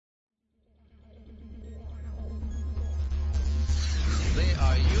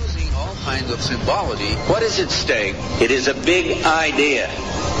using all kinds of symbology. What is at stake? It is a big idea,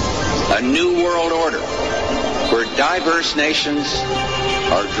 a new world order, where diverse nations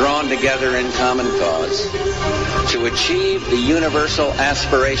are drawn together in common cause to achieve the universal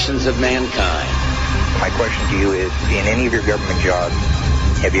aspirations of mankind. My question to you is, in any of your government jobs,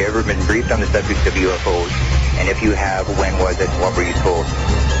 have you ever been briefed on the subject of UFOs? And if you have, when was it? What were you told?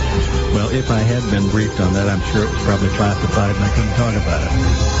 Well, if I had been briefed on that, I'm sure it was probably classified and I couldn't talk about it.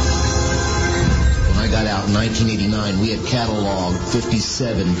 When I got out in 1989, we had cataloged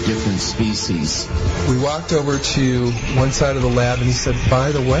 57 different species. We walked over to one side of the lab and he said,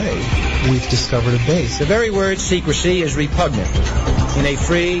 by the way, we've discovered a base. The very word secrecy is repugnant in a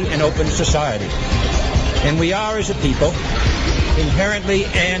free and open society. And we are, as a people, inherently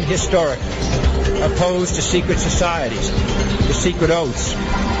and historically opposed to secret societies, to secret oaths,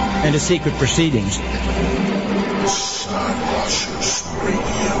 and to secret proceedings. Skywatchers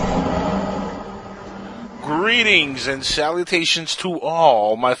Radio. Greetings and salutations to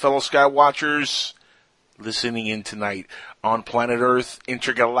all my fellow Skywatchers listening in tonight on planet Earth,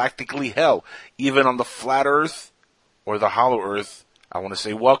 intergalactically, hell, even on the flat Earth or the hollow Earth. I want to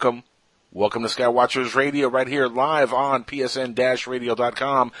say welcome. Welcome to Skywatchers Radio right here live on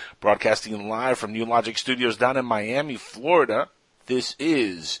psn-radio.com, broadcasting live from New Logic Studios down in Miami, Florida. This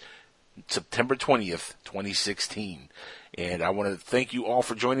is September 20th, 2016. And I want to thank you all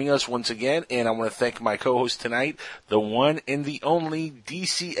for joining us once again, and I want to thank my co-host tonight, the one and the only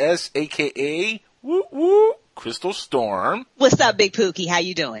DCS, a.k.a. Woo Woo, Crystal Storm. What's up, Big Pookie? How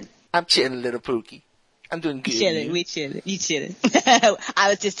you doing? I'm chilling, little Pookie. I'm doing good. We chilling. You chilling. I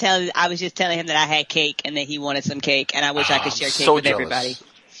was just telling him that I had cake and that he wanted some cake, and I wish I could share cake with jealous. Everybody.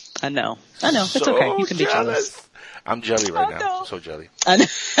 I know. It's okay. You can be jealous. I'm jelly right now. I'm so jelly. I know.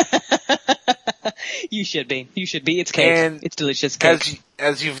 You should be. It's cake. And it's delicious cake.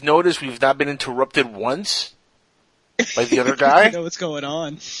 As you've noticed, we've not been interrupted once by the other guy. I know what's going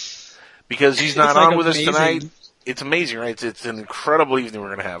on. Because he's not on with us tonight. It's amazing, right? It's an incredible evening we're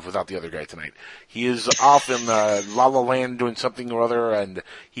going to have without the other guy tonight. He is off in La La Land doing something or other, and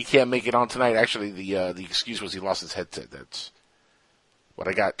he can't make it on tonight. Actually, the excuse was he lost his headset. That's what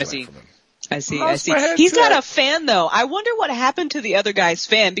I got tonight from him. I see. He's got a fan, though. I wonder what happened to the other guy's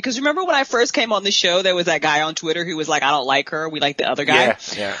fan. Because remember when I first came on the show, there was that guy on Twitter who was like, I don't like her. We like the other guy.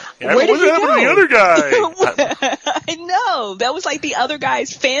 Yeah. Where did he go? To the other guy? I know. That was like the other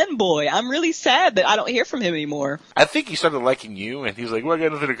guy's fanboy. I'm really sad that I don't hear from him anymore. I think he started liking you, and he's like, well, I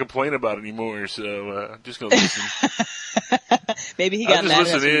got nothing to complain about anymore, so I'm just going to listen. Maybe he got mad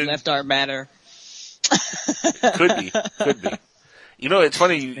as we left our matter. Could be. You know, it's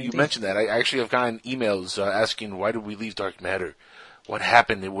funny you mentioned that. I actually have gotten emails asking, why did we leave Dark Matter? What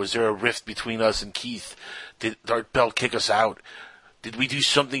happened? Was there a rift between us and Keith? Did Art Bell kick us out? Did we do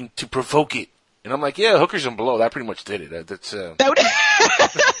something to provoke it? And I'm like, yeah, Hookers and Below. That pretty much did it. That's and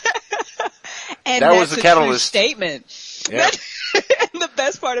that was the catalyst. True statement. Yeah. And the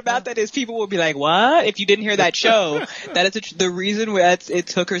best part about that is people will be like, what? If you didn't hear that show, that is the reason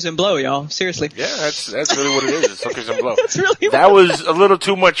it's Hookers and Blow, y'all. Seriously. Yeah, that's really what it is. It's Hookers and Blow. That's really that was a little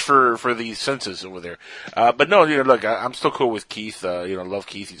too much for the census over there. But no, look, I'm still cool with Keith. Love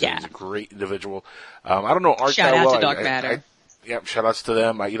Keith. He's a great individual. I don't know Art shout that out well. To Dark Matter. Shout outs to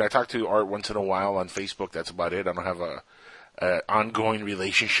them. I talk to Art once in a while on Facebook. That's about it. I don't have a ongoing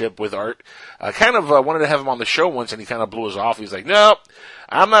relationship with Art. I kind of wanted to have him on the show once, and he kind of blew us off. He's like, nope,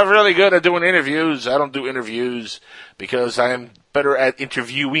 I'm not really good at doing interviews. I don't do interviews because I'm better at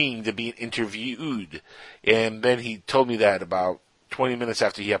interviewing than being interviewed. And then he told me that about 20 minutes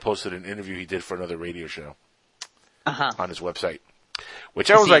after he had posted an interview he did for another radio show on his website.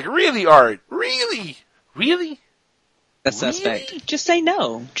 Which I was like, really, Art? Really? That's suspect. Really? Just say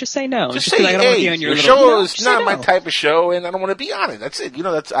no. Just say, hey, I don't want to be on your show is not my type of show, and I don't want to be on it. That's it.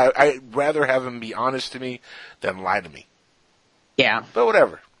 I'd rather have him be honest to me than lie to me. Yeah. But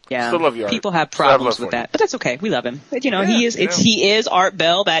whatever. Yeah. Still love you, Art. People have problems with that, but that's okay. We love him. He is Art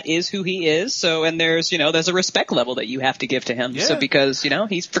Bell. That is who he is. So, and there's a respect level that you have to give to him. Yeah. So because,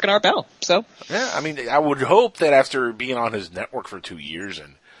 he's freaking Art Bell. So. Yeah. I mean, I would hope that after being on his network for 2 years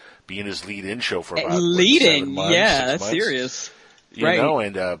and being his lead-in show for about 7 months, that's serious.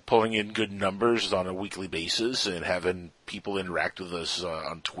 And pulling in good numbers on a weekly basis and having people interact with us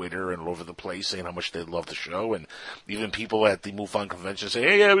on Twitter and all over the place saying how much they love the show, and even people at the MUFON convention say,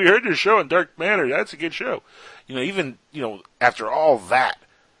 hey, yeah, we heard your show on Dark Matter. That's a good show. After all that,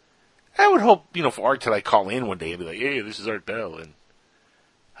 I would hope, for Art to call in one day and be like, hey, this is Art Bell, and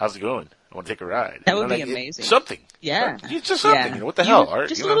how's it going? I want to take a ride. That would be amazing. Something. Yeah. Just something. What the hell, Art?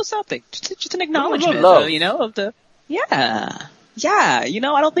 Just a little something. Just an acknowledgement, love. of the, yeah. Yeah,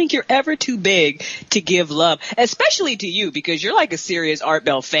 I don't think you're ever too big to give love, especially to you, because you're like a serious Art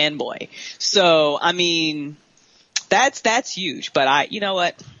Bell fanboy. So, I mean, that's huge. But you know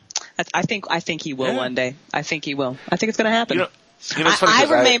what? I think he will one day. I think he will. I think it's going to happen. I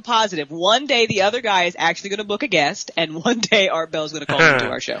remain positive. One day the other guy is actually going to book a guest, and one day Art Bell's going to call into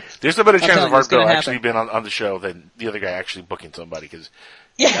our show. There's a better chance of Art Bell actually being on the show than the other guy actually booking somebody, because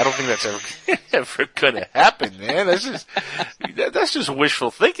I don't think that's ever going to happen, man. That's just wishful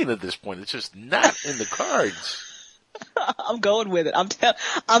thinking at this point. It's just not in the cards. I'm going with it.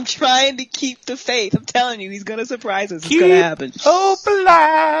 I'm trying to keep the faith. I'm telling you, he's going to surprise us. It's going to happen. Hope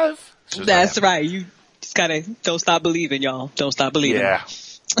alive. That's right. You just gotta don't stop believing, y'all. Don't stop believing. Yeah.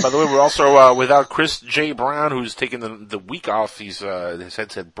 By the way, we're also without Chris J. Brown, who's taking the week off. His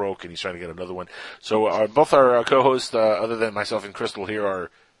headset broke, and he's trying to get another one. So both our co-hosts, other than myself and Crystal here, are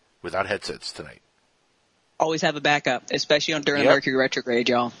without headsets tonight. Always have a backup, especially during Mercury retrograde,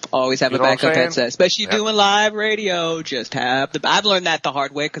 y'all. Always have a backup headset, especially doing live radio. Just have I've learned that the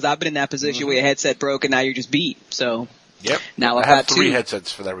hard way, because I've been in that position where your headset broke and now you're just beat. So now I have 3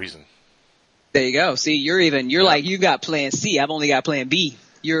 headsets for that reason. There you go. See, you're like, you got plan C. I've only got plan B.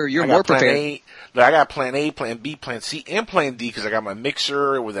 You're more prepared. I got plan A, plan B, plan C, and plan D, because I got my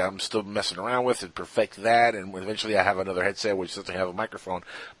mixer that I'm still messing around with and perfect that, and eventually I have another headset which doesn't have a microphone,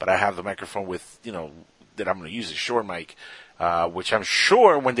 but I have the microphone with, that I'm going to use a Shure mic, which I'm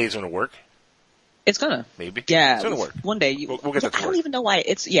sure one day is going to work. It's gonna. Maybe. Yeah. It's going to work. One day. We'll get that to work. I don't even know why.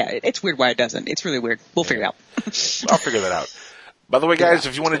 It's weird why it doesn't. It's really weird. We'll figure it out. I'll figure that out. By the way, guys,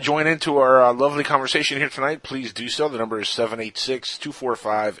 if you want to join into our lovely conversation here tonight, please do so. The number is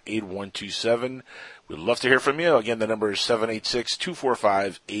 786-245-8127. We'd love to hear from you. Again, the number is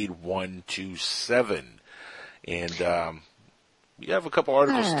 786-245-8127. And we have a couple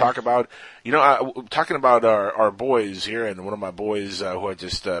articles to talk about. Talking about our boys here, and one of my boys who I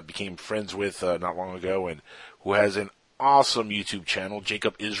just became friends with not long ago, and who has an awesome YouTube channel,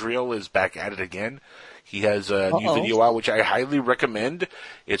 Jacob Israel, is back at it again. He has a new video out, which I highly recommend.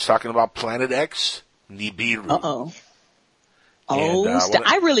 It's talking about Planet X, Nibiru.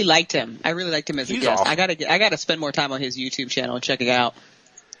 I really liked him. I really liked him as a guest. Awesome. I gotta spend more time on his YouTube channel and check it out.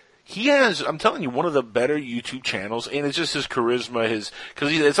 He has, I'm telling you, one of the better YouTube channels, and it's just his charisma,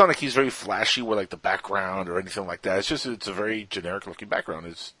 because it's not like he's very flashy with like the background or anything like that. It's a very generic looking background.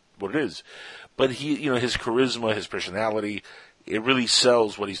 It's what it is. But his charisma, his personality, it really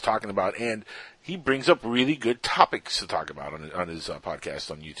sells what he's talking about, and he brings up really good topics to talk about on his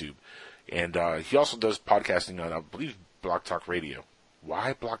podcast on YouTube. And he also does podcasting on, I believe, Block Talk Radio.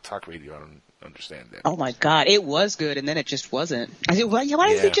 Why Block Talk Radio? I don't understand that. Oh my God, it was good, and then it just wasn't. I said, why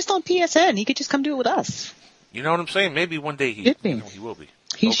isn't he just on PSN? He could just come do it with us. You know what I'm saying? Maybe one day he will be.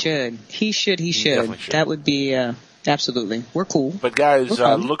 He should. He should. That would be absolutely. We're cool. But guys,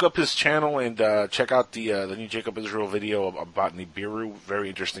 look up his channel and check out the new Jacob Israel video about Nibiru. Very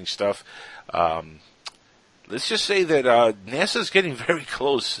interesting stuff. Let's just say that NASA's getting very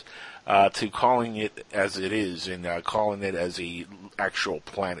close to calling it as it is, and calling it as a actual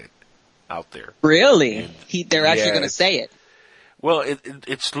planet out there. Really? They're actually going to say it? Well,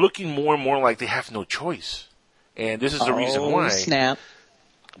 it's looking more and more like they have no choice. And this is the reason why. Snap.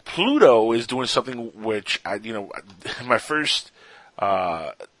 Pluto is doing something which, my first,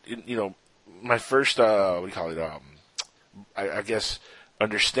 what do you call it, I guess,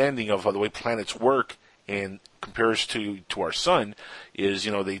 understanding of the way planets work and compares to our sun is,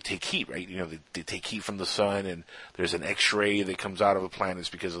 they take heat, right? They take heat from the sun, and there's an X-ray that comes out of the planets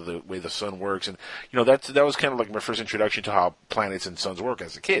because of the way the sun works. And, that was kind of like my first introduction to how planets and suns work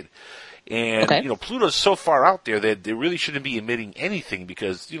as a kid. And, Pluto's so far out there that they really shouldn't be emitting anything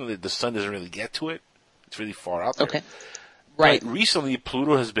because, the sun doesn't really get to it. It's really far out there. Okay. Right. But recently,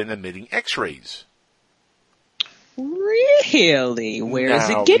 Pluto has been emitting X-rays. Really? Where is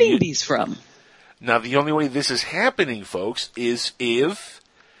it getting these from? Now, the only way this is happening, folks, is if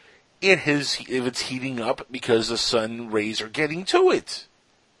it's heating up because the sun rays are getting to it.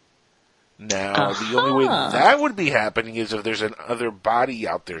 Now, the only way that would be happening is if there's another body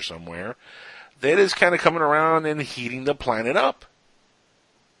out there somewhere that is kind of coming around and heating the planet up,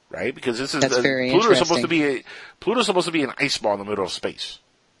 right? Because Pluto's supposed to be an ice ball in the middle of space.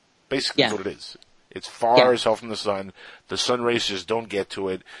 Basically, that's what it is. It's far as hell from the sun. The sun rays just don't get to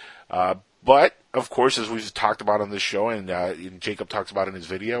it. But, of course, as we've talked about on this show, and Jacob talks about in his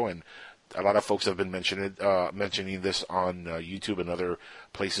video, and a lot of folks have been mentioning this on YouTube and other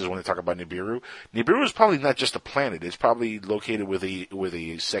places when they talk about Nibiru. Nibiru is probably not just a planet. It's probably located with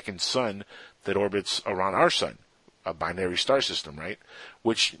a second sun that orbits around our sun, a binary star system, right?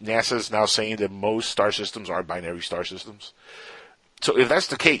 Which NASA is now saying that most star systems are binary star systems. So if that's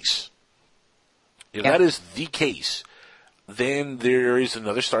the case, that is the case, then there is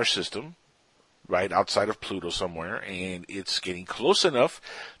another star system right outside of Pluto somewhere, and it's getting close enough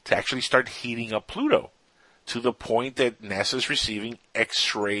to actually start heating up Pluto to the point that NASA is receiving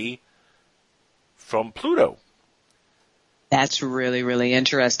X-ray from Pluto. That's really, really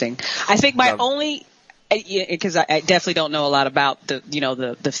interesting. I think my only, because I definitely don't know a lot about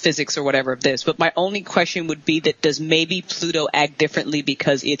the physics or whatever of this, but my only question would be that does maybe Pluto act differently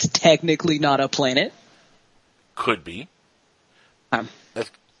because it's technically not a planet? Could be.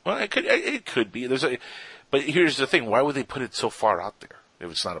 Well, it could be. But here's the thing: why would they put it so far out there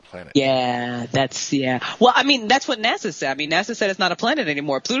if it's not a planet? Yeah, Well, I mean, that's what NASA said. I mean, NASA said it's not a planet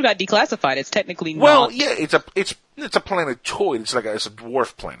anymore. Pluto got declassified. It's technically not. Well, yeah, it's a planetoid. It's a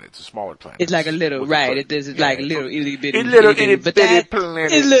dwarf planet. It's a smaller planet. It's like a little, right? It's like a little itty bitty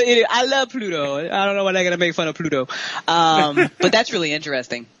planet. I love Pluto. I don't know why they're gonna make fun of Pluto. But that's really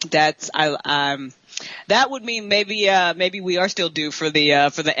interesting. That would mean maybe we are still due for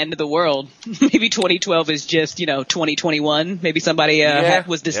the end of the world. Maybe 2012 is just 2021. Maybe somebody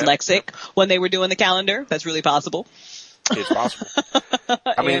was dyslexic when they were doing the calendar. That's really possible. It's possible.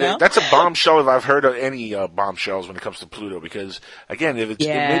 I mean, that's a bombshell if I've heard of any bombshells when it comes to Pluto. Because again, if it's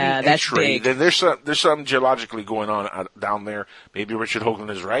maybe X-ray, then there's something geologically going on down there. Maybe Richard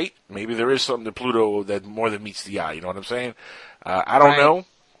Hoagland is right. Maybe there is something to Pluto that more than meets the eye. You know what I'm saying? I don't know.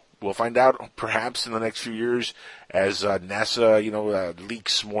 We'll find out perhaps in the next few years as NASA,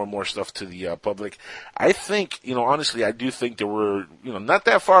 leaks more and more stuff to the public. I think, honestly, I do think that we're, not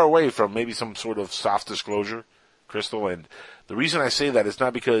that far away from maybe some sort of soft disclosure, Crystal. And the reason I say that is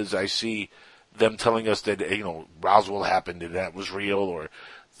not because I see them telling us that, Roswell happened and that was real or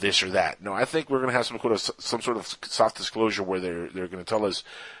this or that. No, I think we're going to have some sort of soft disclosure where they're going to tell us,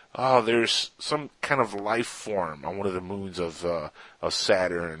 oh, there's some kind of life form on one of the moons of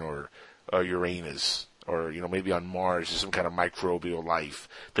Saturn or Uranus, or maybe on Mars, there's some kind of microbial life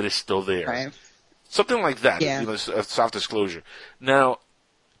that is still there. Right. Something like that. Yeah. A soft disclosure. Now,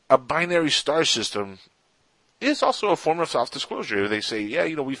 a binary star system is also a form of soft disclosure. They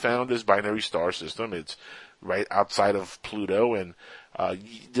say, we found this binary star system. It's right outside of Pluto, and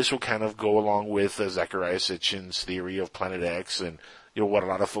this will kind of go along with Zecharia Sitchin's theory of Planet X and what a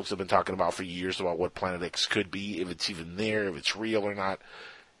lot of folks have been talking about for years about what Planet X could be, if it's even there, if it's real or not.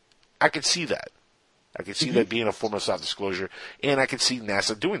 I could see that. I could see that being a form of soft disclosure, and I could see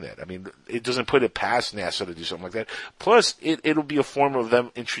NASA doing that. I mean, it doesn't put it past NASA to do something like that. Plus, it'll be a form of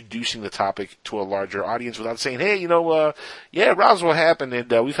them introducing the topic to a larger audience without saying, hey, Roswell happened,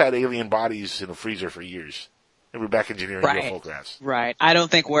 and we've had alien bodies in a freezer for years. And we're back engineering UFO graphs. Right. I don't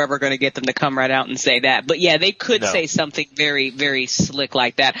think we're ever going to get them to come right out and say that. But yeah, they could say something very, very slick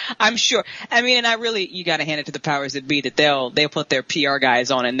like that. I'm sure. I mean, and you got to hand it to the powers that be that they'll put their PR guys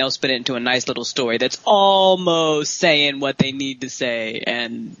on and they'll spin it into a nice little story that's almost saying what they need to say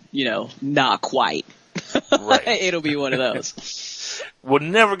and, not quite. Right. It'll be one of those. We're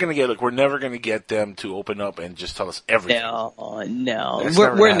never going to get them to open up and just tell us everything. No.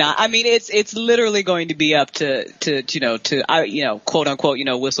 We're not. I mean, it's literally going to be up to quote unquote,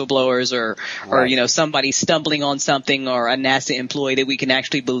 whistleblowers or somebody stumbling on something or a NASA employee that we can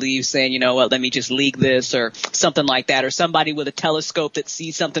actually believe saying, let me just leak this or something like that, or somebody with a telescope that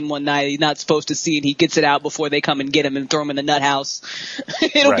sees something one night he's not supposed to see and he gets it out before they come and get him and throw him in the nut house.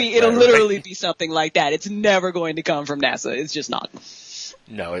 It'll literally be something like that. It's never going to come from NASA. It's just not.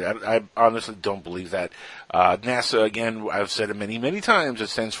 No, I honestly don't believe that. NASA, again, I've said it many, many times, it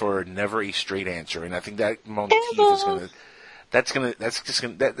stands for never a straight answer, and I think that motif is that's just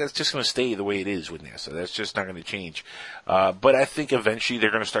gonna stay the way it is with NASA. That's just not gonna change. But I think eventually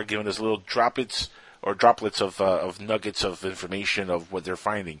they're gonna start giving us little droplets of nuggets of information of what they're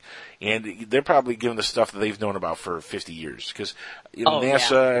finding, and they're probably giving us stuff that they've known about for 50 years. Because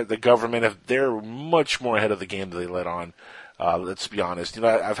NASA, the government, they're much more ahead of the game than they let on. Let's be honest.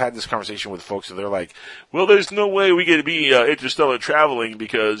 I've had this conversation with folks and they're like, well, there's no way we could be interstellar traveling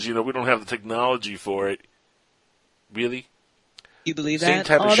because, we don't have the technology for it. Really? You believe same that?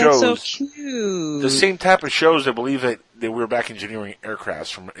 Type of shows, that's so cute. The same type of shows that believe that we're back engineering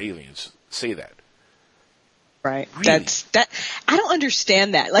aircrafts from aliens say that. Right. Really? I don't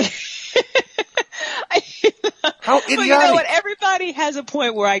understand that. Like, How idiotic. But you know what? Everybody has a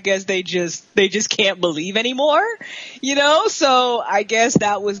point where I guess they just can't believe anymore. So I guess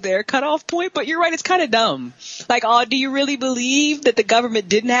that was their cutoff point. But you're right, it's kind of dumb. Like, oh, do you really believe that the government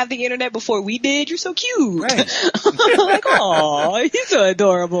didn't have the internet before we did? You're so cute. Right. Like, oh, he's so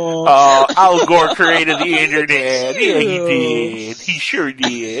adorable. Oh, Al Gore created the internet. Yeah, he did. He sure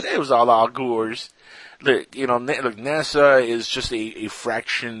did. It was all Al Gore's. Look, NASA is just a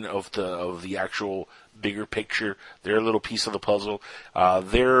fraction of the actual bigger picture. They're a little piece of the puzzle.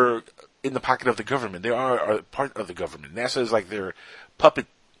 They're in the pocket of the government. They are a part of the government. NASA is like their puppet.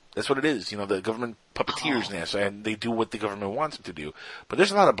 That's what it is. The government puppeteers NASA, and they do what the government wants them to do. But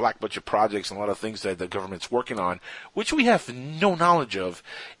there's a lot of black budget projects and a lot of things that the government's working on, which we have no knowledge of.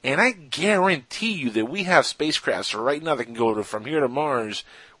 And I guarantee you that we have spacecrafts right now that can go from here to Mars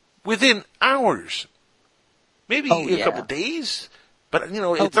within hours. Maybe a couple days. But, it's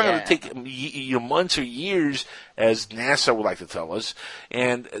not going to take months or years, as NASA would like to tell us.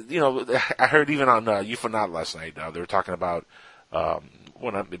 And, I heard even on UFOnaut last night, they were talking about,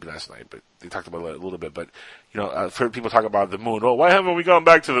 not maybe last night, but they talked about it a little bit. But, I've heard people talk about the moon. Oh, why haven't we gone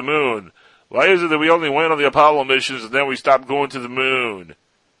back to the moon? Why is it that we only went on the Apollo missions and then we stopped going to the moon?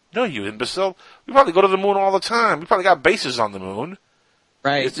 No, you imbecile. We probably go to the moon all the time. We probably got bases on the moon.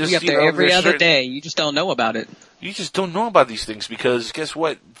 Right. It's just, we up there every other day. You just don't know about it. You just don't know about these things because guess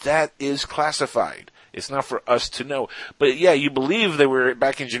what? That is classified. It's not for us to know. But yeah, you believe they were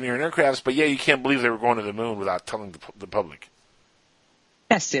back engineering aircrafts, but yeah, you can't believe they were going to the moon without telling the public.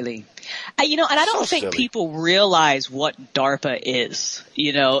 That's silly. And I don't think people realize what DARPA is,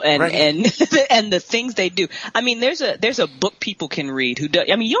 and and the things they do. I mean, there's a book people can read you don't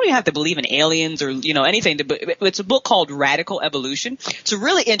even have to believe in aliens or, anything. It's a book called Radical Evolution. It's a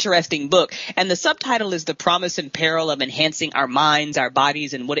really interesting book. And the subtitle is The Promise and Peril of Enhancing Our Minds, Our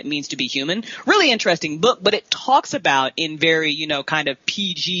Bodies, and What It Means to Be Human. Really interesting book, but it talks about in very, kind of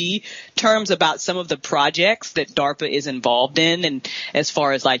PG terms about some of the projects that DARPA is involved in. And as far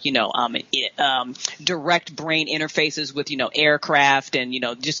as like, direct brain interfaces with, aircraft and,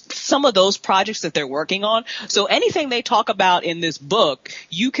 just some of those projects that they're working on. So anything they talk about in this book,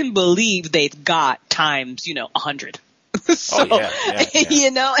 you can believe they've got times, 100. So,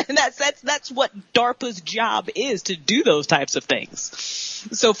 and that's what DARPA's job is, to do those types of things.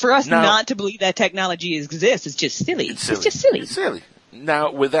 So for us not to believe that technology exists is just silly. It's just silly. It's silly.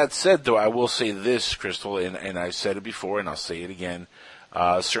 Now, with that said, though, I will say this, Crystal, and I've said it before and I'll say it again.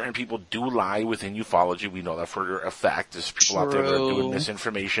 Certain people do lie within ufology. We know that for a fact. There's people out there that are doing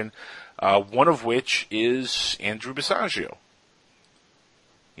misinformation. One of which is Andrew Basiago.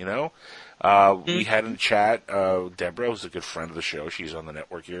 We had in the chat, Deborah, who's a good friend of the show. She's on the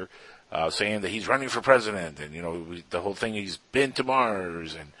network here, saying that he's running for president. And, the whole thing, he's been to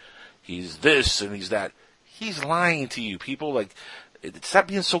Mars and he's this and he's that. He's lying to you, people. Like, stop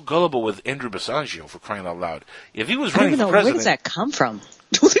being so gullible with Andrew Basiago, for crying out loud. If he was running for president... Where does that come from?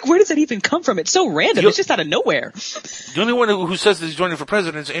 Where does that even come from? It's so random. It's just out of nowhere. The only one who says that he's running for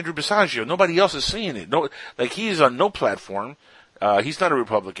president is Andrew Basiago. Nobody else is saying it. He is on no platform. He's not a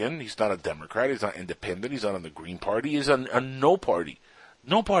Republican. He's not a Democrat. He's not independent. He's not on the Green Party. He's on no party.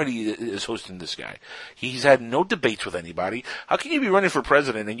 No party is hosting this guy. He's had no debates with anybody. How can you be running for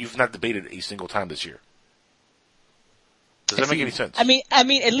president and you've not debated a single time this year? Does that make any sense? I mean,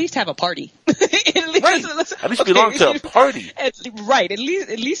 at least have a party. At least belong to a party. Right. At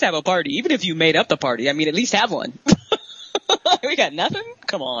least have a party. Even if you made up the party, at least have one. We got nothing?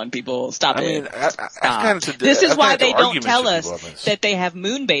 Come on, people. Stop it. This is why they don't tell us that they have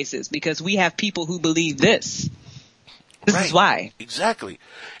moon bases, because we have people who believe this. This is why. Exactly.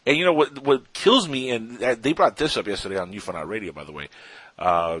 And what kills me, and they brought this up yesterday on UFOnaut Radio, by the way.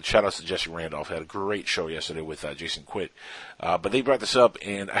 Shout out to Jesse Randolph. Had a great show yesterday with Jason Quitt. But they brought this up,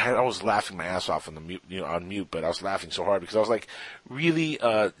 and I was laughing my ass off on mute, but I was laughing so hard because I was like, really,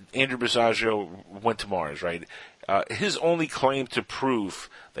 Andrew Basiago went to Mars, right? His only claim to proof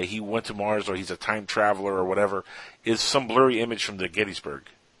that he went to Mars or he's a time traveler or whatever is some blurry image from the Gettysburg.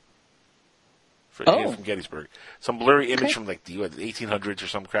 From Gettysburg. Some blurry image from like the 1800s or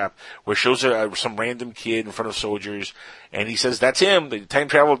some crap, where it shows some random kid in front of soldiers, and he says that's him. They time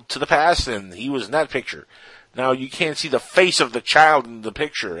traveled to the past, and he was in that picture. Now, you can't see the face of the child in the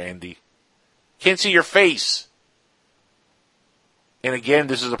picture, Andy. Can't see your face. And again,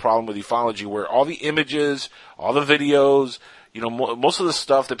 this is a problem with ufology, where all the images, all the videos, most of the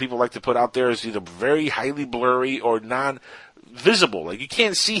stuff that people like to put out there is either very highly blurry or non-visible. Like, you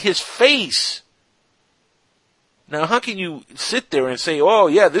can't see his face. Now, how can you sit there and say, oh,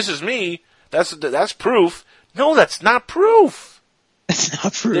 yeah, this is me. That's proof. No, that's not proof. That's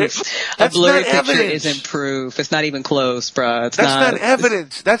not proof. That's a blurry not picture evidence. isn't proof. It's not even close, bro. That's not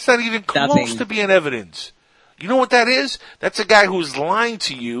evidence. That's not even close to being evidence. You know what that is? That's a guy who's lying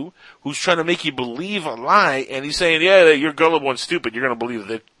to you, who's trying to make you believe a lie, and he's saying, yeah, you're gullible and stupid. You're going to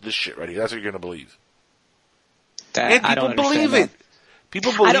believe this shit right here. That's what you're going to believe. And people believe it.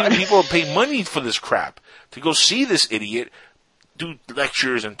 People believe it. People pay money for this crap to go see this idiot do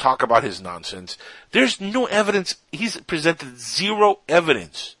lectures and talk about his nonsense. There's no evidence. He's presented zero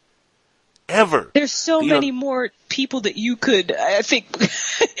evidence. Ever. There's so many more people that you could, I think,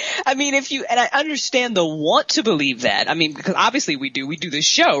 I mean, and I understand the want to believe that. I mean, because obviously we do this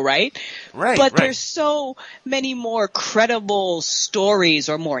show, right? Right. But there's so many more credible stories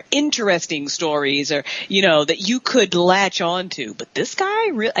or more interesting stories or, that you could latch on to. But this guy,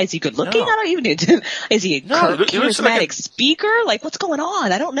 is he good looking? No. I don't even know. Is he a charismatic speaker? Like, what's going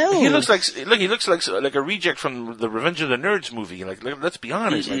on? I don't know. He looks like a reject from the Revenge of the Nerds movie. Like let's be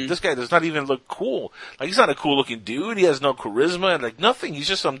honest. Mm-hmm. Like, this guy does not even look cool. Like, he's not a cool looking dude. He has no charisma and like nothing. He's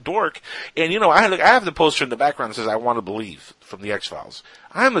just some dork. And I have the poster in the background that says "I want to believe" from the X-Files.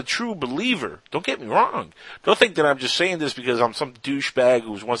 I'm a true believer. Don't get me wrong. Don't think that I'm just saying this because I'm some douchebag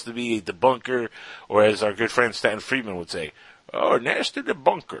who wants to be a debunker, or as our good friend Stanton Friedman would say, "Oh, nasty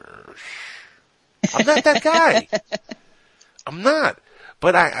debunkers." I'm not that guy. I'm not.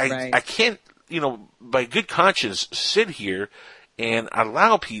 But I can't, by good conscience, sit here and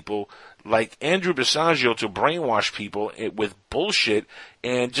allow people like Andrew Bisagio to brainwash people with bullshit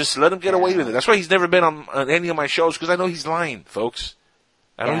and just let him get away with it. That's why he's never been on any of my shows, because I know he's lying, folks.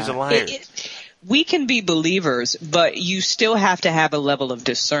 I know he's a liar. We can be believers, but you still have to have a level of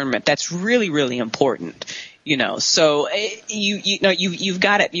discernment. That's really, really important. So you've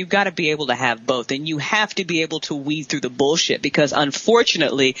got to be able to have both, and you have to be able to weed through the bullshit, because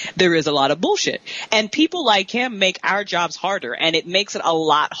unfortunately there is a lot of bullshit, and people like him make our jobs harder, and it makes it a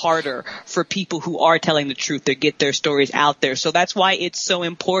lot harder for people who are telling the truth to get their stories out there. So that's why it's so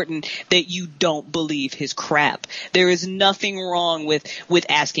important that you don't believe his crap. There is nothing wrong with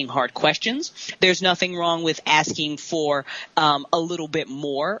asking hard questions. There's nothing wrong with asking for a little bit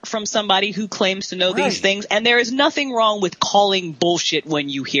more from somebody who claims to know these things. And there is nothing wrong with calling bullshit when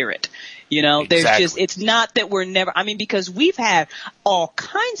you hear it. There's it's not that we're never, because we've had all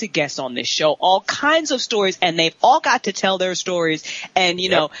kinds of guests on this show, all kinds of stories, and they've all got to tell their stories. And,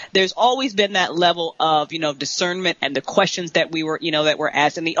 there's always been that level of, discernment and the questions that we were, that were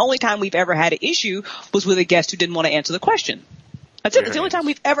asked. And the only time we've ever had an issue was with a guest who didn't want to answer the question. That's it. It's the only time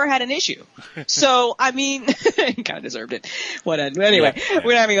we've ever had an issue. So, kind of deserved it. Anyway,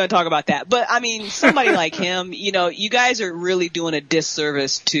 we're not even going to talk about that. But, somebody like him, you guys are really doing a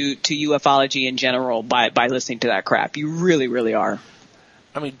disservice to ufology in general by listening to that crap. You really, really are.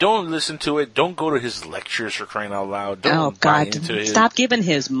 Don't listen to it. Don't go to his lectures, for crying out loud. Don't buy into it. Stop giving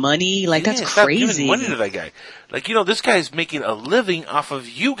his money. That's crazy. Stop giving money to that guy. This guy's making a living off of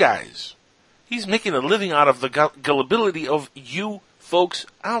you guys. He's making a living out of the gullibility of you folks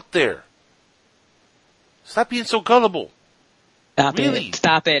out there. Stop being so gullible.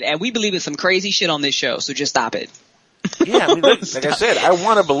 Stop it. And we believe in some crazy shit on this show, so just stop it. Yeah, like I said, I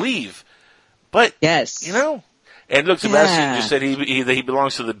want to believe. But, yes. And look, Sebastian just said he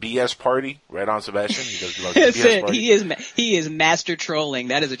belongs to the BS party. Right on, Sebastian. He does belong to the BS party. He is master trolling.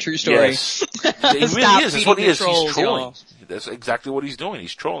 That is a true story. Yes. He really is. That's what he is. He's trolling. Y'all. That's exactly what he's doing.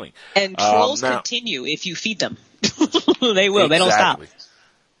 He's trolling. And trolls continue if you feed them. They will. Exactly. They don't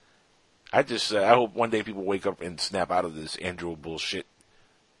stop. I hope one day people wake up and snap out of this Andrew bullshit.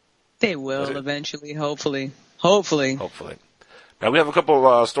 They will eventually, hopefully. Now, we have a couple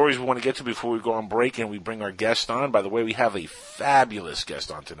of stories we want to get to before we go on break and we bring our guest on. By the way, we have a fabulous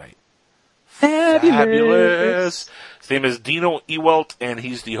guest on tonight. Fabulous. His name is Dino Ewelt, and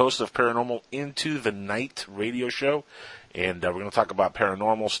he's the host of Paranormal Into the Night radio show. And we're going to talk about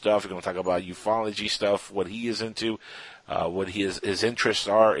paranormal stuff. We're going to talk about ufology stuff, what he is into, what his interests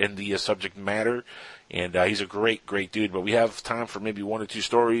are in the subject matter. And he's a great, great dude. But we have time for maybe one or two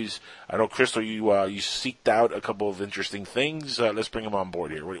stories. I know, Crystal, you seeked out a couple of interesting things. Let's bring him on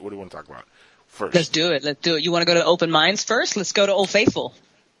board here. What do you want to talk about first? Let's do it. You want to go to Open Minds first? Let's go to Old Faithful.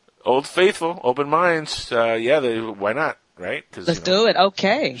 Old Faithful, Open Minds. Why not? Right? Let's do it.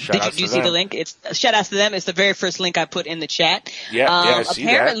 Okay. Did you see the link? It's shout outs to them. It's the very first link I put in the chat. I see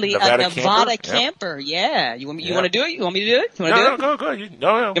apparently that. a Nevada camper. Yep. Yeah. You want to do it? You want me to do it? No, go. No. You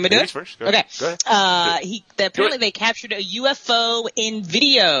want me to do it? First. Go okay. Ahead. Apparently they captured a UFO in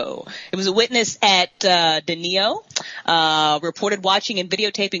video. It was a witness at Dino, reported watching and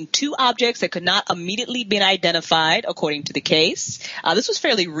videotaping 2 objects that could not immediately be identified, according to the case. This was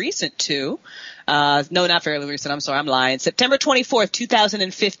fairly recent, too. No, not fairly recent. I'm sorry, I'm lying. September 24th,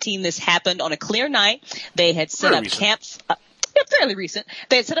 2015, this happened on a clear night. They had set up camps. Fairly recent.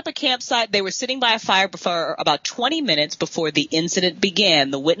 They had set up a campsite. They were sitting by a fire for about 20 minutes before the incident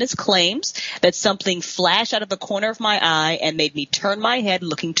began. The witness claims that something flashed out of the corner of my eye and made me turn my head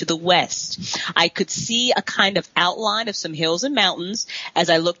looking to the west. I could see a kind of outline of some hills and mountains. As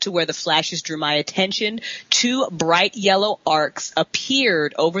I looked to where the flashes drew my attention, 2 bright yellow arcs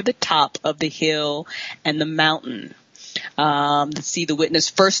appeared over the top of the hill and the mountain. Let's see, the witness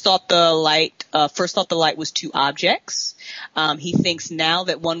first thought the light was 2 objects. He thinks now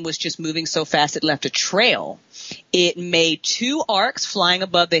that one was just moving so fast it left a trail. It made 2 arcs flying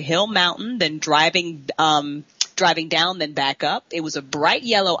above the hill mountain, then driving down, then back up. It was a bright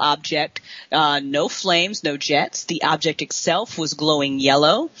yellow object, no flames, no jets. The object itself was glowing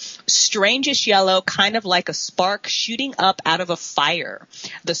yellow, strangish yellow, kind of like a spark shooting up out of a fire.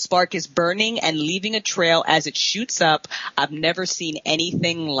 The spark is burning and leaving a trail as it shoots up. I've never seen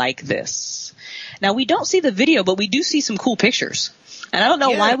anything like this. Now, we don't see the video, but we do see some cool pictures. And I don't know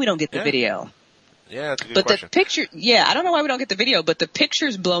why we don't get the video. Yeah, that's a good question. The picture, I don't know why we don't get the video, but the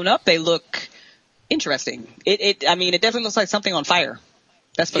pictures blown up, they look interesting. It definitely looks like something on fire.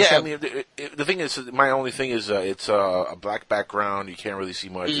 That's for sure. I mean, the thing is, my only thing is, it's a black background. You can't really see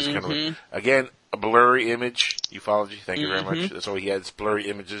much. It's kind of, again, a blurry image. Ufology, thank you very much. That's all he had, is blurry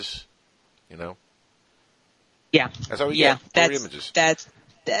images, you know? Yeah. That's all he had, blurry images. That's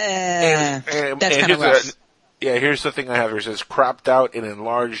kind of rough. Here's the thing I have here. It says cropped out and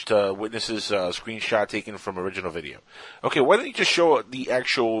enlarged witnesses screenshot taken from original video. Okay, why don't you just show the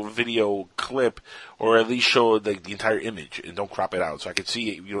actual video clip, or at least show the entire image and don't crop it out, so I can see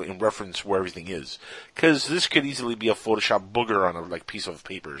it, in reference where everything is. Because this could easily be a Photoshop booger on a piece of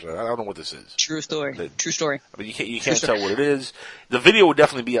paper. So I don't know what this is. True story. True story. I mean, you can't tell what it is. The video would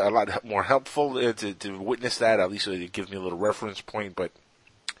definitely be a lot more helpful to witness that. At least it gives me a little reference point, but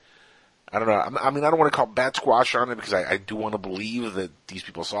I don't know. I mean, I don't want to call bat squash on it because I do want to believe that these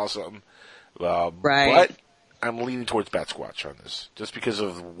people saw something. Right. But I'm leaning towards bat squash on this just because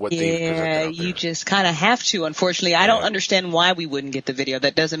of what they presented out there. You just kind of have to, unfortunately. I don't understand why we wouldn't get the video.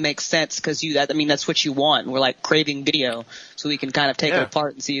 That doesn't make sense because that's what you want. We're like craving video so we can kind of take it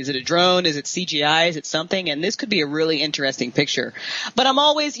apart and see, is it a drone? Is it CGI? Is it something? And this could be a really interesting picture. But I'm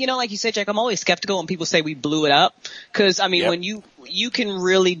always, like you said, Jack, I'm always skeptical when people say we blew it up because, when you can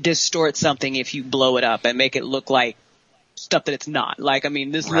really distort something if you blow it up and make it look like stuff that it's not.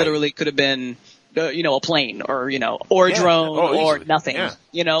 This literally could have been a plane or a drone or nothing,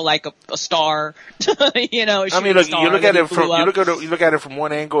 like a star, look at it from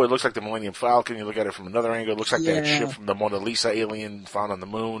one angle, it looks like the Millennium Falcon. You look at it from another angle, it looks like that ship from the Mona Lisa alien found on the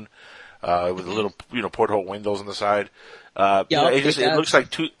moon, with the little, porthole windows on the side.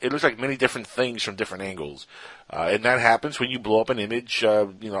 It looks like many different things from different angles. And that happens when you blow up an image, a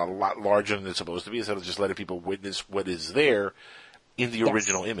lot larger than it's supposed to be, instead of just letting people witness what is there in the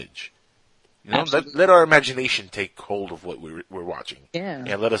original image. Let our imagination take hold of what we're watching. Yeah.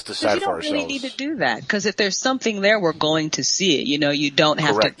 And let us decide for ourselves. You don't really need to do that, because if there's something there, we're going to see it. You don't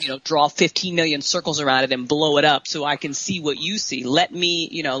have to, draw 15 million circles around it and blow it up so I can see what you see. Let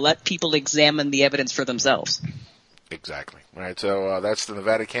people examine the evidence for themselves. Exactly. All right, so that's the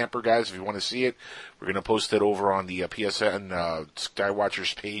Nevada Camper, guys. If you want to see it, we're going to post it over on the PSN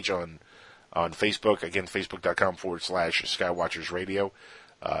Skywatchers page on Facebook. Again, facebook.com/Skywatchers Radio.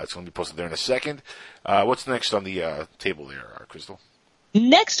 It's going to be posted there in a second. What's next on the table there, Crystal?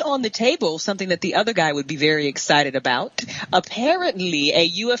 Next on the table, something that the other guy would be very excited about. Apparently, a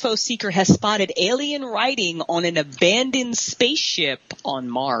UFO seeker has spotted alien writing on an abandoned spaceship on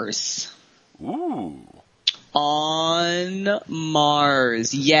Mars. Ooh. On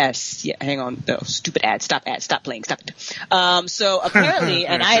Mars, yes. Yeah, hang on. No, stupid ad. Stop playing. Stop it. So apparently,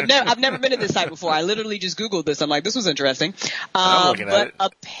 and I've never been to this site before. I literally just Googled this. I'm like, this was interesting. I'm looking at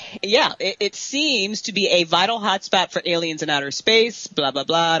it. It seems to be a vital hotspot for aliens in outer space. Blah blah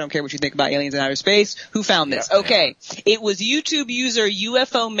blah. I don't care what you think about aliens in outer space. Who found this? Okay, it was YouTube user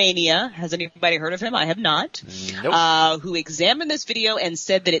UFO Mania. Has anybody heard of him? I have not. Nope. Who examined this video and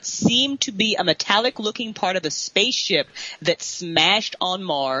said that it seemed to be a metallic-looking part of the spaceship that smashed on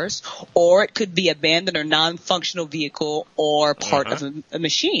Mars, or it could be abandoned or non-functional vehicle or part of a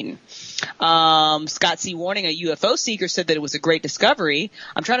machine. Scott C. Warning, a UFO seeker, said that it was a great discovery.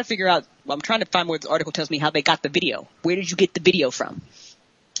 I'm trying to find where the article tells me how they got the video. Where did you get the video from?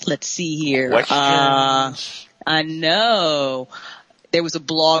 Let's see here. Questions. I know. There was a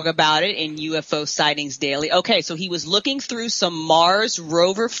blog about it in UFO Sightings Daily. Okay, so he was looking through some Mars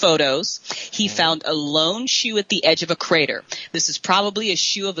rover photos. He found a lone shoe at the edge of a crater. This is probably a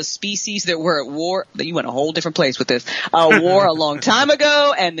shoe of a species that were at war. You went a whole different place with this. War a long time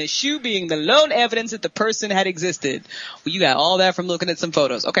ago, and the shoe being the lone evidence that the person had existed. Well, you got all that from looking at some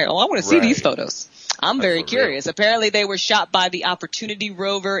photos. Okay, I want to see these photos. I'm very curious. Apparently they were shot by the Opportunity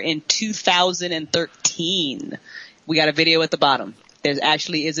rover in 2013. We got a video at the bottom. There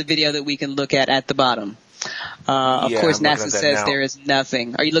actually is a video that we can look at the bottom. Of course, NASA says there is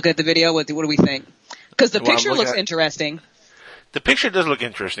nothing. Are you looking at the video? What do we think? Because the picture looks interesting. The picture does look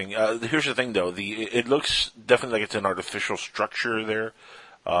interesting. Here's the thing, though. It looks definitely like it's an artificial structure there.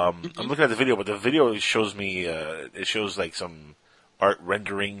 I'm looking at the video, but the video shows me, it shows like some art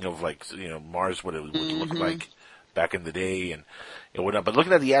rendering of like, Mars, what it would look like back in the day and whatnot. But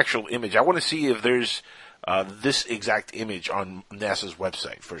looking at the actual image, I want to see if there's this exact image on NASA's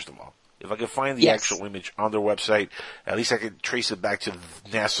website, first of all. If I could find the actual image on their website, at least I could trace it back to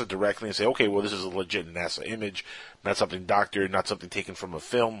NASA directly and say, okay, well, this is a legit NASA image, not something doctored, not something taken from a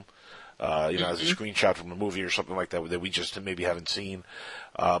film, as a screenshot from a movie or something like that we just maybe haven't seen.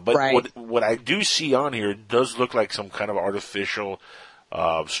 But what I do see on here does look like some kind of artificial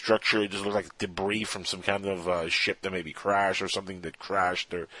structure. It just looks like debris from some kind of ship that maybe crashed or something that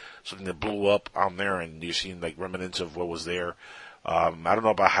crashed or something that blew up on there, and you're seeing like remnants of what was there. I don't know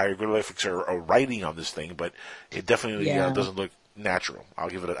about hieroglyphics or writing on this thing, but it definitely doesn't look natural. I'll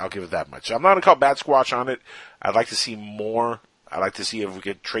give it that much. I'm not gonna call Bat Squatch on it. I'd like to see more. I'd like to see if we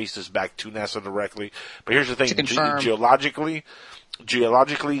could trace this back to NASA directly. But here's the thing: geologically,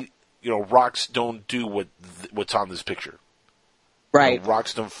 rocks don't do what's on this picture. Right.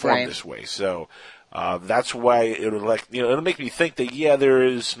 Rocks don't form this way, so. That's why it'll make me think that, there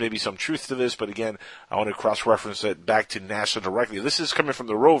is maybe some truth to this, but again, I want to cross-reference it back to NASA directly. If this is coming from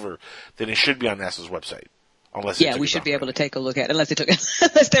the rover, then it should be on NASA's website. Unless we should be able to take a look at it, unless they took it.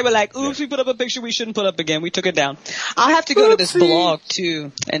 Unless they were like, oops, we put up a picture we shouldn't put up again. We took it down. I'll have to go to this blog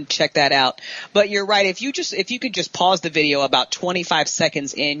too and check that out. But you're right. If you could just pause the video about 25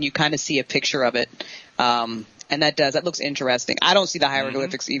 seconds in, you kind of see a picture of it. And that looks interesting. I don't see the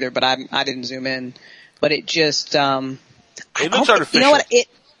hieroglyphics either, but I didn't zoom in. But it just, it looks artificial. You know what?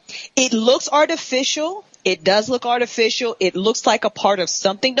 It looks artificial. It does look artificial. It looks like a part of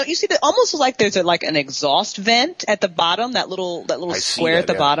something. Don't you see that? Almost like there's an exhaust vent at the bottom, that little square at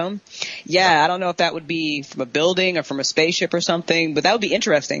the bottom. Yeah, I don't know if that would be from a building or from a spaceship or something, but that would be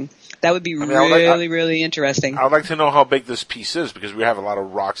interesting. That would be really interesting. I'd like to know how big this piece is, because we have a lot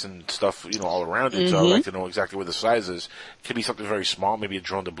of rocks and stuff, all around it. So I'd like to know exactly what the size is. It could be something very small, maybe a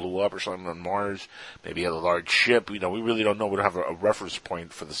drone that blew up or something on Mars, maybe a large ship. We really don't know. We don't have a reference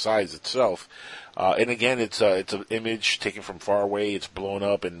point for the size itself. And again, it's an image taken from far away. It's blown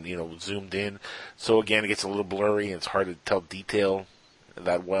up and, zoomed in. So again, it gets a little blurry and it's hard to tell detail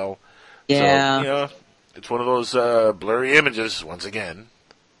that well. Yeah. So, it's one of those, blurry images once again.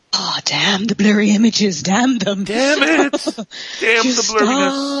 Oh, damn the blurry images. Damn them. Damn it. Damn the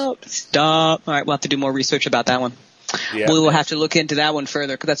blurriness. Stop. All right. We'll have to do more research about that one. Yeah, we will have to look into that one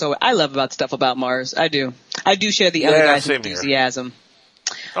further, because that's all I love about stuff about Mars. I do share the other guys' enthusiasm.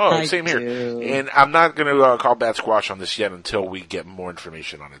 Oh, same here. And I'm not going to call Bat Squash on this yet until we get more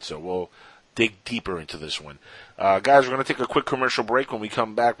information on it. So we'll dig deeper into this one. Guys, we're going to take a quick commercial break. When we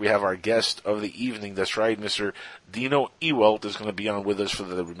come back, we have our guest of the evening. That's right, Mr. Dino Ewelt is going to be on with us for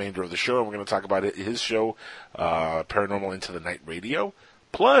the remainder of the show. And we're going to talk about his show, Paranormal Into the Night Radio.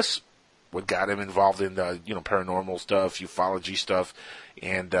 Plus, what got him involved in, paranormal stuff, ufology stuff.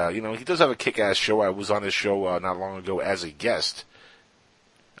 And, he does have a kick-ass show. I was on his show not long ago as a guest.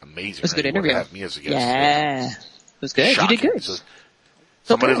 Amazing. It was a good interview. Have me as a guest. Yeah. It was good. Shocking. You did good. So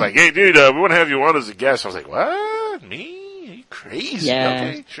somebody's like, hey, dude, we want to have you on as a guest. I was like, what? Me? Are you crazy? Yeah.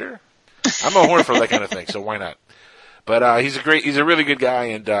 Okay, sure. I'm a horn for that kind of thing, so why not? But he's a really good guy,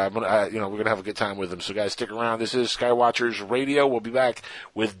 and we're gonna have a good time with him. So guys, stick around. This is Skywatchers Radio. We'll be back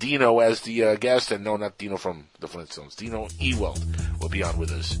with Dino as the guest, and no, not Dino from the Flintstones. Dino Ewelt will be on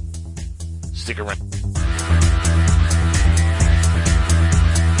with us. Stick around.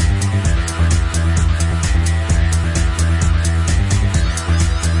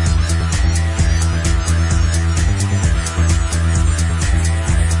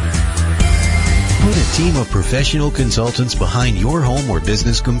 Put a team of professionals professional consultants behind your home or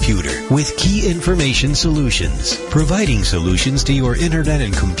business computer with Key Information Solutions, providing solutions to your internet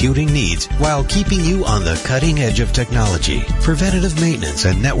and computing needs while keeping you on the cutting edge of technology. Preventative maintenance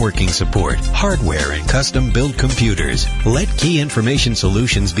and networking support, hardware and custom-built computers. Let Key Information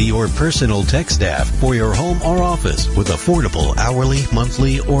Solutions be your personal tech staff for your home or office with affordable hourly,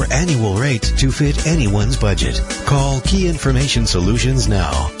 monthly, or annual rates to fit anyone's budget. Call Key Information Solutions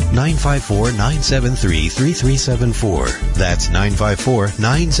now. 954-973-3374. That's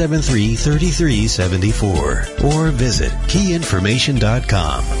 954-973-3374. Or visit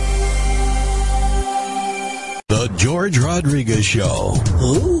keyinformation.com. The George Rodriguez Show.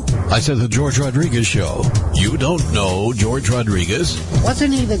 Who? I said the George Rodriguez Show. You don't know George Rodriguez?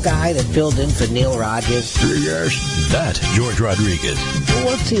 Wasn't he the guy that filled in for Neil Rogers? Yes. That George Rodriguez.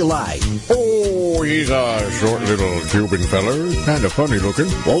 What's he like? Oh, he's a short little Cuban feller. Kind of funny looking.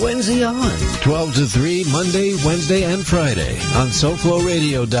 Well, when's he on? 12 to 3, Monday, Wednesday, and Friday on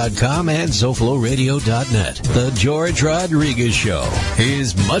SoFloRadio.com and SoFloRadio.net. The George Rodriguez Show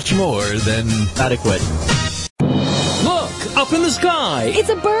is much more than adequate. Up in the sky. It's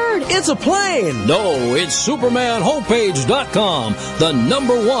a bird. It's a plane. No, it's SupermanHomepage.com, the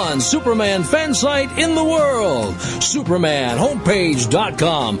 #1 Superman fan site in the world.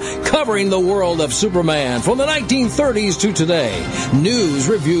 SupermanHomepage.com, covering the world of Superman from the 1930s to today. News,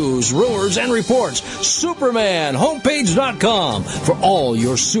 reviews, rumors, and reports. SupermanHomepage.com for all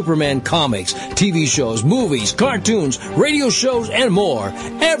your Superman comics, TV shows, movies, cartoons, radio shows, and more.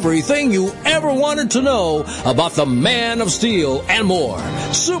 Everything you ever wanted to know about the Man of Steel and more.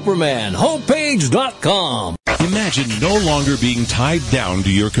 SupermanHomepage.com. Imagine no longer being tied down to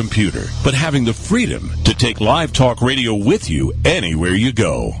your computer, but having the freedom to take live talk radio with you anywhere you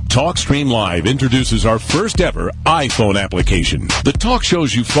go. TalkStream Live introduces our first ever iPhone application. The talk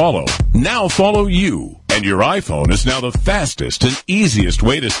shows you follow now follow you. And your iPhone is now the fastest and easiest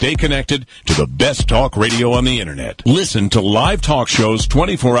way to stay connected to the best talk radio on the internet. Listen to live talk shows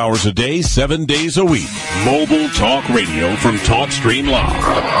 24 hours a day, 7 days a week. Mobile talk radio from TalkStream Live.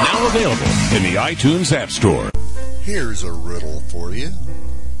 Now available in the iTunes App Store. Here's a riddle for you.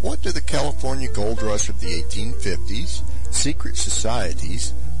 What do the California gold rush of the 1850s, secret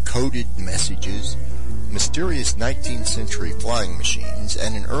societies, coded messages, mysterious 19th century flying machines,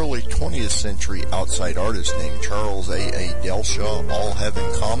 and an early 20th century outside artist named Charles A.A. Delshaw all have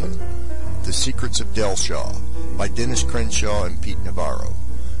in common? The Secrets of Delshaw by Dennis Crenshaw and Pete Navarro.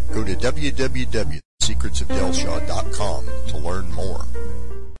 Go to www.secretsofdelshaw.com to learn more.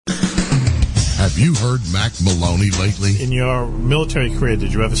 Have you heard Mac Maloney lately? In your military career,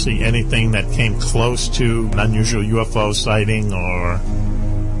 did you ever see anything that came close to an unusual UFO sighting or...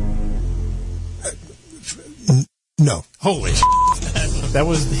 No. Holy that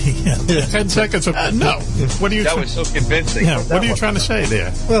was the 10 seconds of no. What are you? That was so convincing. Yeah, what are you trying to say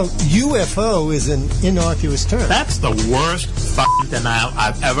there? Well, UFO is an innocuous term. That's the worst fucking denial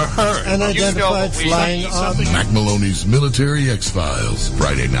I've ever heard. Unidentified flying object. Mac Maloney's Military X-Files,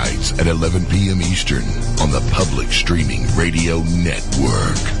 Friday nights at 11 p.m. Eastern on the public streaming radio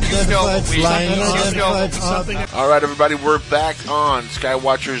network. All right, everybody, we're back on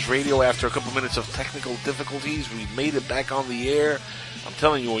Skywatchers Radio after a couple minutes of technical difficulties. We made it back on the air. I'm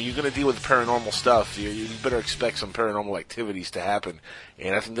telling you, when you're going to deal with paranormal stuff, you better expect some paranormal activities to happen.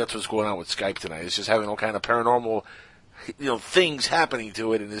 And I think that's what's going on with Skype tonight. It's just having all kind of paranormal, things happening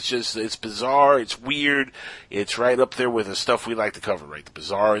to it, and it's bizarre, it's weird, it's right up there with the stuff we like to cover, right? The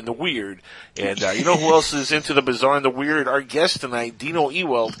bizarre and the weird. And you know who else is into the bizarre and the weird? Our guest tonight, Dino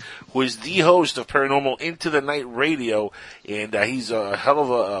Ewelt, who is the host of Paranormal Into the Night Radio, and he's a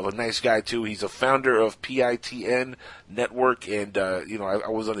hell of a nice guy too. He's a founder of PITN Network, and I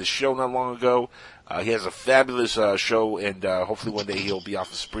was on his show not long ago. He has a fabulous show, and hopefully one day he'll be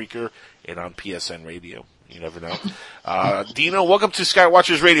off of Spreaker and on PSN Radio. You never know. Dino, welcome to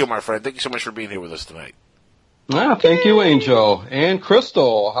Skywatchers Radio, my friend. Thank you so much for being here with us tonight. Thank you, Angel. And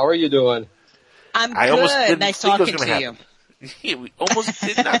Crystal, how are you doing? I'm good. Nice talking to you. Yeah, we almost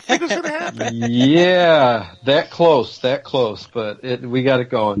did not think it was going to happen. Yeah, that close. But we got it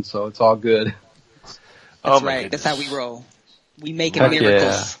going, so it's all good. That's right. Goodness. That's how we roll. We make miracles.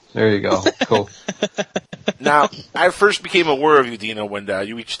 Yeah. There you go. Cool. Now, I first became aware of you, Dino, when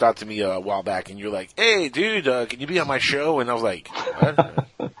you reached out to me a while back, and you're like, "Hey, dude, can you be on my show?" And I was like, "What?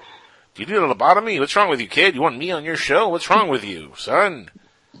 Do you do a lobotomy? What's wrong with you, kid? You want me on your show? What's wrong with you, son?"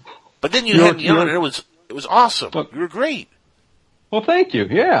 But then you had me on, and it was awesome. You were great. Well, thank you.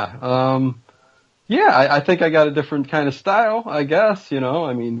 Yeah. I think I got a different kind of style, I guess.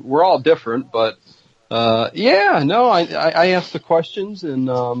 I mean, we're all different, but I asked the questions, and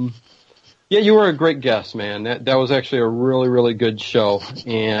Yeah, you were a great guest, man. That was actually a really, really good show.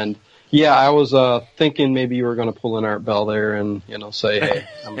 And yeah, I was thinking maybe you were going to pull an Art Bell there and say, hey,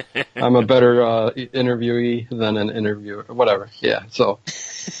 I'm a better interviewee than an interviewer, whatever. Yeah, so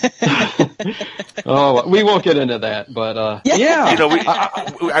we won't get into that, but yeah.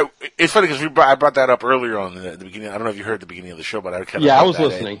 It's funny because I brought that up earlier on in the beginning. I don't know if you heard the beginning of the show, but I kind of I was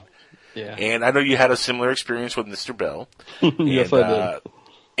listening. Yeah, and I know you had a similar experience with Mr. Bell. Yes, I did.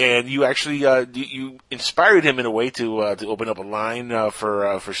 And you actually you inspired him in a way to open up a line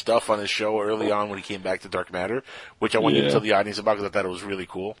for stuff on his show early on when he came back to Dark Matter, which I want you to tell the audience about because I thought it was really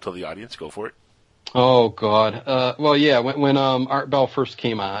cool. Tell the audience, go for it. Oh God, well, yeah. When Art Bell first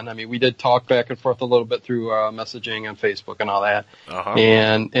came on, I mean, we did talk back and forth a little bit through messaging on Facebook and all that,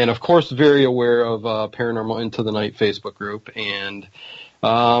 and of course, very aware of Paranormal Into the Night Facebook group and.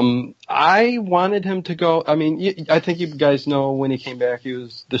 I wanted him to go. I mean, I think you guys know when he came back,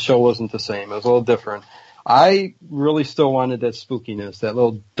 the show wasn't the same. It was a little different. I really still wanted that spookiness, that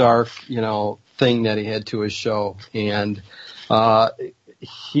little dark, thing that he had to his show. And,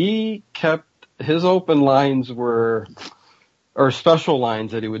 he kept his open lines or special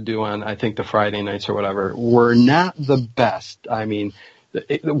lines that he would do on, I think, the Friday nights or whatever, were not the best. I mean,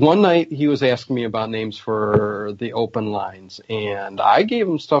 one night he was asking me about names for the open lines, and I gave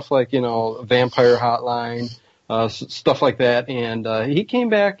him stuff like, Vampire Hotline, stuff like that, and he came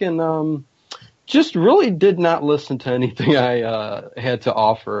back and just really did not listen to anything I had to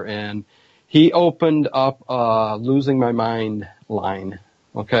offer, and he opened up Losing My Mind line,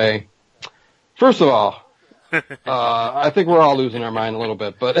 okay? First of all, I think we're all losing our mind a little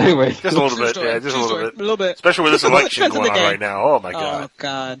bit, but anyway. Just a little bit, yeah, just a little bit. Especially with this election going on right now. Oh my God. Oh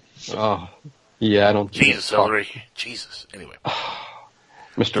God. Oh, yeah, I don't. Jesus, Hillary. Jesus. Anyway.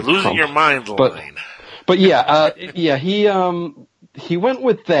 Mr. Losing Trump. your mind line. But yeah, he went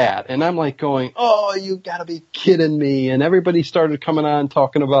with that, and I'm like going, oh, you gotta be kidding me. And everybody started coming on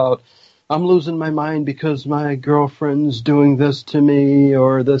talking about, I'm losing my mind because my girlfriend's doing this to me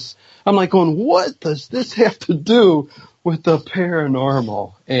or this. I'm like going, what does this have to do with the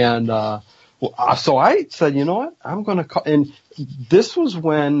paranormal? And so I said, you know what? I'm going to call. And this was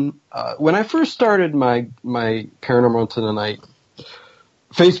when I first started my Paranormal Into the Night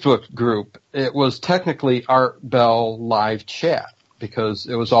Facebook group. It was technically Art Bell live chat because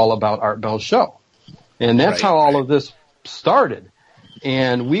it was all about Art Bell's show. And that's how all of this started.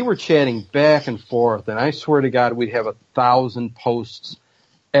 And we were chatting back and forth, and I swear to God, we'd have 1,000 posts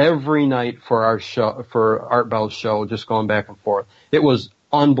every night for our show, for Art Bell's show, just going back and forth. It was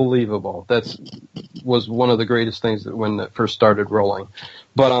unbelievable. That was one of the greatest things that when it first started rolling.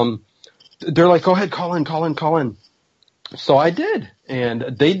 But they're like, go ahead, call in. So I did, and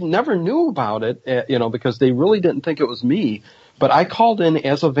they never knew about it, because they really didn't think it was me. But I called in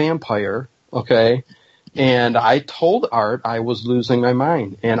as a vampire, okay, and I told Art I was losing my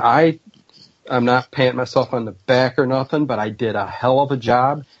mind, and I'm not patting myself on the back or nothing, but I did a hell of a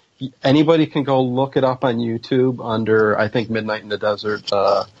job. Anybody can go look it up on YouTube under, I think, Midnight in the Desert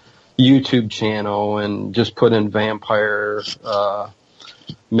YouTube channel and just put in Vampire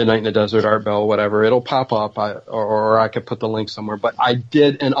Midnight in the Desert, Art Bell, whatever. It'll pop up, or I could put the link somewhere. But I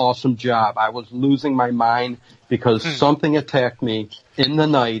did an awesome job. I was losing my mind because something attacked me in the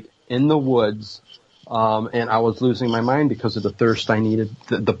night, in the woods, and I was losing my mind because of the thirst I needed,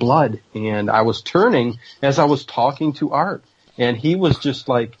 the blood. And I was turning as I was talking to Art. And he was just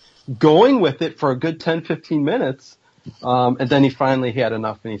like going with it for a good 10, 15 minutes. And then he finally had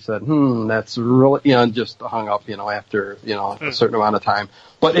enough and he said, that's really, and just hung up, after, a certain amount of time.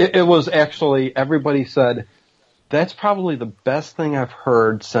 But it was actually, everybody said, that's probably the best thing I've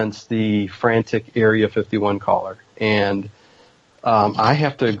heard since the frantic Area 51 caller. And I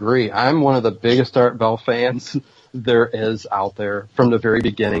have to agree. I'm one of the biggest Art Bell fans there is out there from the very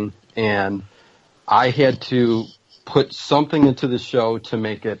beginning. And I had to put something into the show to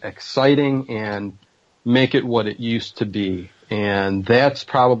make it exciting and make it what it used to be. And that's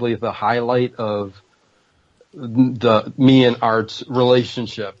probably the highlight of me and Art's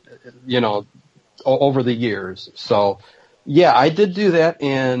relationship, over the years. So yeah, I did do that,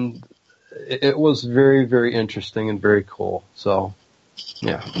 and it was very, very interesting and very cool. So,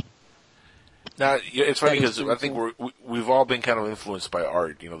 yeah. Now, it's funny because I think we've all been kind of influenced by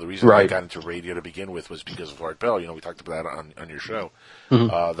Art. The reason I got into radio to begin with was because of Art Bell. We talked about that on your show.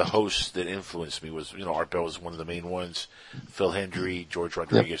 Mm-hmm. The host that influenced me was, Art Bell was one of the main ones. Phil Hendry, George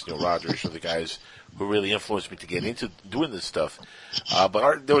Rodriguez, Neil Rogers are the guys who really influenced me to get into doing this stuff.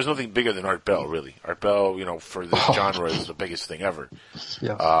 But there was nothing bigger than Art Bell, really. Art Bell, for this genre is the biggest thing ever.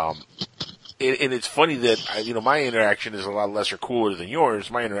 Yeah. And it's funny that, my interaction is a lot less or cooler than yours.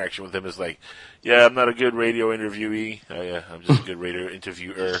 My interaction with him is like, yeah, I'm not a good radio interviewee. Oh, yeah, I'm just a good radio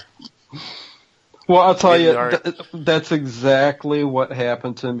interviewer. Well, I'll tell you, that's exactly what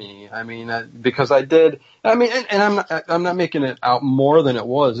happened to me. I mean, because I did, and I'm not making it out more than it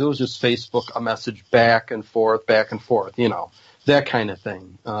was. It was just Facebook, a message back and forth, that kind of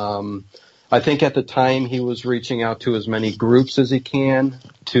thing. I think at the time he was reaching out to as many groups as he can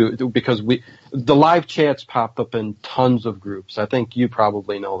because the live chats popped up in tons of groups. I think you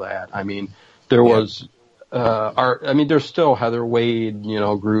probably know that. I mean, there was, there's still Heather Wade,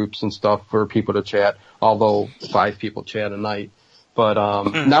 groups and stuff for people to chat, although 5 people chat a night. But,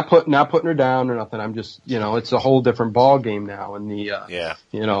 not putting her down or nothing. I'm just, it's a whole different ball game now in the,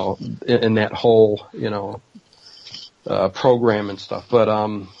 in that whole, program and stuff. But,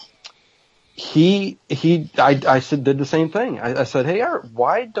 I said, did the same thing. I said, hey, Art,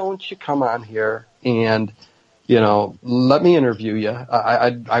 why don't you come on here and, let me interview you.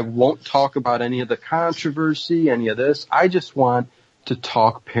 I won't talk about any of the controversy, any of this. I just want to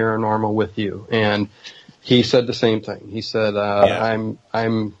talk paranormal with you. And he said the same thing. He said, I'm,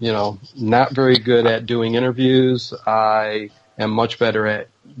 not very good at doing interviews. I am much better at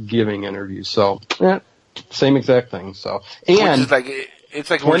giving interviews. So, same exact thing. So, and it's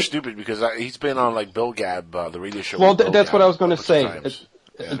like more stupid because he's been on like Bill Gabb, the radio show. Well, that's what I was going to say.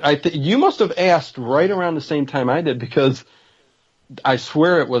 You must have asked right around the same time I did because I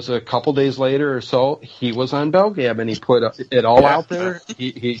swear it was a couple days later or so. He was on Bill Gabb and he put it all out there.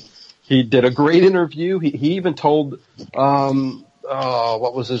 He did a great interview. He even told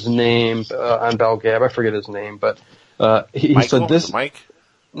what was his name on Bill Gabb? I forget his name, but he said this. Mike?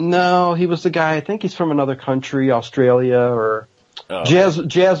 No, he was the guy. I think he's from another country, Australia or.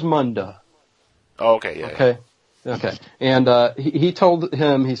 Jazz Munda. Oh, okay, yeah. Okay. And he told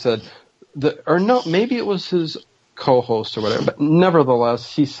him, he said, maybe it was his co-host or whatever, but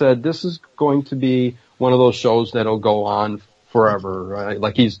nevertheless, he said, this is going to be one of those shows that'll go on forever, right?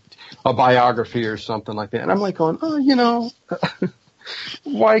 Like he's a biography or something like that. And I'm like going,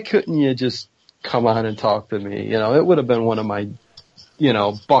 why couldn't you just come on and talk to me? It would have been one of my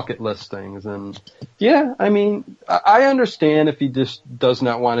bucket list things. And yeah, I mean, I understand if he just does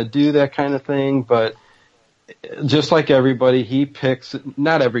not want to do that kind of thing, but just like everybody, he picks,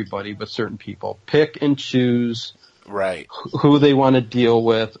 not everybody, but certain people pick and choose right who they want to deal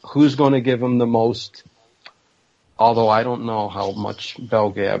with, who's going to give him the most. Although I don't know how much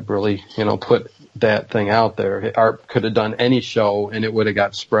Bill Gabb really, put that thing out there. Art could have done any show and it would have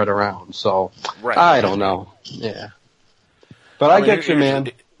got spread around. So I don't know. Yeah. But I get you,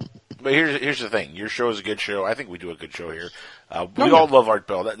 man. But here's the thing. Your show is a good show. I think we do a good show here. We all love Art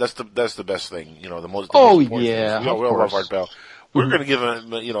Bell. That's the best thing. The most. Yeah. We all love Art Bell. We're going to give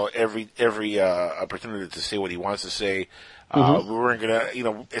him, every opportunity to say what he wants to say. We weren't going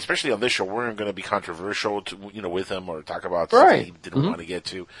to, especially on this show, we weren't going to be controversial with him or talk about something he didn't want to get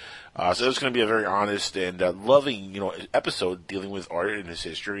to. So it's going to be a very honest and loving, episode dealing with art and his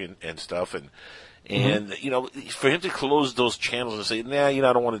history and stuff. And, for him to close those channels and say, I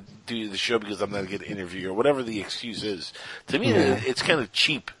don't want to do the show because I'm not going to get an interview or whatever the excuse is, to me, it's kind of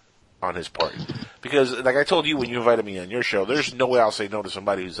cheap on his part. Because, like I told you when you invited me on your show, there's no way I'll say no to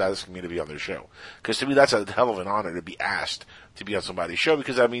somebody who's asking me to be on their show. Because to me, that's a hell of an honor to be asked to be on somebody's show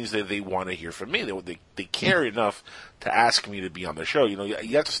because that means that they want to hear from me. They care enough to ask me to be on their show.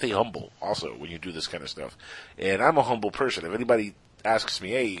 You have to stay humble also when you do this kind of stuff. And I'm a humble person. If anybody asks me,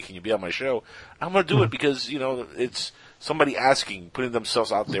 hey, can you be on my show? I'm going to do it because, it's somebody asking, putting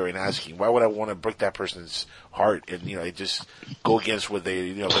themselves out there and asking. Why would I want to break that person's heart and, just go against what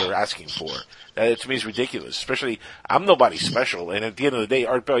they're asking for? That to me is ridiculous. Especially, I'm nobody special. And at the end of the day,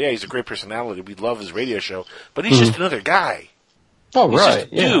 Art Bell, he's a great personality. We love his radio show. But he's just another guy. Oh, he's right.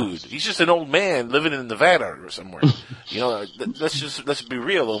 Just a dude. He's just an old man living in Nevada or somewhere. Let's be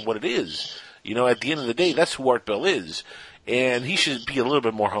real on what it is. At the end of the day, that's who Art Bell is. And he should be a little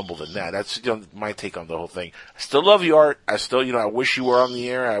bit more humble than that. That's my take on the whole thing. I still love you, Art. I still, I wish you were on the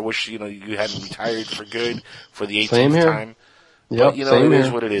air. I wish, you hadn't retired for good for the 18th time. Yep, but, it is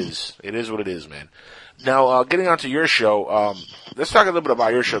what it is. It is what it is, man. Now, getting on to your show, let's talk a little bit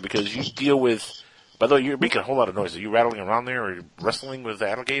about your show because you deal with, by the way, you're making a whole lot of noise. Are you rattling around there or wrestling with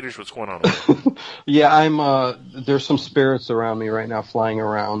alligators? What's going on? Yeah, there's some spirits around me right now flying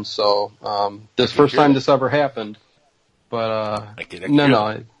around. So, this first time this ever happened. But,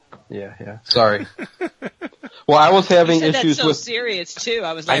 yeah, sorry. Well, I was having issues that's so serious too.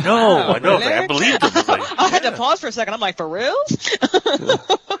 I was like, I know, really? I believed him. I had to pause for a second. I'm like, for real?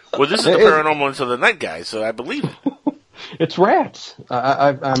 Well, this is the Paranormal Until the Night guy, so I believe it. It's rats.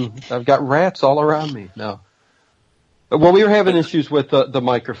 I've got rats all around me. No. Well, we were having issues with the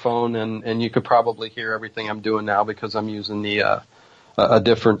microphone, and you could probably hear everything I'm doing now because I'm using a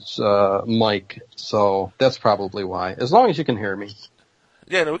different mic. So that's probably why. As long as you can hear me.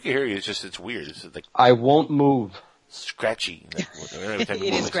 Yeah, no, we can hear you. It's just it's weird. It's like I won't move. Scratchy.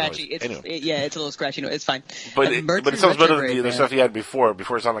 It is scratchy. It's a little scratchy. No, it's fine. But it sounds better than the other stuff he had before.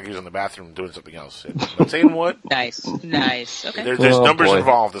 Before it sounded like he was in the bathroom doing something else. I'm saying what? Nice. Okay. There's numbers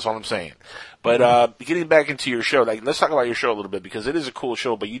involved. That's all I'm saying. But getting back into your show, like let's talk about your show a little bit because it is a cool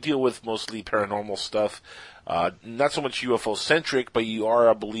show. But you deal with mostly paranormal stuff. Not so much UFO centric, but you are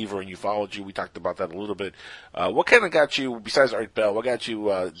a believer in ufology. We talked about that a little bit. What kind of got you, besides Art Bell, what got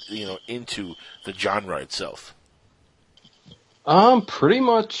you, into the genre itself? Pretty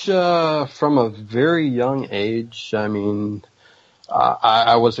much from a very young age. I mean,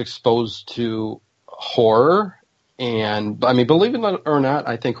 I was exposed to horror, and I mean, believe it or not,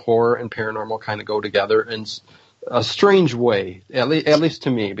 I think horror and paranormal kind of go together in a strange way, at least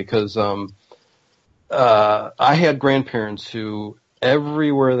to me, because I had grandparents who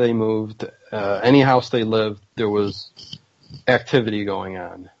everywhere they moved, any house they lived, there was activity going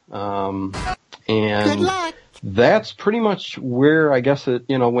on, and good luck. That's pretty much where I guess it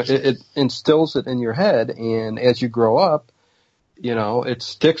instills it in your head, and as you grow up, it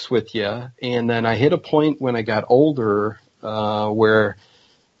sticks with you. And then I hit a point when I got older where,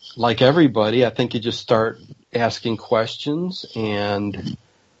 like everybody, I think you just start asking questions, and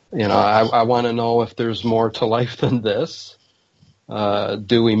I want to know if there's more to life than this.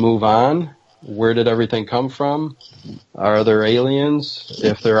 Do we move on? Where did everything come from? Are there aliens?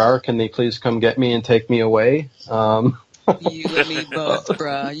 If there are, can they please come get me and take me away? You and me both,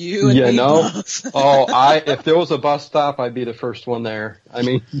 bruh. You and me both. If there was a bus stop, I'd be the first one there. I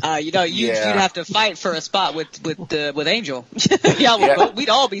mean, you'd have to fight for a spot with Angel. We'd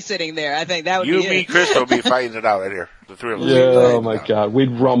all be sitting there. I think that would be it. You, me, Chris will be fighting it out right here. The three of us. Yeah. Oh my God,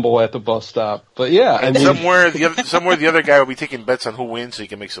 we'd rumble at the bus stop. But yeah, and somewhere the other guy will be taking bets on who wins, so he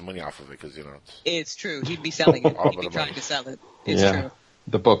can make some money off of it. Because it's true. He'd be selling it. He'd be trying to sell it. It's true.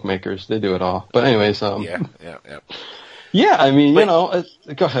 The bookmakers, they do it all. But anyways, yeah. Yeah, I mean, go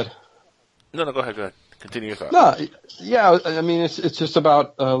ahead. No, go ahead. Continue your thought. No, yeah, I mean, it's just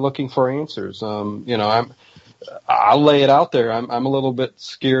about looking for answers. I'll lay it out there. I'm a little bit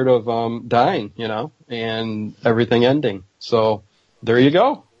scared of dying, and everything ending. So there you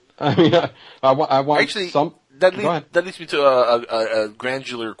go. I mean, I want actually some. That leads me to a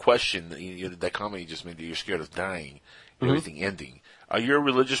granular question. That comment you just made, that you're scared of dying, and everything ending. Are you a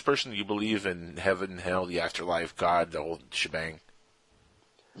religious person? Do you believe in heaven, hell, the afterlife, God, the whole shebang?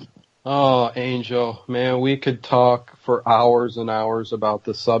 Oh, Angel, man, we could talk for hours and hours about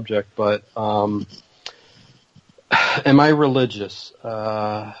this subject, but am I religious?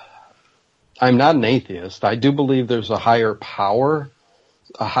 I'm not an atheist. I do believe there's a higher power,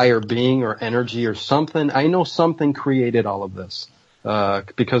 a higher being or energy or something. I know something created all of this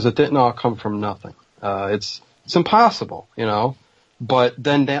because it didn't all come from nothing. It's impossible, But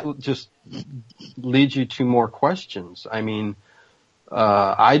then that just leads you to more questions. I mean,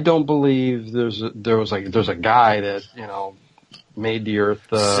 I don't believe there's a guy that made the earth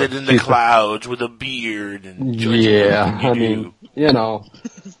sit in the clouds with a beard and I mean, and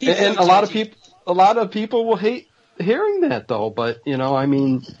a lot of people will hate hearing that though. But I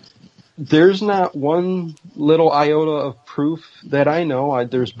mean, there's not one little iota of proof that I know.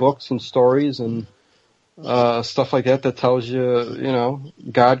 There's books and stories and stuff like that tells you,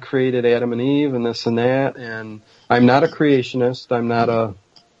 God created Adam and Eve and this and that, and I'm not a creationist. I'm not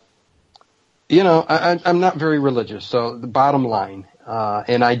I'm not very religious. So the bottom line,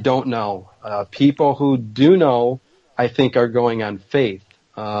 and I don't know. People who do know, I think, are going on faith.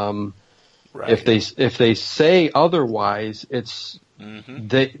 Right. If they say otherwise, it's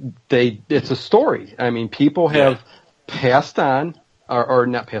it's a story. I mean, people have passed on, or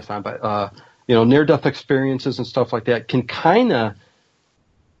not passed on, but near-death experiences and stuff like that can kind of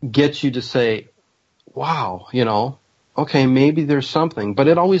get you to say, wow, okay, maybe there's something. But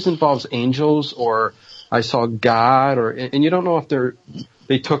it always involves angels or I saw God, and you don't know if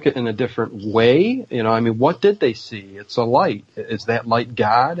they took it in a different way. I mean, what did they see? It's a light. Is that light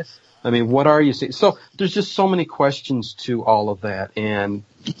God? I mean, what are you seeing? So there's just so many questions to all of that, and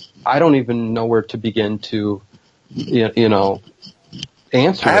I don't even know where to begin to,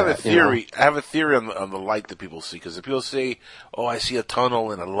 answer. I have a theory. I have a theory on the light that people see, because if people say, "Oh, I see a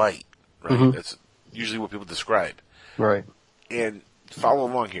tunnel and a light," right? That's usually what people describe. Right. And follow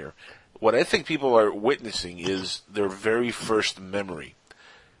along here. What I think people are witnessing is their very first memory.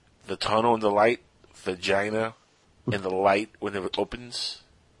 The tunnel and the light, vagina, and the light when it opens.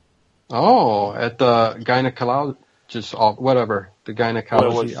 Oh, at the gynecologist, whatever, the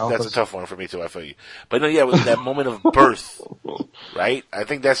gynecology office. That's a tough one for me too, I feel you. But no, yeah, it was that moment of birth, right? I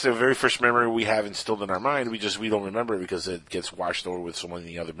think that's the very first memory we have instilled in our mind. We don't remember it because it gets washed over with so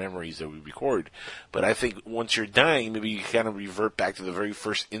many other memories that we record. But I think once you're dying, maybe you kind of revert back to the very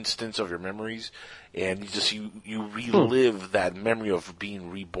first instance of your memories, and you relive that memory of being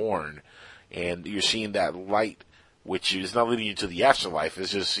reborn, and you're seeing that light, which is not leading you to the afterlife.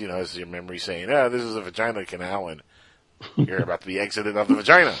 It's just, it's your memory saying, this is a vagina canal, and you're about to be exited of the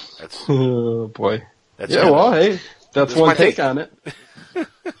vagina. That's, oh, boy. That's hey, that's one take on it.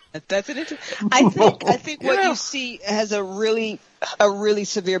 That's it. I think what you see has a really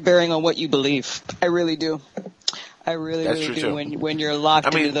severe bearing on what you believe. I really do. I really do. When you're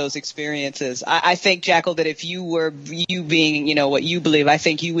locked into those experiences, I think, Jackal, that if you were being, what you believe, I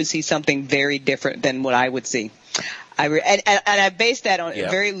think you would see something very different than what I would see. And I based that on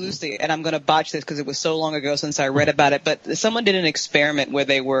very loosely, and I'm going to botch this because it was so long ago since I read about it. But someone did an experiment where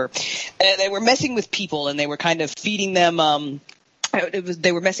they were messing with people, and they were kind of feeding them.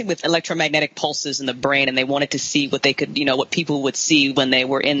 They were messing with electromagnetic pulses in the brain, and they wanted to see what they could, what people would see when they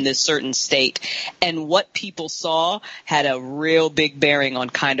were in this certain state. And what people saw had a real big bearing on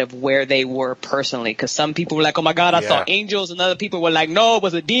kind of where they were personally. Because some people were like, "Oh my God, I saw angels," and other people were like, "No, it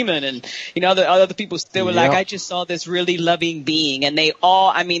was a demon." And other people still were like, "I just saw this really loving being." And they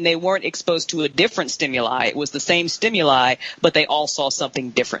all, they weren't exposed to a different stimuli. It was the same stimuli, but they all saw something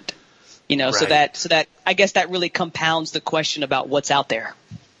different. Right. so that I guess that really compounds the question about what's out there.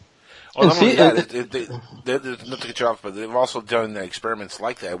 Well, not only that, not to get you off, but they've also done experiments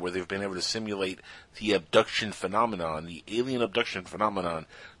like that where they've been able to simulate the abduction phenomenon, the alien abduction phenomenon,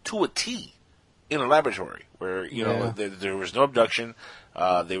 to a T in a laboratory where there was no abduction.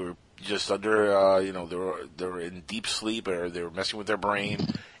 They were just under, they were in deep sleep, or they were messing with their brain,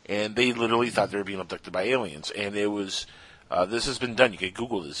 and they literally thought they were being abducted by aliens, and it was. This has been done. You can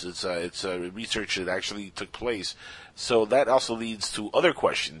Google this. It's research that actually took place. So that also leads to other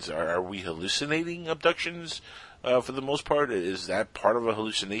questions. Are we hallucinating abductions for the most part? Is that part of a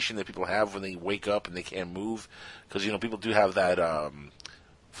hallucination that people have when they wake up and they can't move? Because, people do have that, I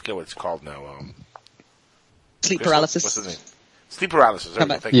forget what it's called now. Sleep paralysis. What's the name? Sleep paralysis.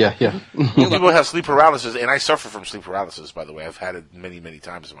 Yeah. People have sleep paralysis, and I suffer from sleep paralysis, by the way. I've had it many, many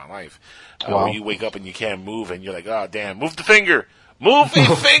times in my life. Where you wake up and you can't move, and you're like, "Oh, damn, move the finger. Move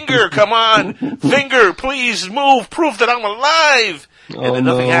a finger. Come on. Finger, please move. Proof that I'm alive." And then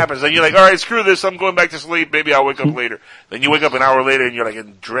nothing happens. And you're like, "All right, screw this. I'm going back to sleep. Maybe I'll wake up later." Then you wake up an hour later and you're like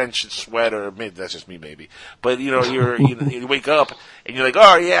in drenched sweat, or maybe that's just me, maybe. But you wake up and you're like,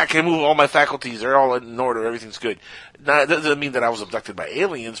 "Oh yeah, I can move all my faculties. They're all in order. Everything's good." Now, that doesn't mean that I was abducted by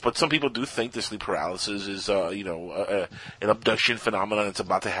aliens, but some people do think the sleep paralysis is, an abduction phenomenon that's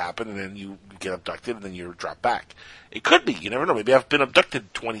about to happen, and then you get abducted and then you're dropped back. It could be. You never know. Maybe I've been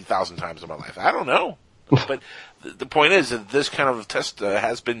abducted 20,000 times in my life. I don't know. But the point is that this kind of test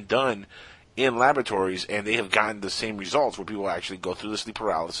has been done in laboratories, and they have gotten the same results where people actually go through the sleep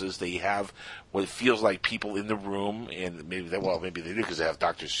paralysis. They have what feels like people in the room, and maybe they do because they have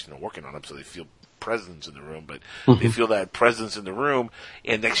doctors working on them, so they feel presence in the room, but they feel that presence in the room,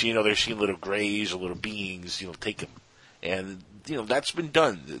 and next thing you know, they're seeing little grays or little beings, take them. And, that's been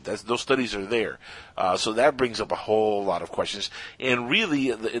done. Those studies are there. So that brings up a whole lot of questions. And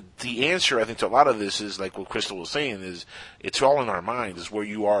really, the answer, I think, to a lot of this is, like what Crystal was saying, is it's all in our mind, is where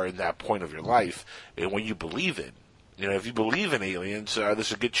you are in that point of your life, and when you believe it. If you believe in aliens,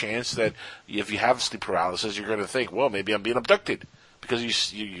 there's a good chance that if you have sleep paralysis, you're going to think, well, maybe I'm being abducted.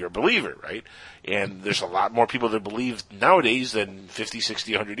 Because you're a believer, right? And there's a lot more people that believe nowadays than 50,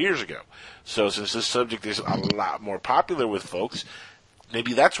 60, 100 years ago. So since this subject is a lot more popular with folks,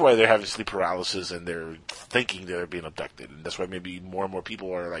 maybe that's why they're having sleep paralysis and they're thinking they're being abducted. And that's why maybe more and more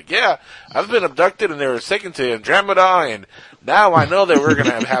people are like, yeah, I've been abducted and they were taken to Andromeda, and now I know that we're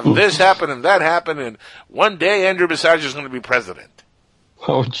going to have this happen and that happen, and one day Andrew Basiage is going to be president.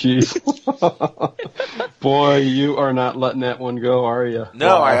 Oh, jeez. Boy, you are not letting that one go, are you?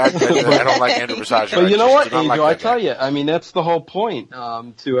 No, wow. I don't like Andrew Basiage. But you know what, Angel, I tell you, that's the whole point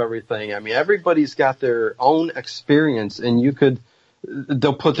to everything. Everybody's got their own experience, and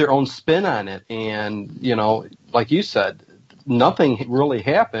they'll put their own spin on it. And, like you said, nothing really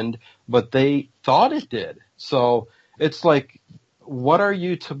happened, but they thought it did. So it's like, what are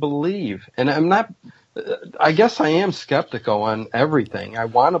you to believe? And I guess I am skeptical on everything. I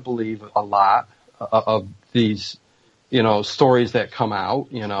want to believe a lot of these, stories that come out,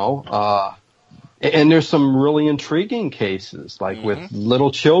 and there's some really intriguing cases, like with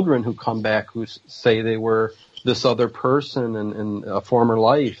little children who come back who say they were this other person in a former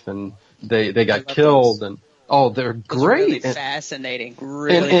life, and they got killed, those. and they're great. Really fascinating.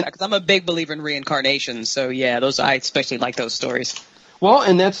 Really, because I'm a big believer in reincarnation. So yeah, I especially like those stories. Well,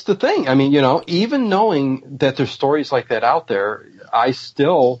 and that's the thing. I mean, even knowing that there's stories like that out there, I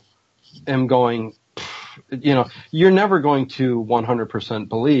still am going, you're never going to 100%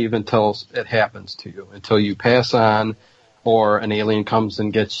 believe until it happens to you, until you pass on, or an alien comes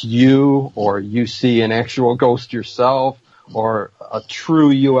and gets you, or you see an actual ghost yourself, or a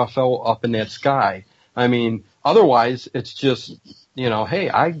true UFO up in that sky. I mean, otherwise it's just, hey,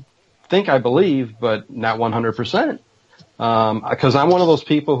 I think I believe, but not 100%. Because I'm one of those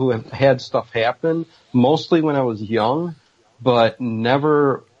people who have had stuff happen, mostly when I was young, but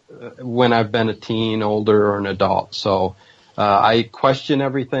never when I've been a teen, older, or an adult. So I question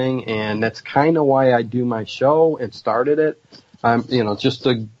everything, and that's kind of why I do my show and started it, just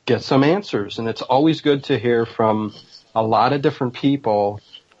to get some answers. And it's always good to hear from a lot of different people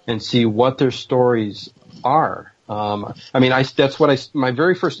and see what their stories are. My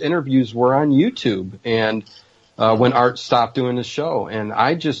very first interviews were on YouTube, and when Art stopped doing the show, and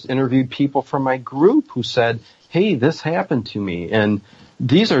I just interviewed people from my group who said, hey, this happened to me. And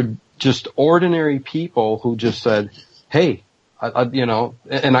these are just ordinary people who just said, hey, and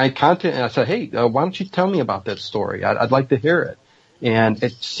I said, hey, why don't you tell me about that story? I'd like to hear it. And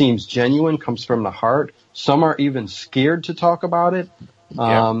it seems genuine, comes from the heart. Some are even scared to talk about it.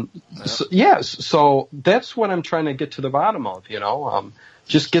 So that's what I'm trying to get to the bottom of,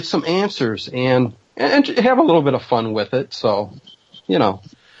 just get some answers and have a little bit of fun with it. So,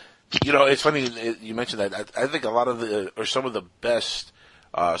 it's funny you mentioned that. I think a lot of some of the best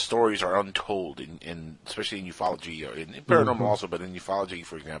stories are untold, especially in ufology, or in paranormal also, but in ufology,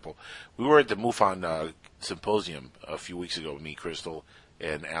 for example. We were at the MUFON symposium a few weeks ago, me, Crystal,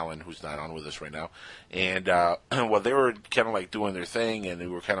 and Alan, who's not on with us right now. And they were kind of like doing their thing, and they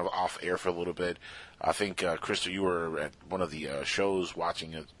were kind of off air for a little bit. I think, Crystal, you were at one of the shows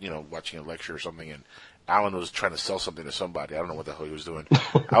watching a lecture or something, and Alan was trying to sell something to somebody. I don't know what the hell he was doing.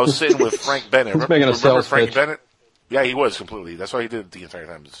 I was sitting with Frank Bennett. Remember Frank pitch. Bennett? Yeah, he was completely. That's why he did it the entire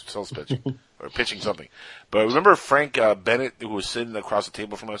time, sales pitch or pitching something. But remember Frank Bennett, who was sitting across the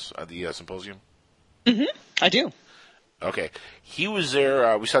table from us at the symposium? Mm-hmm. I do. Okay, he was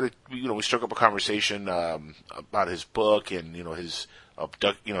there. We started, we struck up a conversation about his book and his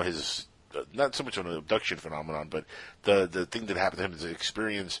his not so much an abduction phenomenon, but the thing that happened to him, his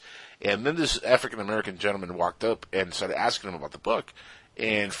experience. And then this African American gentleman walked up and started asking him about the book.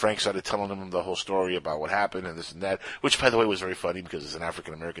 And Frank started telling him the whole story about what happened and this and that, which, by the way, was very funny because it's an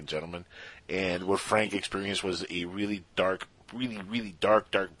African American gentleman. And what Frank experienced was a really dark, really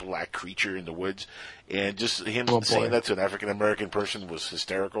dark black creature in the woods. And just him saying that to an African American person was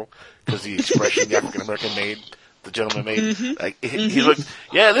hysterical because the expression the African American the gentleman made, he looked,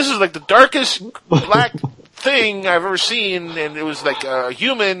 this is like the darkest black thing I've ever seen, and it was like a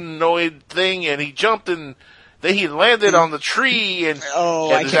humanoid thing, and he jumped and then he landed on the tree, and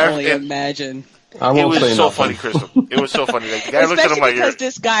I can only imagine. It was so funny, Crystal. It was so funny. Like, the guy looked at him like, because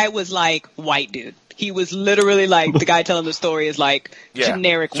this guy was like white dude. He was literally like the guy telling the story is like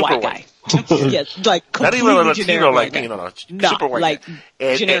generic white guy. Yes, like not even a Latino like me, super white like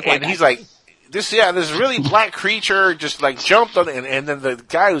guy. Generic white guy. He's like, this really black creature just like jumped on it, and then the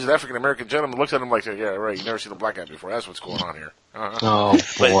guy who's an African American gentleman looks at him like, yeah, right, you never seen a black guy before. That's what's going on here. Oh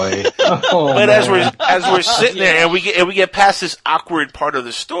boy! But as we're sitting there and we get past this awkward part of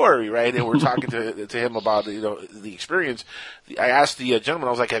the story, right, and we're talking to him about the experience, I asked the gentleman,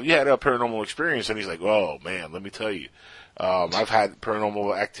 I was like, have you had a paranormal experience? And he's like, oh man, let me tell you, I've had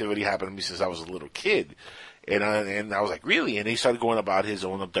paranormal activity happen to me since I was a little kid. And I was like, really? And he started going about his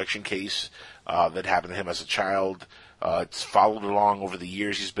own abduction case that happened to him as a child. It's followed along over the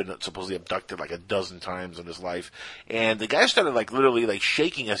years. He's been supposedly abducted like a dozen times in his life. And the guy started like literally like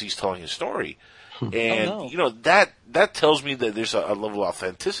shaking as he's telling his story. And, that tells me that there's a level of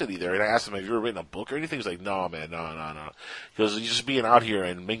authenticity there. And I asked him, have you ever written a book or anything? He's like, no, man, no. Because just being out here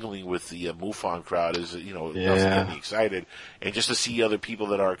and mingling with the MUFON crowd is, enough to get me excited. And just to see other people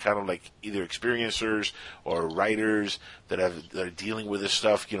that are kind of like either experiencers or writers that are dealing with this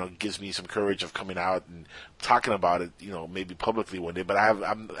stuff, gives me some courage of coming out and talking about it, maybe publicly one day. But I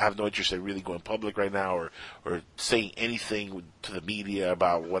have no interest in really going public right now or saying anything to the media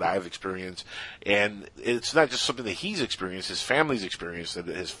about what I've experienced. And it's not just something that he's experienced, his family's experienced, that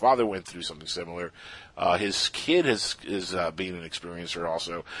his father went through something similar. His kid is being an experiencer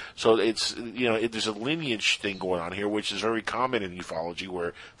also. So it's, there's a lineage thing going on here, which is very common in ufology,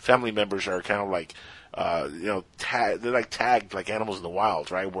 where family members are kind of like, they're like tagged like animals in the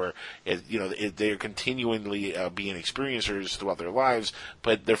wild, right? Where they're continually being experiencers throughout their lives,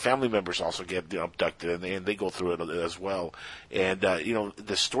 but their family members also get abducted, and they go through it as well. And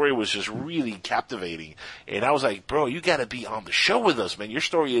the story was just really captivating. And I was like, bro, you got to be on the show with us, man. Your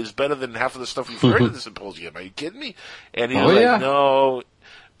story is better than half of the stuff we've heard at the symposium. Are you kidding me? And he was like, no.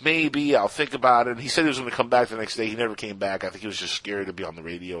 Maybe I'll think about it. He said he was going to come back the next day. He never came back. I think he was just scared to be on the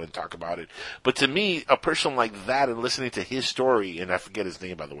radio and talk about it. But to me, a person like that and listening to his story, and I forget his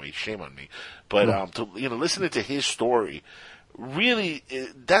name, by the way, shame on me. But listening to his story, really,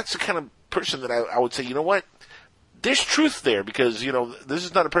 that's the kind of person that I would say, you know what? There's truth there, because this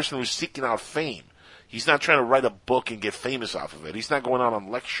is not a person who's seeking out fame. He's not trying to write a book and get famous off of it. He's not going out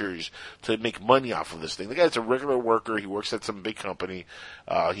on lectures to make money off of this thing. The guy's a regular worker. He works at some big company.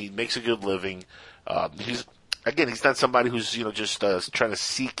 He makes a good living. He's not somebody who's just trying to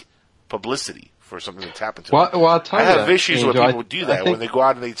seek publicity for something that's happened to him. Well, I'll tell you, I have issues Angel, when people do that, when they go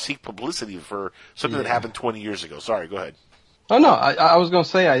out and they seek publicity for something that happened 20 years ago. Sorry, go ahead. Oh, no, I was going to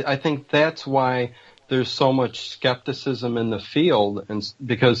say, I think that's why there's so much skepticism in the field, and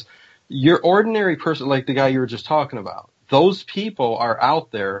because your ordinary person, like the guy you were just talking about, those people are out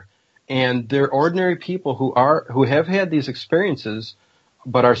there, and they're ordinary people who have had these experiences,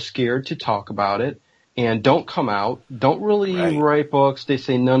 but are scared to talk about it, and don't come out, don't really write books. They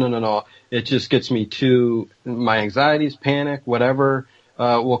say, no, it just gets me to my anxieties, panic, whatever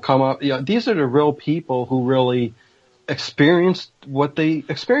will come up. These are the real people who really experienced what they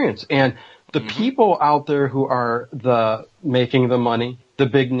experience, and the people out there who are making the money, the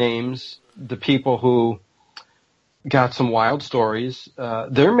big names, the people who got some wild stories,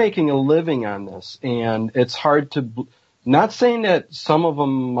 they're making a living on this. And it's hard to, not saying that some of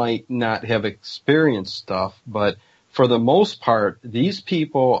them might not have experienced stuff, but for the most part, these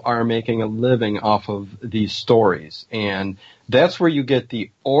people are making a living off of these stories. And that's where you get the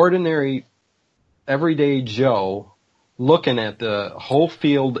ordinary, everyday Joe looking at the whole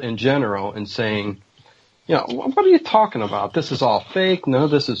field in general and saying, what are you talking about? This is all fake. No,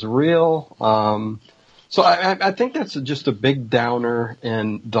 this is real. So I think that's just a big downer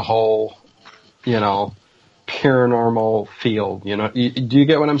in the whole, paranormal field. Do you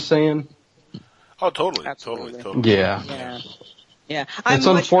get what I'm saying? Oh, totally. Absolutely. Totally. Yeah. It's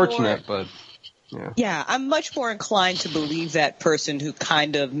unfortunate, but... Yeah, I'm much more inclined to believe that person who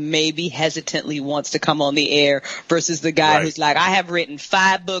kind of maybe hesitantly wants to come on the air versus the guy who's like, I have written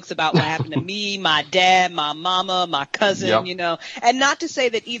 5 books about what happened to me, my dad, my mama, my cousin, and not to say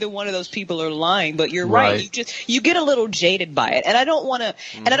that either one of those people are lying, but you're right. You get a little jaded by it. And I don't want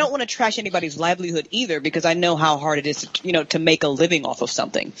to, trash anybody's livelihood either, because I know how hard it is to make a living off of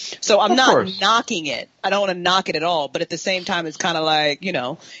something. So I'm not knocking it. I don't want to knock it at all, but at the same time, it's kind of like,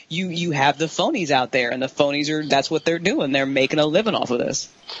 you have the phonies out there, and the phonies that's what they're doing. They're making a living off of this.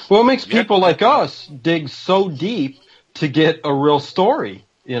 Well, it makes people like us dig so deep to get a real story,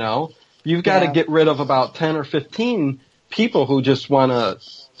 You've got to get rid of about 10 or 15 people who just want to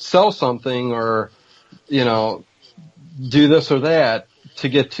sell something or, do this or that to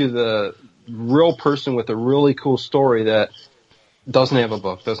get to the real person with a really cool story that doesn't have a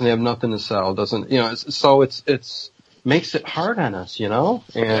book, doesn't have nothing to sell, doesn't, so it's makes it hard on us,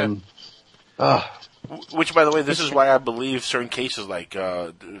 and, which, by the way, this is why I believe certain cases like,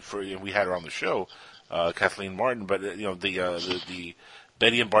 we had her on the show, Kathleen Martin, but, the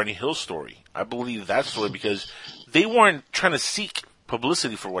Betty and Barney Hill story. I believe that story because they weren't trying to seek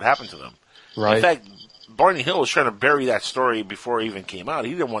publicity for what happened to them. Right. In fact, Barney Hill was trying to bury that story before it even came out.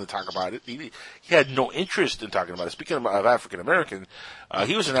 He didn't want to talk about it. He had no interest in talking about it. Speaking of African American,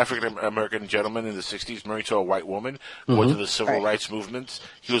 he was an African American gentleman in the 60s, married to a white woman, went to the civil rights movement.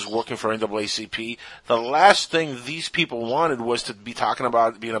 He was working for NAACP. The last thing these people wanted was to be talking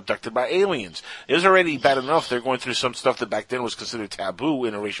about being abducted by aliens. It was already bad enough. They're going through some stuff that back then was considered taboo,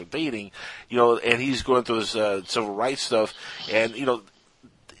 interracial dating, and he's going through this civil rights stuff, and,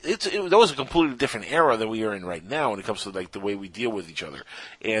 that was a completely different era than we are in right now when it comes to like the way we deal with each other.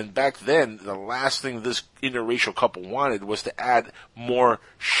 And back then, the last thing this interracial couple wanted was to add more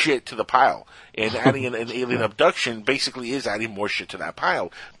shit to the pile. And adding an alien abduction basically is adding more shit to that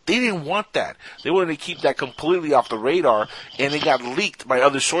pile. They didn't want that. They wanted to keep that completely off the radar, and it got leaked by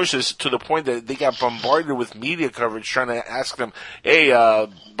other sources to the point that they got bombarded with media coverage trying to ask them, hey,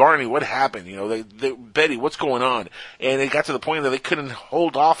 Barney, what happened? Betty, what's going on? And it got to the point that they couldn't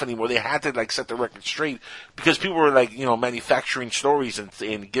hold off anymore. They had to, set the record straight because people were, manufacturing stories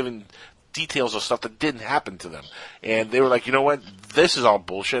and giving details of stuff that didn't happen to them. And they were like, you know what, this is all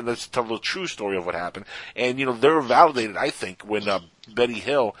bullshit. Let's tell the true story of what happened. And, you know, they were validated, I think, when Betty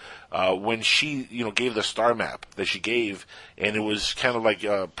Hill, when she, you know, gave the star map that she gave, and it was kind of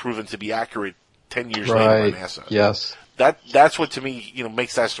like proven to be accurate 10 years later by NASA. Yes. That's what, to me, you know,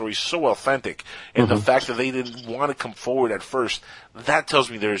 makes that story so authentic. And the fact that they didn't want to come forward at first, that tells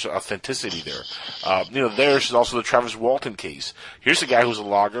me there's authenticity there. You know, there's also the Travis Walton case. Here's a guy who's a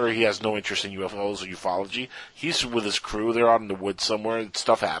logger. He has no interest in UFOs or ufology. He's with his crew. They're out in the woods somewhere.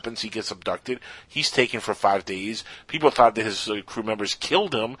 Stuff happens. He gets abducted. He's taken for 5 days. People thought that his crew members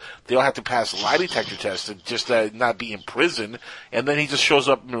killed him. They all have to pass lie detector tests and just not be in prison. And then he just shows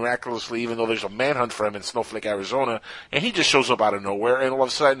up miraculously, even though there's a manhunt for him in Snowflake, Arizona. And he just shows up out of nowhere. And all of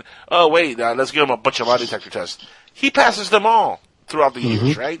a sudden, oh, wait, let's give him a bunch of lie detector tests. He passes them all throughout the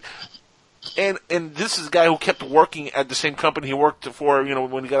years, right? And this is a guy who kept working at the same company he worked for, you know,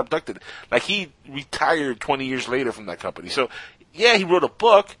 when he got abducted. Like, he retired 20 years later from that company. So, yeah, he wrote a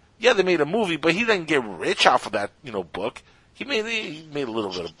book. Yeah, they made a movie, but he didn't get rich off of that, you know, book. He made a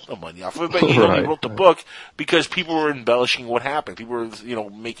little bit of money off of it, but he only wrote the book because people were embellishing what happened. People were, you know,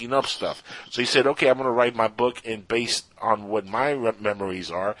 making up stuff. So he said, okay, I'm going to write my book, and based on what my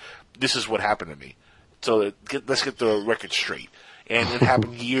memories are, this is what happened to me. So let's get the record straight. And it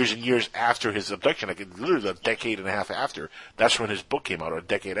happened years and years after his abduction, like literally a decade and a half after. That's when his book came out, or a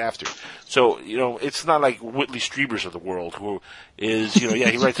decade after. So, you know, it's not like Whitley Strieber's of the world, who is, you know, yeah,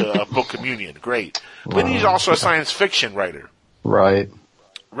 he writes a book Communion, great. But he's also a science fiction writer. Right.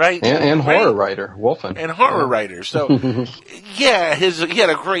 Right? And horror writer, Wolfen. And horror writer. So, yeah, he had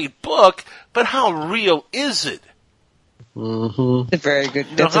a great book, but how real is it? Mm-hmm.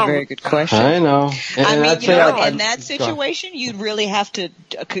 That's a very good question. I know. And I mean, I'd you say know, in that situation, you'd really have to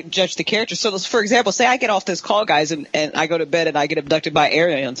judge the character. So, for example, say I get off this call, guys, and I go to bed and I get abducted by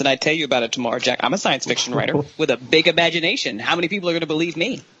aliens, and I tell you about it tomorrow, Jack. I'm a science fiction writer with a big imagination. How many people are going to believe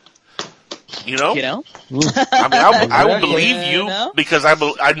me? You know? Mm-hmm. I mean, I will believe you because I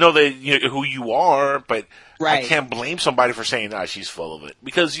know that who you are, but I can't blame somebody for saying, she's full of it.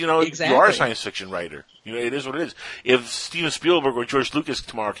 Because, you know, you are a science fiction writer. You know, it is what it is. If Steven Spielberg or George Lucas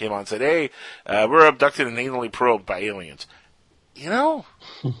tomorrow came on and said, hey, we're abducted and anally probed by aliens, you know?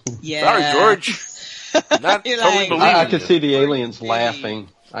 Yeah. Sorry, George. Not totally believing I could see the aliens laughing.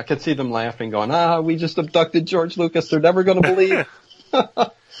 I could see them laughing, going, we just abducted George Lucas. They're never going to believe.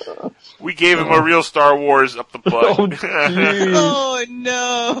 We gave him a real Star Wars up the butt. Oh,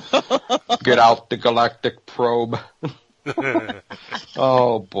 no. Get out the galactic probe.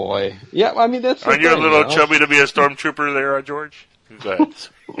 Oh, boy. Yeah, I mean, that's the Aren't you a thing, little chubby to be a stormtrooper there, George? Go ahead.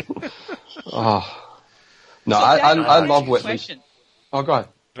 No, I love Whitley. Oh, go ahead.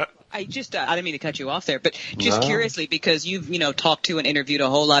 I didn't mean to cut you off there, but just curiously, because you've, talked to and interviewed a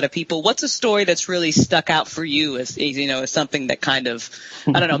whole lot of people, what's a story that's really stuck out for you as something that kind of,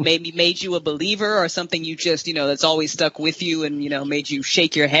 I don't know, maybe made you a believer, or something you just, that's always stuck with you and, made you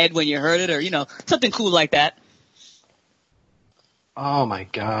shake your head when you heard it, or, something cool like that? Oh my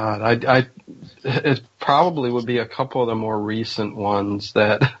God. It probably would be a couple of the more recent ones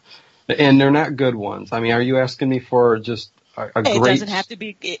and they're not good ones. I mean, are you asking me for just it doesn't have to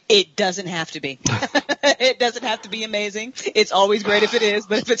be. It doesn't have to be. It doesn't have to be amazing. It's always great if it is,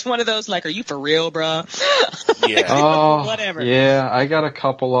 but if it's one of those, like, are you for real, bro? Yeah. Whatever. Yeah, I got a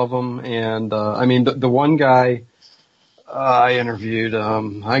couple of them, and I mean, the one guy I interviewed,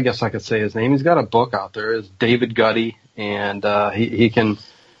 I guess I could say his name. He's got a book out there. It's David Gutty, and he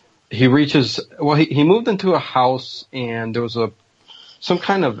moved into a house, and there was some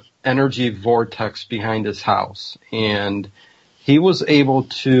kind of energy vortex behind his house, and he was able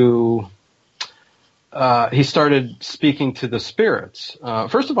to he started speaking to the spirits.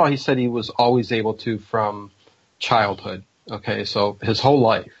 First of all, he said he was always able to from childhood, okay, so his whole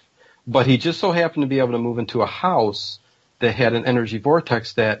life, but he just so happened to be able to move into a house that had an energy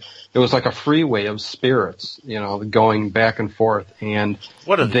vortex that it was like a freeway of spirits, going back and forth. And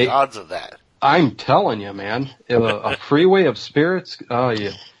what are the odds of that? I'm telling you, man, a freeway of spirits. Oh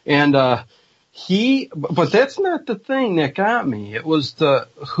yeah. And, but that's not the thing that got me. It was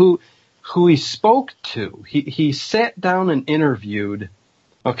who he spoke to. He sat down and interviewed,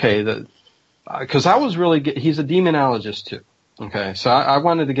 cause I was he's a demonologist too. Okay. So I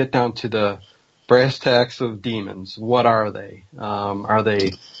wanted to get down to the brass tacks of demons. What are they? Are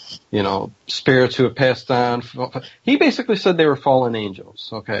they, spirits who have passed on? He basically said they were fallen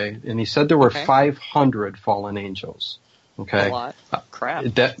angels. Okay. And he said there were 500 fallen angels. Okay. A lot. Crap.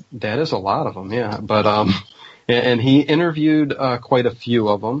 That is a lot of them, yeah. But and he interviewed quite a few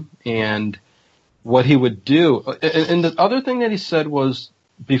of them, and what he would do, and the other thing that he said was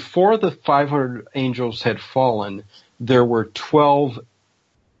before the 500 angels had fallen, there were 12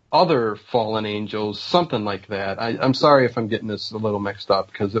 other fallen angels, something like that. I'm sorry if I'm getting this a little mixed up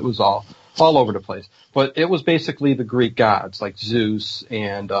because it was all over the place. But it was basically the Greek gods like Zeus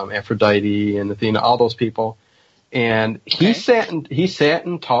and Aphrodite and Athena, all those people. And he sat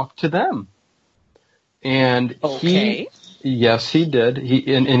and talked to them. And yes, he did.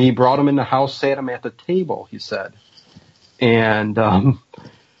 And he brought them in the house, sat them at the table, he said. And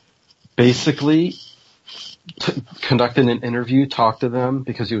basically conducted an interview, talked to them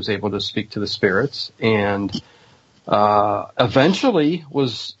because he was able to speak to the spirits, and eventually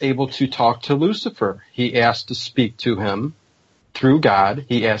was able to talk to Lucifer. He asked to speak to him through God.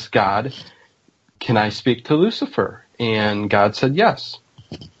 He asked God, "Can I speak to Lucifer?" And God said yes.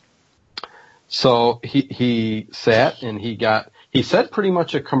 So he sat and he said pretty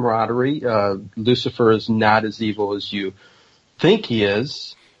much a camaraderie. Lucifer is not as evil as you think he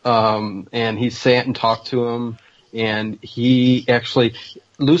is. And he sat and talked to him, and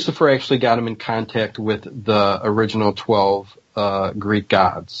Lucifer actually got him in contact with the original 12 Greek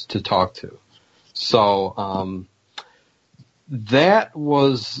gods to talk to. So that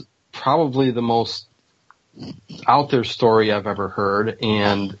was probably the most out there story I've ever heard.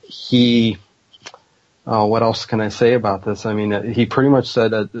 And what else can I say about this? I mean, he pretty much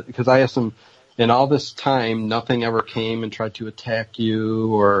said, because I asked him, in all this time, nothing ever came and tried to attack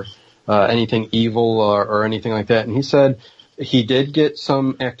you or anything evil or anything like that. And he said he did get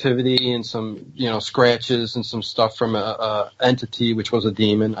some activity and some, scratches and some stuff from a entity, which was a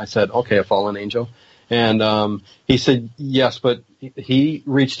demon. I said, okay, a fallen angel. And he said, yes, but he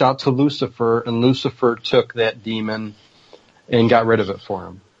reached out to Lucifer, and Lucifer took that demon and got rid of it for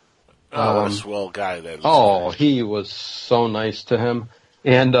him. Oh, what a swell guy that is. Oh, he was so nice to him.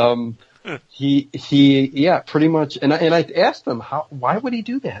 And he pretty much, and I asked him, why would he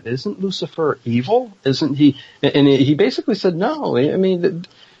do that? Isn't Lucifer evil? Isn't he? And he basically said no. I mean,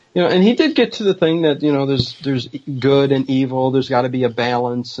 and he did get to the thing that, there's good and evil. There's got to be a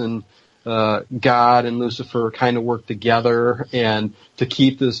balance, and God and Lucifer kind of work together and to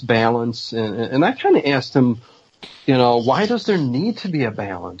keep this balance. And I kind of asked him, why does there need to be a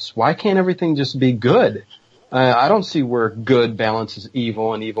balance? Why can't everything just be good? I don't see where good balances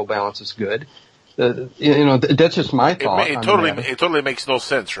evil and evil balances good. That's just my thought. It totally makes no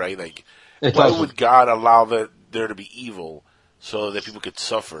sense, right? Like, why would God allow there to be evil so that people could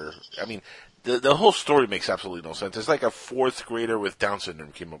suffer? I mean, the whole story makes absolutely no sense. It's like a fourth grader with Down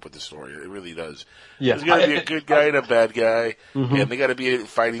syndrome came up with the story. It really does. Yeah. There's got to be a good guy and a bad guy, and they got to be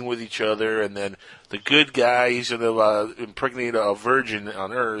fighting with each other. And then the good guy, he's going to impregnate a virgin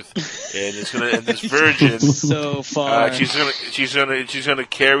on Earth, and it's going to, and this virgin, so far, she's going to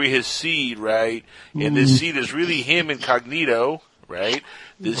carry his seed, right? And this seed is really him incognito, right?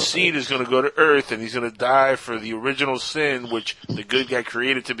 This seed is going to go to Earth, and he's going to die for the original sin, which the good guy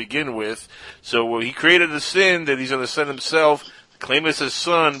created to begin with. So he created a sin that he's going to send himself, claim it's his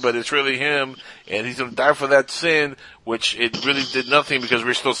son, but it's really him, and he's going to die for that sin, which it really did nothing because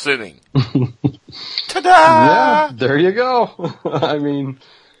we're still sinning. Ta-da! Yeah, there you go. I mean,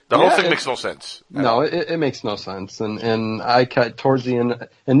 the whole thing makes no sense. No, it makes no sense. And I cut towards the end,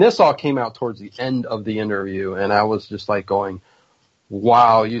 and this all came out towards the end of the interview, and I was just like going,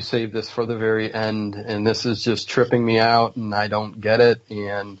 wow, you saved this for the very end, and this is just tripping me out, and I don't get it,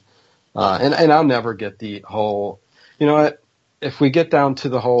 and I'll never get the whole, if we get down to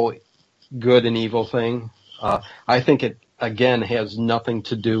the whole good and evil thing, I think it, again, has nothing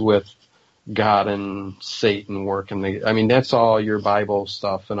to do with God and Satan working. I mean, that's all your Bible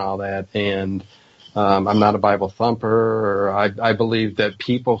stuff and all that, and I'm not a Bible thumper, or I believe that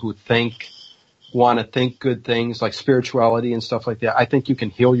people who want to think good things like spirituality and stuff like that, I think you can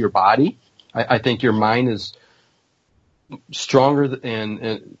heal your body. I think your mind is stronger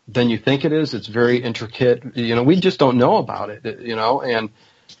than you think it is. It's very intricate. We just don't know about it, and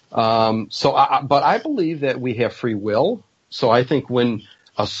but I believe that we have free will. So I think when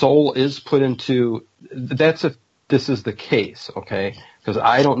a soul is put into, this is the case, okay? Because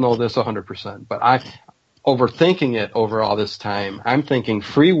I don't know this 100%, but overthinking it over all this time, I'm thinking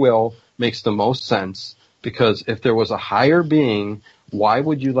free will makes the most sense, because if there was a higher being, why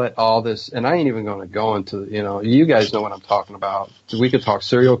would you let all this, and I ain't even going to go into, you guys know what I'm talking about. We could talk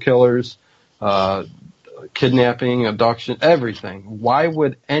serial killers, kidnapping, abduction, everything. Why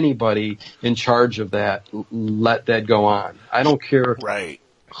would anybody in charge of that let that go on? I don't care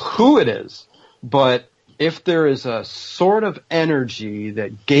who it is, but if there is a sort of energy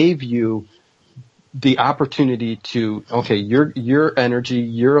that gave you the opportunity to, okay, your energy,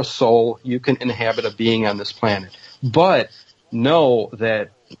 you're a soul, you can inhabit a being on this planet. But know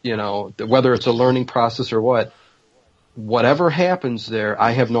that, whether it's a learning process or whatever happens there,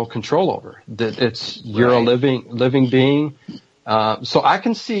 I have no control over. That you're a living being. So I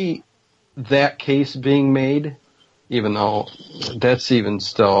can see that case being made, even though that's even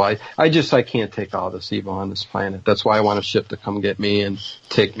still, I can't take all this evil on this planet. That's why I want a ship to come get me and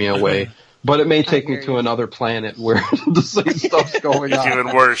take me away. But it may take me to another planet where the same stuff's going on. It's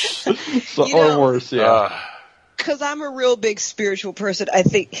even worse. Or worse, yeah. Because I'm a real big spiritual person, I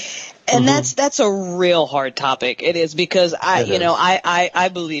think, and that's a real hard topic. It is, because I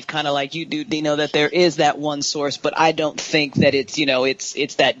believe, kind of like you do, Dino, that there is that one source, but I don't think that it's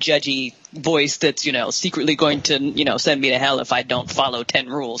that judgy voice that's secretly going to send me to hell if I don't follow 10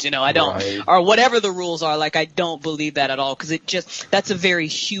 rules. I don't, or whatever the rules are. Like, I don't believe that at all, because that's a very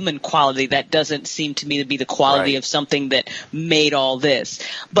human quality that doesn't seem to me to be the quality of something that made all this.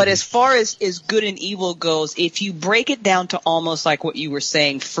 But as far as good and evil goes, if you break it down to almost like what you were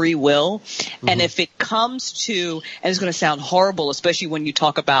saying, free will, and if it comes to, and it's going to sound horrible, especially when you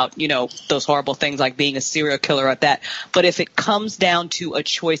talk about those horrible things like being a serial killer or that, but if it comes down to a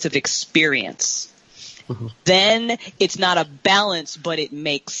choice of experience, then it's not a balance, but it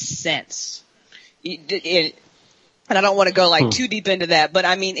makes sense. And I don't want to go too deep into that, but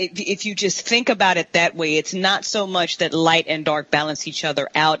I mean, if you just think about it that way, it's not so much that light and dark balance each other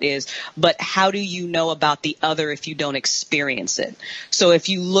out but how do you know about the other if you don't experience it? So if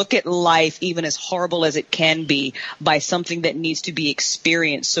you look at life, even as horrible as it can be, by something that needs to be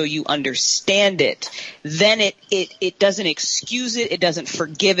experienced so you understand it, then it doesn't excuse it, it doesn't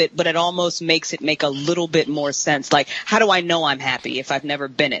forgive it, but it almost makes it make a little bit more sense. Like, how do I know I'm happy if I've never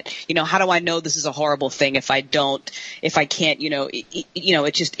been it? How do I know this is a horrible thing if I can't, it's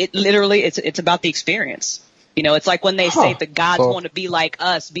about the experience. It's like when they say the gods want to be like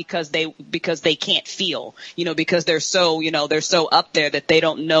us because they can't feel, because they're so up there that they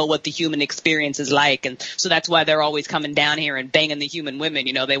don't know what the human experience is like. And so that's why they're always coming down here and banging the human women.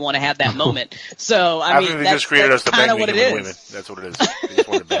 They want to have that moment. So, I mean, they just created us to bang the human women. That's what it is. They just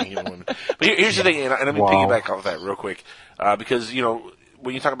want to bang human women. But here's the thing, and let me piggyback off that real quick, because,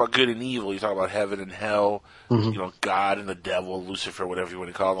 when you talk about good and evil, you talk about heaven and hell, God and the devil, Lucifer, whatever you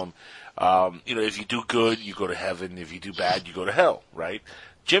want to call them. If you do good, you go to heaven. If you do bad, you go to hell, right?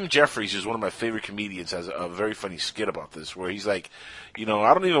 Jim Jeffries is one of my favorite comedians, has a very funny skit about this, where he's like, I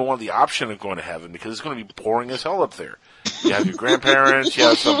don't even want the option of going to heaven because it's going to be boring as hell up there. You have your grandparents, you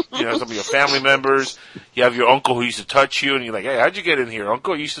have some of your family members, you have your uncle who used to touch you, and you're like, hey, how'd you get in here,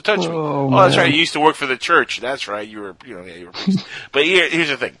 uncle? You used to touch me. Oh, that's right, you used to work for the church. That's right, you were. But here's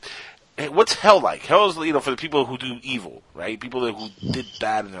the thing. What's hell like? Hell is, for the people who do evil, right? People who did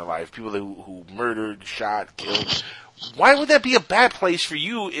bad in their life, people who murdered, shot, killed. Why would that be a bad place for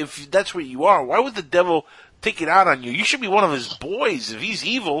you if that's what you are? Why would the devil take it out on you? You should be one of his boys. If he's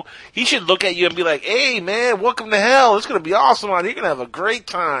evil, he should look at you and be like, hey, man, welcome to hell. It's going to be awesome out here. You're going to have a great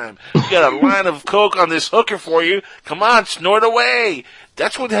time. We got a line of coke on this hooker for you. Come on, snort away.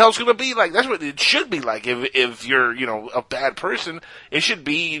 That's what hell's going to be like. That's what it should be like. If you're, a bad person, it should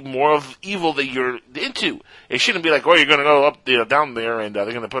be more of evil that you're into. It shouldn't be like, oh, you're going to go up there, down there, and they're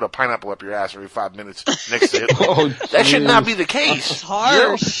going to put a pineapple up your ass every 5 minutes next to it. That should not be the case. It's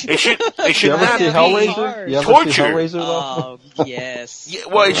harsh. It should not be torture. Oh, yes. Yeah,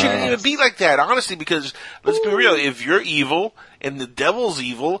 well, it shouldn't even be like that, honestly, because let's be real. If you're evil and the devil's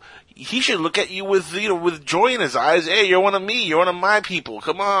evil, he should look at you with joy in his eyes. Hey, you're one of me. You're one of my people.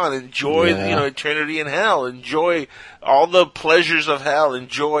 Come on, enjoy, eternity in hell. Enjoy all the pleasures of hell.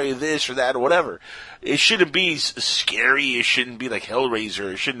 Enjoy this or that or whatever. It shouldn't be scary. It shouldn't be like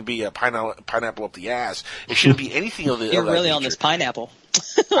Hellraiser. It shouldn't be a pineapple up the ass. It shouldn't be anything of the. You're really on this pineapple.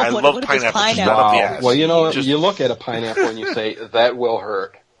 I love pineapples. Wow. Well, you look at a pineapple and you say that will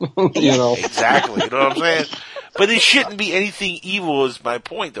hurt. Exactly. You know what I'm saying? But it shouldn't be anything evil is my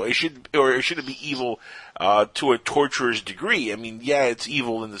point, though. It shouldn't be evil to a torturer's degree. I mean, yeah, it's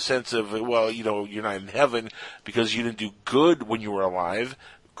evil in the sense of, well, you're not in heaven because you didn't do good when you were alive,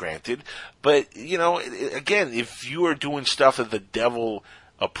 granted. But, again, if you are doing stuff that the devil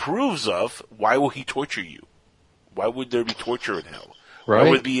approves of, why will he torture you? Why would there be torture in hell? Right. Why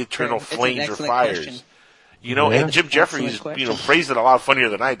would be eternal flames or fires? Question. And Jim Jeffries, phrased it a lot funnier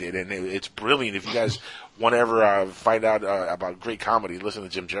than I did, and it's brilliant. If you guys want to ever find out about great comedy, listen to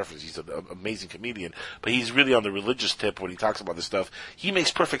Jim Jeffries. He's an amazing comedian, but he's really on the religious tip when he talks about this stuff. He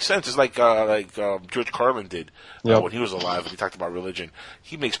makes perfect sense. It's like George Carlin did when he was alive, when he talked about religion.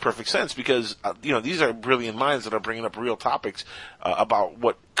 He makes perfect sense because these are brilliant minds that are bringing up real topics about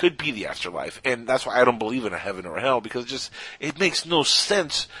what could be the afterlife, and that's why I don't believe in a heaven or a hell, because it makes no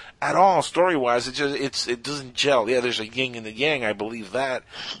sense at all story-wise. It doesn't gel. Yeah, there's a yin and a yang. I believe that.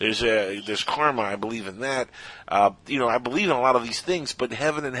 There's karma. I believe in that. I believe in a lot of these things, but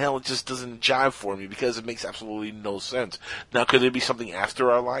heaven and hell, it just doesn't jive for me because it makes absolutely no sense. Now, could there be something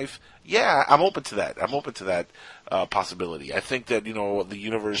after our life? Yeah, I'm open to that. I'm open to that possibility. I think that the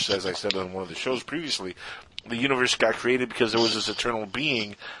universe, as I said on one of the shows previously, the universe got created because there was this eternal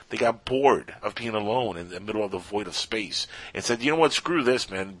being that got bored of being alone in the middle of the void of space and said, you know what, screw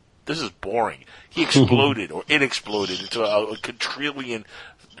this, man. This is boring. He exploded, or it exploded into a quadrillion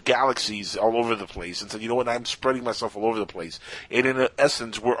galaxies all over the place and said, you know what, I'm spreading myself all over the place. And in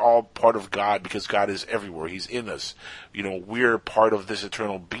essence, we're all part of God because God is everywhere. He's in us. We're part of this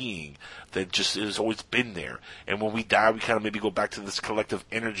eternal being that just has always been there. And when we die, we kind of maybe go back to this collective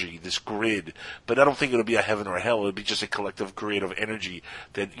energy, this grid. But I don't think it'll be a heaven or a hell. It'll be just a collective grid of energy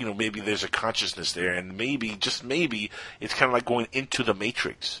that, maybe there's a consciousness there. And maybe, just maybe, it's kind of like going into the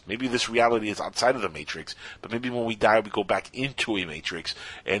Matrix. Maybe this reality is outside of the Matrix. But maybe when we die, we go back into a Matrix.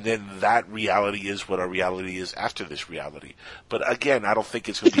 And then that reality is what our reality is after this reality. But again, I don't think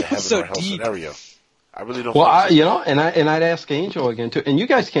it's going to be a heaven or a hell scenario. I really don't. Well, think so. And I'd ask Angel again too. And you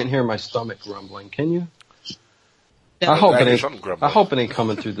guys can't hear my stomach grumbling, can you? I hope it ain't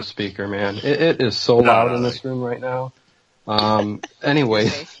coming through the speaker, man. It is so loud in this room right now. Anyway,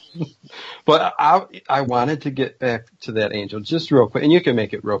 but I wanted to get back to that, Angel, just real quick, and you can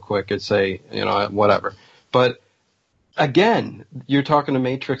make it real quick and say, whatever. But again, you're talking to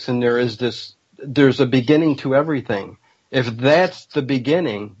Matrix, and there's a beginning to everything. If that's the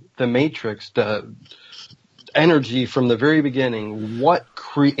beginning, the Matrix, the energy from the very beginning, what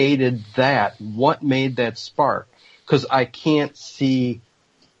created that? What made that spark? Because I can't see,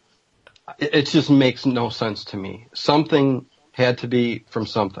 it just makes no sense to me. Something had to be from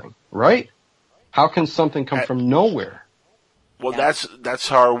something, right? How can something come from nowhere? Well, that's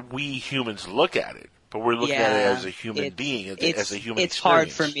how we humans look at it. But we're looking at it as a human being, as a human It's experience.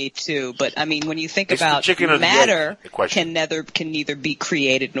 hard for me too, but I mean, when you think about matter, can neither be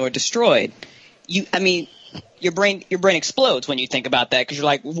created nor destroyed. Your brain explodes when you think about that because you're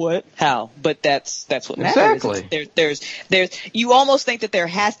like, what? How? But that's what matters. Exactly. There's you almost think that there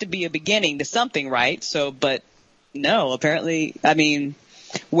has to be a beginning to something, right? So, but no, apparently, I mean,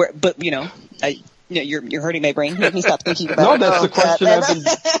 you're hurting my brain. Make me stop thinking about it. No, that's the question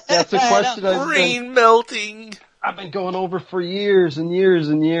that's the question brain melting. I've been going over for years and years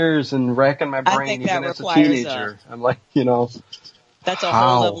and years and racking my brain even as a teenager. I'm like, that's a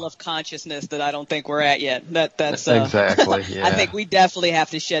whole level of consciousness that I don't think we're at yet. That's exactly. Yeah. I think we definitely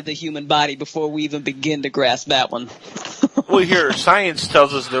have to shed the human body before we even begin to grasp that one. Well, here, science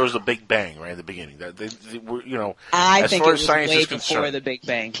tells us there was a Big Bang right at the beginning. I as think far it as was science way is before concerned, the Big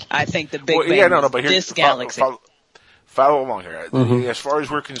Bang. I think the Big Bang was this galaxy. Follow along here. Mm-hmm. As far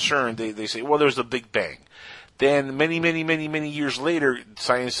as we're concerned, they say, well, there's the Big Bang. Then many, many, many, many years later,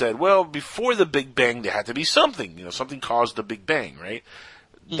 science said, well, before the Big Bang, there had to be something. Something caused the Big Bang, right?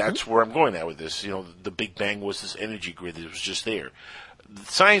 Mm-hmm. That's where I'm going at with this. The Big Bang was this energy grid that was just there.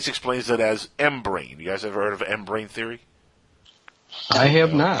 Science explains it as M-brain. You guys ever heard of M-brain theory? I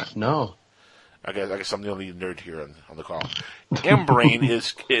have not, no. I guess I'm the only nerd here on the call. M-brain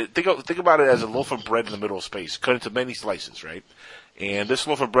is, think about it as a loaf of bread in the middle of space, cut into many slices, right? And this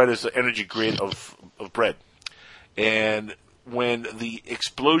loaf of bread is the energy grid of bread. And when the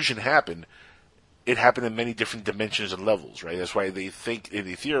explosion happened, it happened in many different dimensions and levels, right? That's why they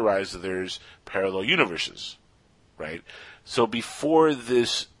theorize that there's parallel universes, right? So before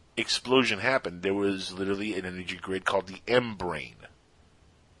this explosion happened, there was literally an energy grid called the M-brain.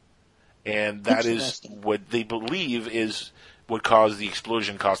 And that is what they believe is what caused the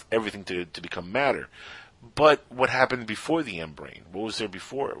explosion, caused everything to become matter. But what happened before the M-brain? What was there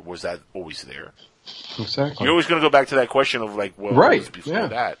before? Was that always there? Exactly. You're always going to go back to that question of like, well, what was before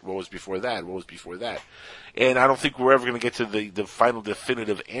that? What was before that? What was before that? And I don't think we're ever going to get to the final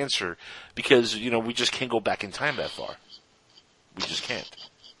definitive answer because, we just can't go back in time that far. We just can't.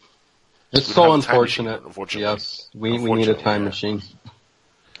 It's so unfortunate. Unfortunately. Yes, we need a time machine.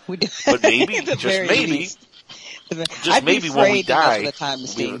 We do. But maybe, just maybe, when we die, the time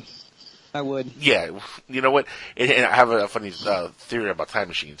machine. I would. Yeah, you know what? And I have a funny theory about time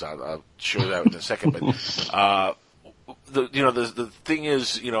machines. I'll show that in a second. But the thing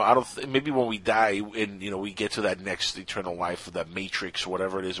is, I don't. Maybe when we die and we get to that next eternal life, that matrix,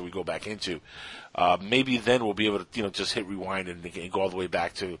 whatever it is, that we go back into, maybe then we'll be able to just hit rewind and go all the way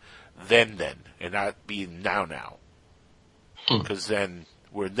back to then, and not be now. Because then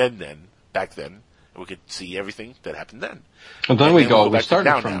we're then back then, and we could see everything that happened then. And then we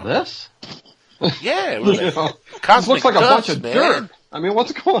started from now. This. Yeah, it looks like a bunch of dirt. I mean,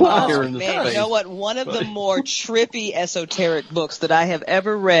 what's going on here in this space? You know what? One of the more trippy esoteric books that I have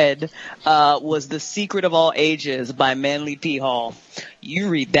ever read was The Secret of All Ages by Manly P. Hall. You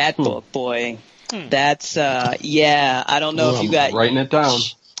read that book, boy. That's, I don't know if you got... writing it down.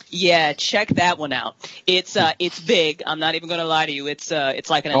 Yeah, check that one out. It's big. I'm not even going to lie to you. It's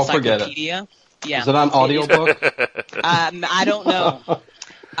like an encyclopedia. Yeah. Is it on audiobook? I don't know.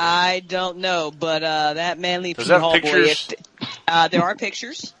 I don't know, but that Manly P. Hall boy. There are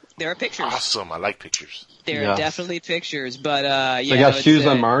pictures. Awesome. I like pictures. There are definitely pictures, but They got shoes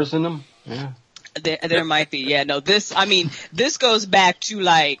on Mars in them. Yeah. There might be. Yeah. No. This goes back to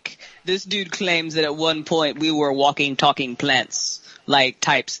this dude claims that at one point we were walking, talking plants.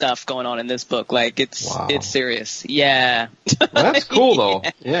 Type stuff going on in this book. It's serious. Yeah. Well, that's cool though.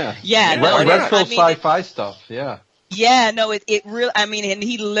 Yeah. Yeah. Retro sci-fi stuff. Yeah. Yeah, no, it really, and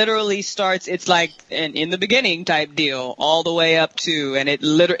he literally starts, it's like an in the beginning type deal, all the way up to, and it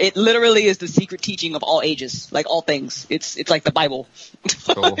literally is the secret teaching of all ages, all things. It's like the Bible.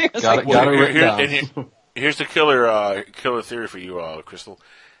 Cool. Got it written down. Here's the killer theory for you, Crystal.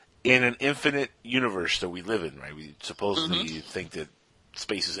 In an infinite universe that we live in, right? We supposedly think that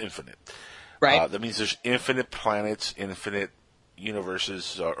space is infinite. Right. That means there's infinite planets, infinite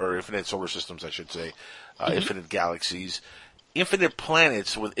universes, or infinite solar systems, I should say. Infinite galaxies, infinite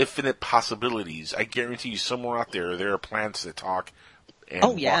planets with infinite possibilities. I guarantee you, somewhere out there are planets that talk and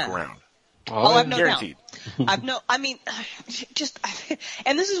walk around. I've no doubt.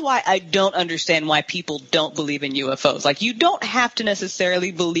 And this is why I don't understand why people don't believe in UFOs. You don't have to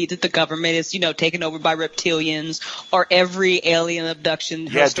necessarily believe that the government is, taken over by reptilians or every alien abduction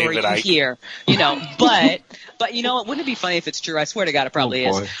story you hear. But you know what? Wouldn't it be funny if it's true? I swear to God, it probably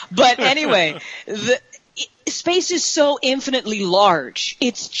is. But anyway, space is so infinitely large.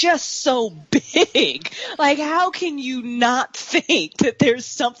 It's just so big. How can you not think that there's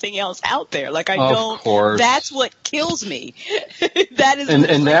something else out there? I don't. Of course. That's what kills me. That is.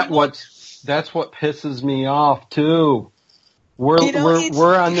 And that's what pisses me off too.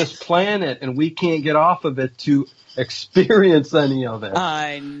 We're on this planet and we can't get off of it to experience any of it.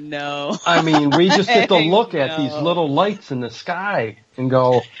 I know. I mean, we just get to look at these little lights in the sky and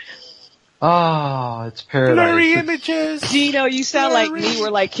go, it's paradise. Blurry images. Dino, you sound like me.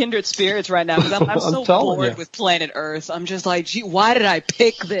 We're like kindred spirits right now because I'm so bored with planet Earth. I'm just like, gee, why did I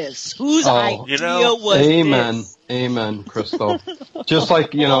pick this? Whose idea was this? Amen, Crystal. Just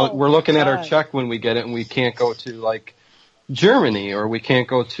like, we're looking at our check when we get it and we can't go to Germany or we can't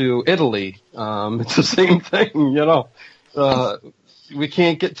go to Italy. It's the same thing, we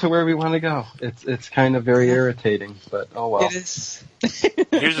can't get to where we want to go. It's kind of very irritating, but oh well. It is.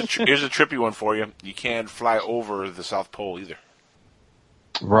 Here's a trippy one for you. You can't fly over the South Pole either.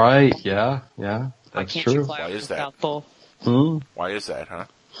 Right? Yeah. That's true. Why is that? South Pole? Why is that? Huh?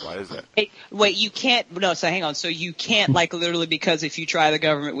 Why is that? Hey, wait, you can't. No, so hang on. So you can't literally because if you try, the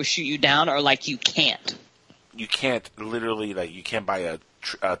government will shoot you down, or you can't. You can't literally you can't buy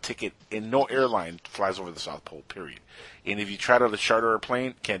a ticket, and no airline flies over the South Pole. Period. And if you try to charter a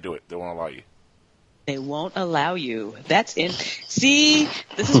plane, can't do it. They won't allow you. They won't allow you. That's in. See,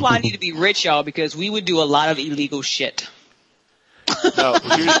 this is why I need to be rich, y'all, because we would do a lot of illegal shit. No,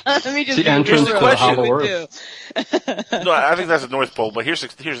 let me just the entrance to the Hollow Earth. No, I think that's the North Pole. But here's the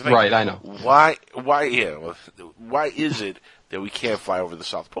thing. Right, I know. Why is it that we can't fly over the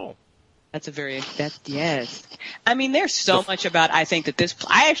South Pole? Yes. I mean, there's so much about, I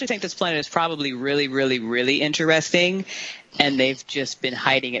actually think this planet is probably really, really, really interesting, and they've just been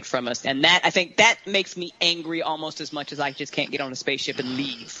hiding it from us. And I think that makes me angry almost as much as I just can't get on a spaceship and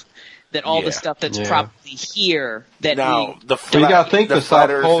leave. That all the stuff that's probably here you gotta think the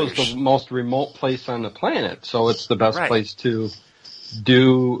South Pole is the most remote place on the planet, so it's the best place to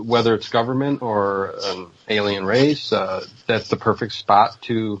do, whether it's government or an alien race, that's the perfect spot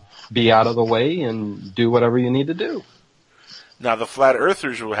to be out of the way and do whatever you need to do. Now, the flat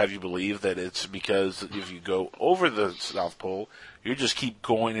earthers will have you believe that it's because if you go over the South Pole, you just keep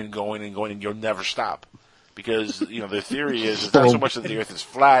going and going and going and you'll never stop. Because, the theory is it's not so much that the earth is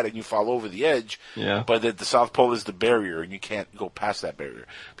flat and you fall over the edge, but that the South Pole is the barrier and you can't go past that barrier.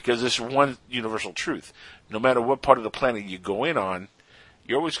 Because there's one universal truth. No matter what part of the planet you go in on,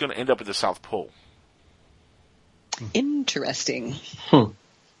 you're always going to end up at the South Pole. Interesting.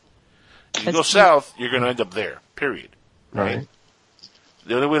 If you go south, you're going to end up there, period. Right?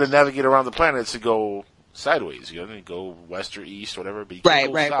 The only way to navigate around the planet is to go sideways. You go west or east, whatever. But you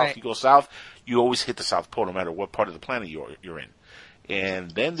can't go south. You go south, you always hit the South Pole, no matter what part of the planet you're in.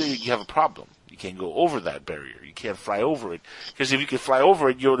 And then you have a problem. You can't go over that barrier. You can't fly over it. Because if you could fly over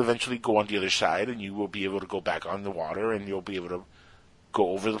it, you'll eventually go on the other side, and you will be able to go back on the water, and you'll be able to go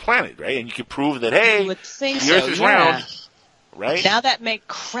over the planet, right? And you can prove that, hey, the Earth is round. Right? Now that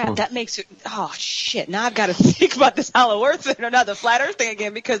makes it, oh shit, now I've got to think about this hollow earth thing or not the flat earth thing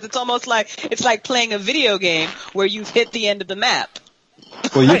again, because it's almost like, it's like playing a video game where you've hit the end of the map.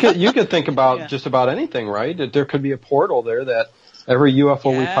 Well, you could think about just about anything, right? That there could be a portal there that every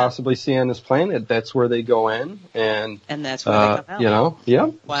UFO we possibly see on this planet, that's where they go in, and that's where they come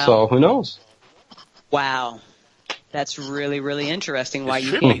out. Wow. So who knows? Wow. That's really, really interesting why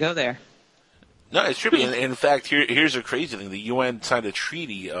you can't go there. No, it's trippy. And in fact, here's a crazy thing. The UN signed a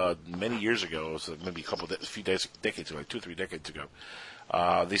treaty many years ago, so maybe a few decades ago, like 2 or 3 decades ago.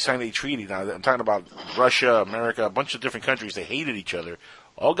 They signed a treaty. Now, I'm talking about Russia, America, a bunch of different countries. They hated each other,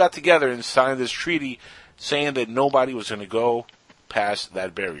 all got together and signed this treaty saying that nobody was going to go past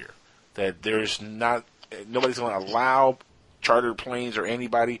that barrier. That nobody's going to allow chartered planes or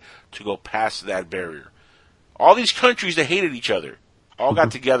anybody to go past that barrier. All these countries that hated each other all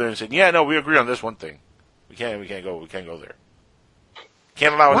got together and said, "Yeah, no, we agree on this one thing. We can't go there.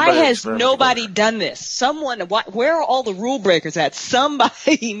 Can't allow." Why has nobody done this? Where are all the rule breakers at?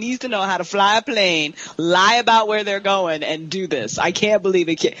 Somebody needs to know how to fly a plane, lie about where they're going, and do this. I can't believe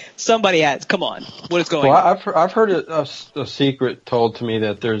it. Somebody has. Come on, what is going on? I've heard a secret told to me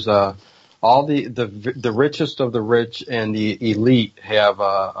that there's all the richest of the rich and the elite have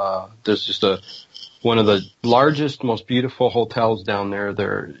there's just one of the largest, most beautiful hotels down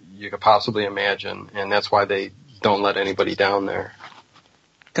there you could possibly imagine, and that's why they don't let anybody down there.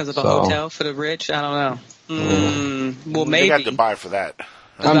 Because of a hotel for the rich? I don't know. Well, maybe. They got to buy for that.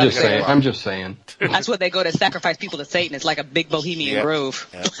 I'm just saying. That's what they go to sacrifice people to Satan. It's like a big bohemian grove.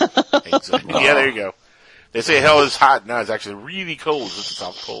 Yeah. Exactly. Yeah, there you go. They say hell is hot. Now it's actually really cold. It's the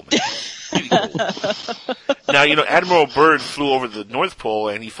South Pole, man. Really cold. Now, Admiral Byrd flew over the North Pole,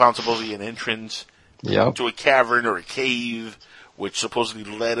 and he found supposedly an entrance to a cavern or a cave, which supposedly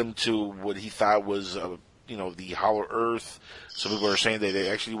led him to what he thought was, the hollow earth. Some people are saying that it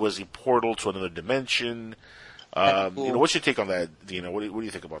actually was a portal to another dimension. Cool. What's your take on that, Dino? What do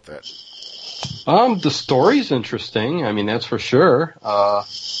you think about that? The story's interesting. I mean, that's for sure.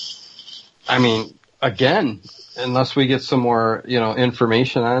 Again, unless we get some more,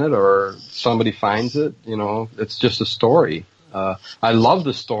 information on it or somebody finds it, it's just a story. I love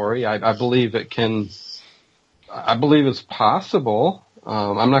the story. I believe I believe it's possible.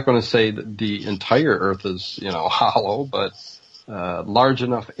 I'm not going to say that the entire Earth is, hollow, but large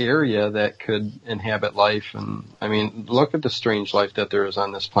enough area that could inhabit life. And look at the strange life that there is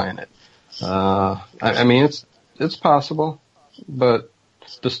on this planet. It's possible, but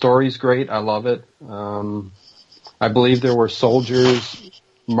the story's great. I love it. I believe there were soldiers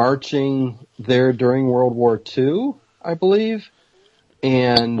marching there during World War II, I believe.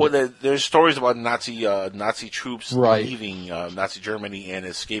 And there's stories about Nazi troops leaving Nazi Germany and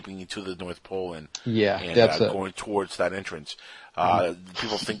escaping to the North Pole and going towards that entrance.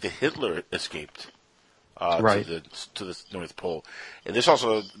 People think that Hitler escaped to the North Pole, and there's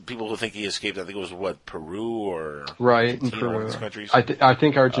also people who think he escaped. I think it was Peru or in Peru, one of those countries. I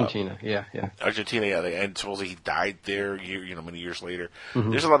think Argentina. Argentina, and supposedly he died there. Many years later. Mm-hmm.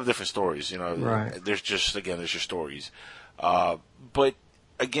 There's a lot of different stories. There's just stories. But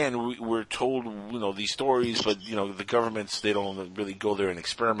again, we're told, these stories, but, the governments, they don't really go there and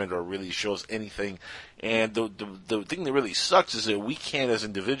experiment or really show us anything. And the thing that really sucks is that we can't, as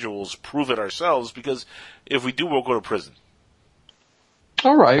individuals, prove it ourselves, because if we do, we'll go to prison.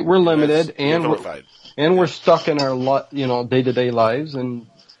 All right, we're limited, we're stuck in our, day-to-day lives, and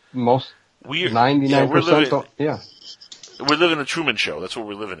most 99% don't. We're living a Truman Show. That's what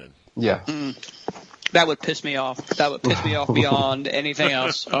we're living in. Yeah. That would piss me off. That would piss me off beyond anything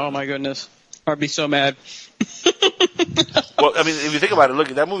else. Oh my goodness. I'd be so mad. Well, if you think about it, look,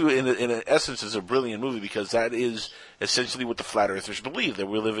 that movie in essence is a brilliant movie, because that is essentially what the flat earthers believe, that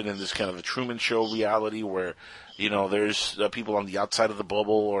we're living in this kind of a Truman Show reality where, there's people on the outside of the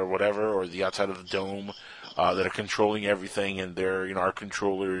bubble or whatever, or the outside of the dome, that are controlling everything, and they're, our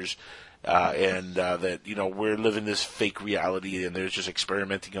controllers. That, we're living this fake reality, and they're just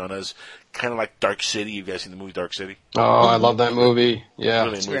experimenting on us, kind of like Dark City. You guys seen the movie Dark City? Oh, I love that movie.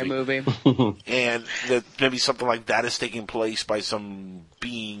 Yeah. It's a great movie. And that maybe something like that is taking place by some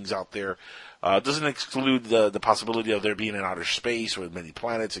beings out there. It doesn't exclude the possibility of there being in outer space with many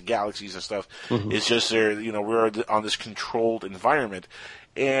planets and galaxies and stuff. Mm-hmm. It's just we're on this controlled environment.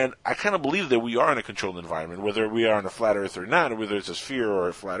 And I kind of believe that we are in a controlled environment, whether we are on a flat Earth or not, or whether it's a sphere or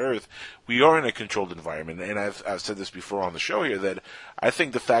a flat Earth, we are in a controlled environment. And I've said this before on the show here, that I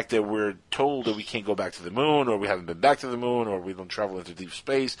think the fact that we're told that we can't go back to the moon, or we haven't been back to the moon, or we don't travel into deep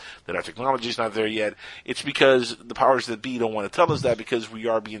space, that our technology is not there yet, it's because the powers that be don't want to tell us that, because we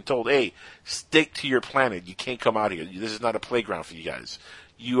are being told, hey, stick to your planet. You can't come out here. This is not a playground for you guys.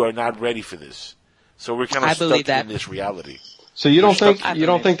 You are not ready for this. So we're kind of stuck in this reality. So you don't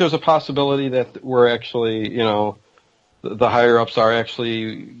think there's a possibility that we're actually, the higher ups are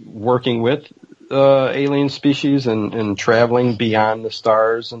actually working with alien species and traveling beyond the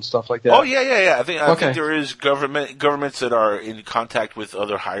stars and stuff like that? Oh yeah. I think there is governments that are in contact with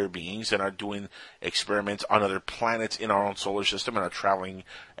other higher beings and are doing experiments on other planets in our own solar system and are traveling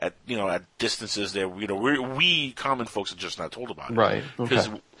at distances that we common folks are just not told about. Right. Because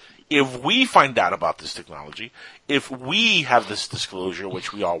if we find out about this technology, if we have this disclosure,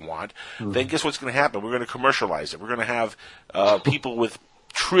 which we all want, then guess what's going to happen? We're going to commercialize it. We're going to have people with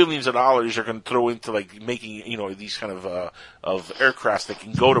trillions of dollars are going to throw into making these kind of aircrafts that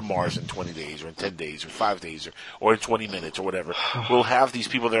can go to Mars in 20 days or in 10 days or 5 days or in 20 minutes or whatever. We'll have these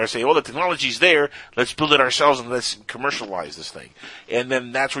people that are saying, the technology's there, let's build it ourselves and let's commercialize this thing. And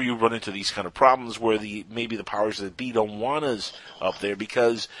then that's where you run into these kind of problems where maybe the powers that be don't want us up there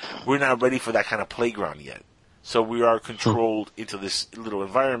because we're not ready for that kind of playground yet. So we are controlled into this little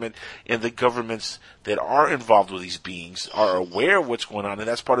environment, and the governments that are involved with these beings are aware of what's going on, and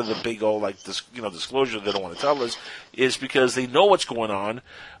that's part of the big old disclosure they don't want to tell us, is because they know what's going on,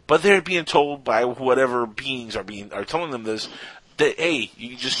 but they're being told by whatever beings are telling them this, that hey,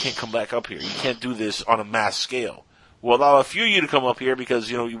 you just can't come back up here. You can't do this on a mass scale. We'll allow a few of you to come up here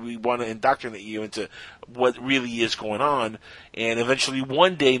because, we want to indoctrinate you into what really is going on. And eventually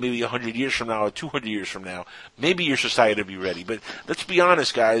one day, maybe 100 years from now or 200 years from now, maybe your society will be ready. But let's be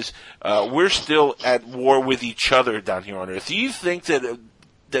honest, guys. We're still at war with each other down here on Earth. Do you think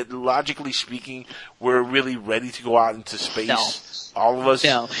that logically speaking, we're really ready to go out into space? No. All of us?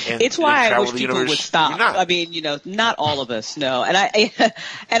 No. It's why I wish people would stop. I mean, not all of us, no. And I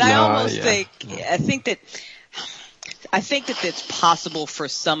think that it's possible for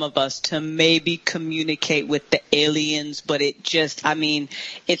some of us to maybe communicate with the aliens, but it's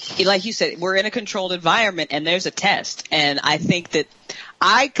like you said, we're in a controlled environment and there's a test. And I think that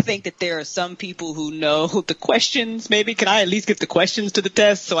there are some people who know the questions. Maybe can I at least get the questions to the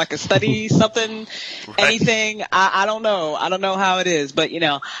test so I can study something, anything? I don't know. I don't know how it is, but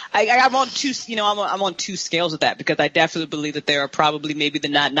I'm on two. I'm on two scales with that because I definitely believe that there are probably maybe the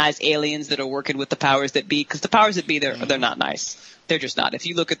not nice aliens that are working with the powers that be. Because the powers that be, they're not nice. They're just not. If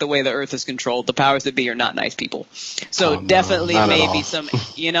you look at the way the Earth is controlled, the powers that be are not nice people. So definitely maybe some,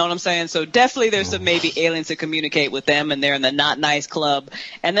 you know what I'm saying? So definitely there's some maybe aliens that communicate with them and they're in the not nice club.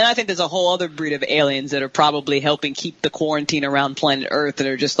 And then I think there's a whole other breed of aliens that are probably helping keep the quarantine around planet Earth that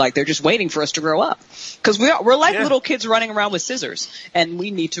are just they're just waiting for us to grow up. Because we're like little kids running around with scissors and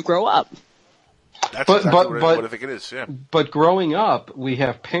we need to grow up. That's exactly what I think it is, yeah. But growing up, we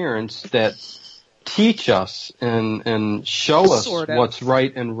have parents that teach us and show us what's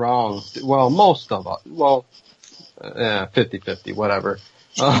right and wrong. Well, most of us. Well, 50-50, whatever.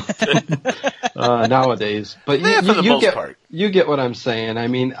 Nowadays. But you get what I'm saying. I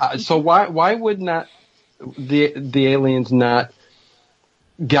mean, so why would not the aliens not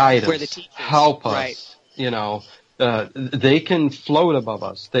guide us, help us? Right. They can float above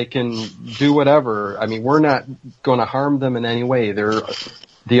us. They can do whatever. I mean, we're not going to harm them in any way. They're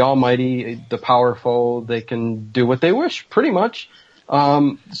the almighty, the powerful. They can do what they wish, pretty much.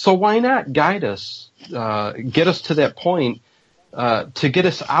 So why not guide us, get us to that point, to get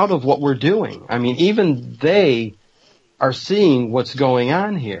us out of what we're doing? I mean, even they are seeing what's going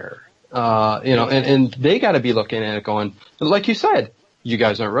on here, and they got to be looking at it going, like you said, you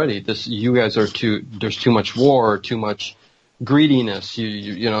guys aren't ready. You guys are there's too much war, too much greediness.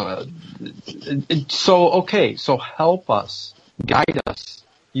 So help us, guide us.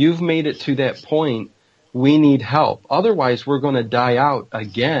 You've made it to that point. We need help. Otherwise, we're going to die out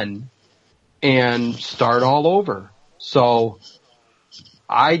again and start all over. So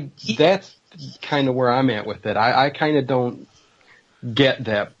that's kind of where I'm at with it. I kind of don't get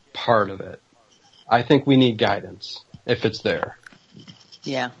that part of it. I think we need guidance if it's there.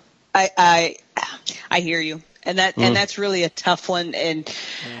 Yeah. I hear you. And that's really a tough one. And,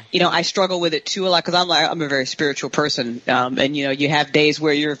 I struggle with it too a lot because I'm a very spiritual person. And, you have days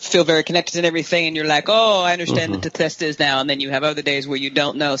where you feel very connected and everything and you're like, oh, I understand what the test is now. And then you have other days where you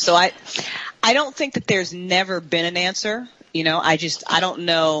don't know. So I don't think that there's never been an answer. You know, I don't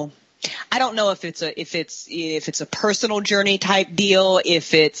know. I don't know if it's a personal journey type deal,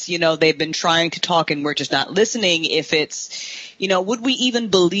 if it's, you know, they've been trying to talk and we're just not listening, if it's, you know, would we even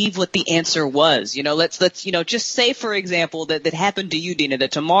believe what the answer was? You know, let's, you know, just say, for example, that happened to you, Dina,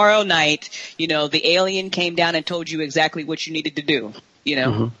 that tomorrow night, you know, the alien came down and told you exactly what you needed to do, you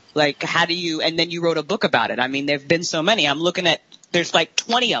know, like how do you, and then you wrote a book about it. I mean, there've been so many. I'm looking at, there's like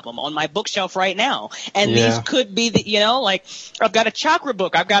 20 of them on my bookshelf right now. And these could be the, you know, like I've got a chakra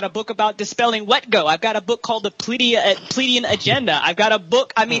book. I've got a book about dispelling wet go. I've got a book called the Pleiadian Agenda. I've got a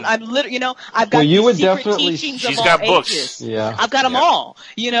book. I mean, I'm literally, you know, I've got these secret teachings of all ages. Yeah. I've got them all,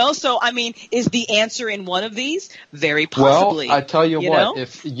 you know, so I mean, is the answer in one of these? Very possibly. Well, I tell you what, know?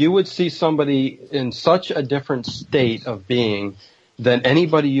 if you would see somebody in such a different state of being than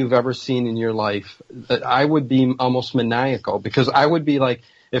anybody you've ever seen in your life, I would be almost maniacal, because I would be like,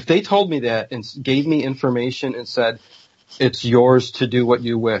 if they told me that and gave me information and said, it's yours to do what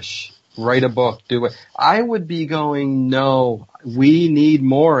you wish, write a book, do it, I would be going, no, we need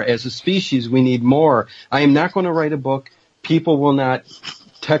more. As a species, we need more. I am not going to write a book. People will not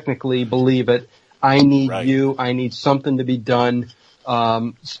technically believe it. I need you. I need something to be done.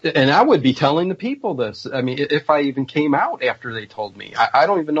 And I would be telling the people this. I mean, if I even came out after they told me, I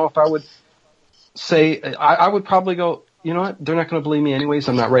don't even know if I would say, I would probably go, you know what, they're not going to believe me anyways,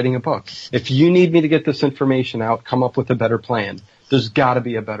 I'm not writing a book. If you need me to get this information out, come up with a better plan. There's got to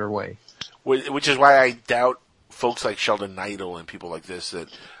be a better way. Which is why I doubt folks like Sheldon Neidl and people like this, that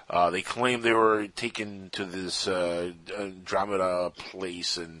they claim they were taken to this Andromeda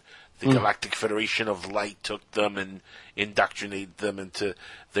place, and the Galactic Federation of Light took them and indoctrinated them into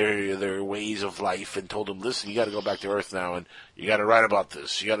their ways of life and told them, listen, you got to go back to Earth now and you got to write about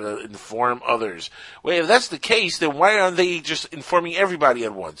this. You got to inform others. Well, if that's the case, then why aren't they just informing everybody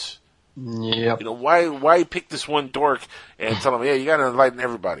at once? Yep. You know, why pick this one dork and tell them, yeah, you got to enlighten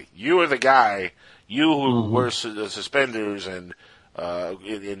everybody. You are the guy. You who wears suspenders and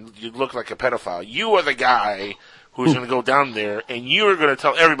you look like a pedophile. You are the guy who's going to go down there, and you're going to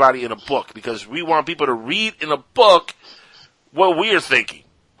tell everybody in a book, because we want people to read in a book what we are thinking.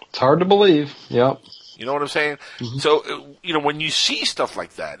 It's hard to believe. Yep. You know what I'm saying? So, you know, when you see stuff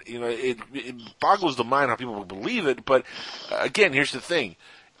like that, you know, it boggles the mind how people will believe it. But again, here's the thing: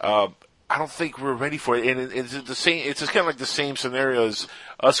 I don't think we're ready for it, and it's the same. It's just kind of like the same scenario as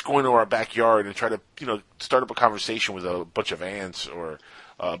us going to our backyard and try to, you know, start up a conversation with a bunch of ants or,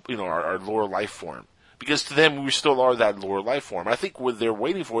 you know, our lower life form. Because to them, we still are that lower life form. I think what they're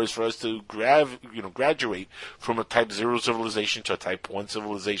waiting for is for us to graduate from a Type 0 civilization to a Type 1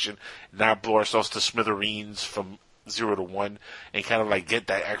 civilization, not blow ourselves to smithereens from 0 to 1, and kind of like get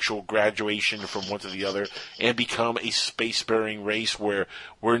that actual graduation from one to the other, and become a space-faring race where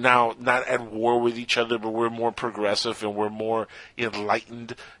we're now not at war with each other, but we're more progressive and we're more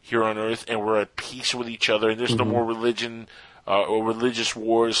enlightened here on Earth, and we're at peace with each other, and there's no more religion or religious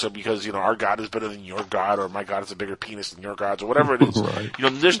wars because, you know, our God is better than your God, or my God has a bigger penis than your God's, or whatever it is. You know,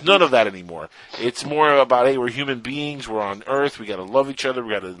 there's none of that anymore. It's more about, hey, we're human beings, we're on Earth, we got to love each other,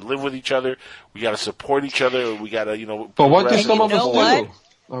 we got to live with each other, we got to support each other, we got to, you know. But what do some of us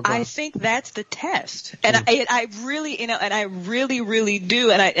do? I think that's the test, and I really, you know, and I really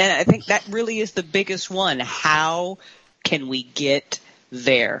do, and I think that really is the biggest one. How can we get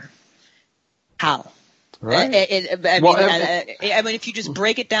there? How? Right. I mean, if you just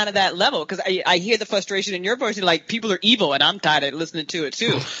break it down to that level, because I hear the frustration in your voice, like people are evil, and I'm tired of listening to it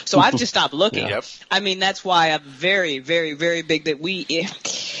too. So I've just stopped looking. Yep. I mean, that's why I'm very, very, very big that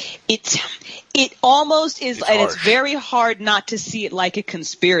it almost is, and it's very hard not to see it like a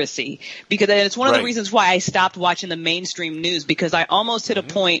conspiracy, because and it's one of the reasons why I stopped watching the mainstream news, because I almost hit a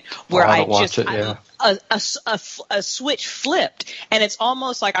point where a switch flipped, and it's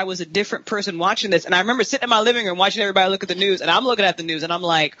almost like I was a different person watching this. And I remember sitting in my living room watching everybody look at the news, and I'm looking at the news, and I'm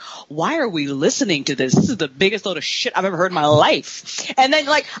like, why are we listening to this? This is the biggest load of shit I've ever heard in my life. And then,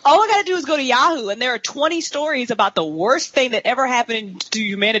 like, all I gotta do is go to Yahoo, and there are 20 stories about the worst thing that ever happened to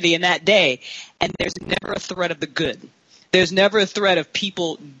humanity in that day, and there's never a thread of the good. There's never a thread of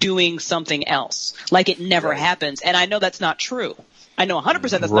people doing something else. Like, it never happens. And I know that's not true. I know 100%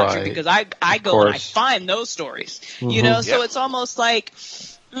 that's not true, because I go and I find those stories. You know, so it's almost like,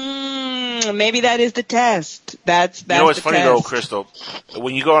 maybe that is the test. That's you know what's funny test. though, Crystal?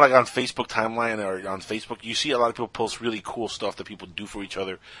 When you go like on Facebook timeline or on Facebook, you see a lot of people post really cool stuff that people do for each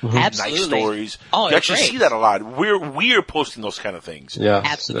other. Absolutely. Nice stories. Oh, you actually great. see that a lot. We're posting those kind of things. Yeah,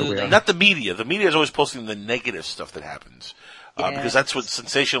 absolutely. Not the media. The media is always posting the negative stuff that happens. Because that's what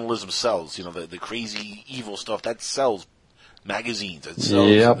sensationalism sells. You know, the crazy, evil stuff that sells. magazines that sells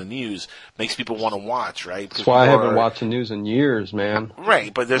in the news, makes people want to watch, right? That's why I haven't watched the news in years, man.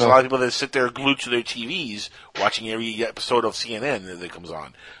 Right, but there's a lot of people that sit there glued to their TVs watching every episode of CNN that comes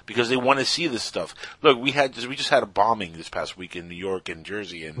on because they want to see this stuff. Look, we just had a bombing this past week in New York and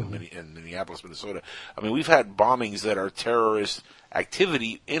Jersey and Minneapolis, Minnesota. I mean, we've had bombings that are terrorist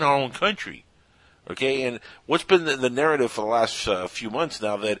activity in our own country. Okay, and what's been the narrative for the last few months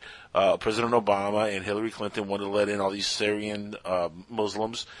now that President Obama and Hillary Clinton want to let in all these Syrian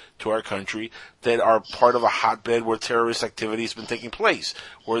Muslims to our country that are part of a hotbed where terrorist activity has been taking place,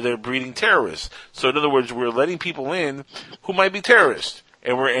 where they're breeding terrorists. So in other words, we're letting people in who might be terrorists.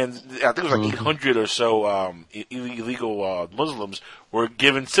 And I think it was like 800 or so illegal Muslims were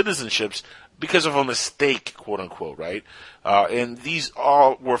given citizenships because of a mistake, quote unquote, right? And these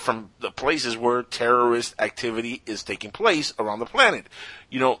all were from the places where terrorist activity is taking place around the planet.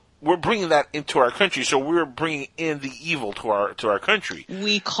 You know, we're bringing that into our country, so we're bringing in the evil to our country.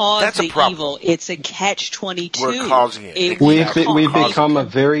 We cause the evil. It's a catch-22. We're causing it. We've become a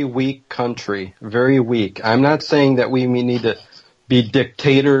very weak country, very weak. I'm not saying that we need to be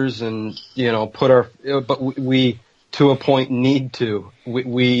dictators and but we to a point need to.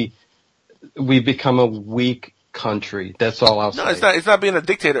 We become a weak country. That's all I'll say. No, it's not being a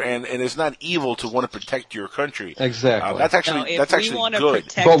dictator, and it's not evil to want to protect your country. Exactly. That's actually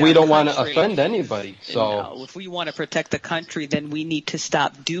good. But we don't want to offend anybody. So if we want to protect the country, then we need to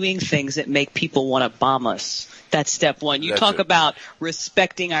stop doing things that make people want to bomb us. That's step one. You talk about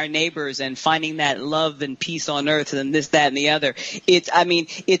respecting our neighbors and finding that love and peace on earth and this, that, and the other. It's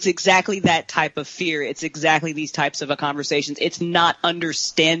exactly that type of fear. It's exactly these types of conversations. It's not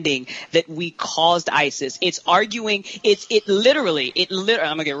understanding that we caused ISIS. It's arguing. It literally, I'm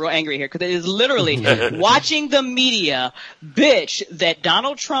going to get real angry here because it is literally watching the media bitch that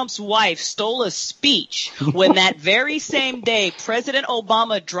Donald Trump's wife stole a speech when that very same day President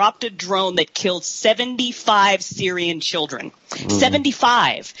Obama dropped a drone that killed 75 Syrian children.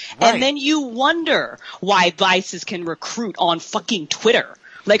 75. Right. And then you wonder why ISIS can recruit on fucking Twitter.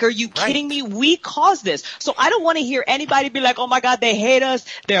 Like, are you kidding me? We caused this. So I don't want to hear anybody be like, oh my God, they hate us.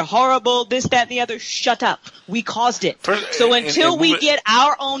 They're horrible. This, that, and the other. Shut up. We caused it. So until we get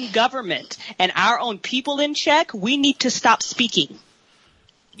our own government and our own people in check, we need to stop speaking.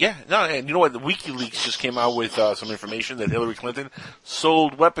 Yeah, no, and you know what? The WikiLeaks just came out with some information that Hillary Clinton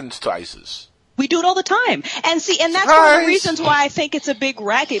sold weapons to ISIS. We do it all the time. And that's one of the reasons why I think it's a big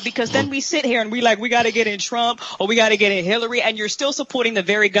racket, because then we sit here and we got to get in Trump or we got to get in Hillary, and you're still supporting the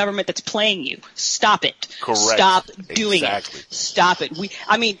very government that's playing you. Stop it. Correct. Stop doing it. Stop it.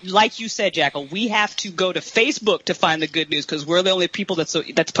 Like you said, Jackal, we have to go to Facebook to find the good news because we're the only people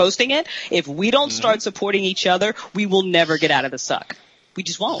that's posting it. If we don't start supporting each other, we will never get out of the suck. We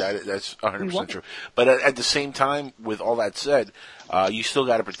just won't. That's 100% true. But at the same time, with all that said, you still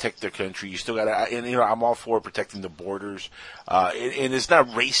got to protect the country. You still got to, and I'm all for protecting the borders. And it's not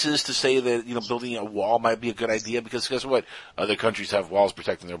racist to say that building a wall might be a good idea because guess what? Other countries have walls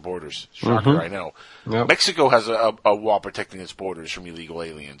protecting their borders. Shocker, I know. Yep. Mexico has a wall protecting its borders from illegal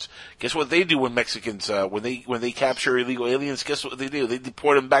aliens. Guess what they do when Mexicans when they capture illegal aliens? Guess what they do? They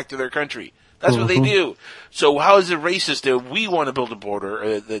deport them back to their country. That's what they do. So how is it racist that we want to build a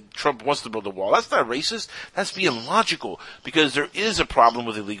border, that Trump wants to build a wall? That's not racist. That's being logical because there is a problem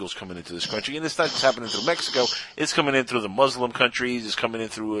with illegals coming into this country, and it's not just happening through Mexico. It's coming in through the Muslim countries. It's coming in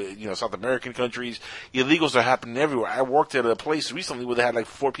through South American countries. Illegals are happening everywhere. I worked at a place recently where they had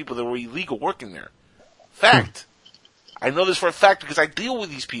 4 people that were illegal working there. Fact. I know this for a fact because I deal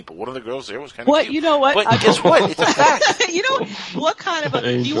with these people. One of the girls there was kind of cute. You know what? But guess what? It's a fact. You know what kind of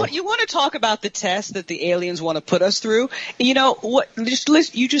you want to talk about the test that the aliens want to put us through? You know what?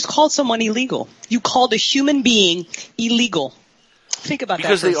 You just called someone illegal. You called a human being illegal. Think about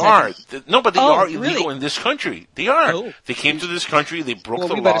because that. Because they are. No, but they are illegal really? in this country. They are. Oh. They came to this country. They broke the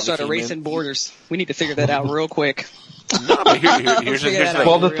law. We better start erasing borders. We need to figure that out real quick. No, but here's the thing.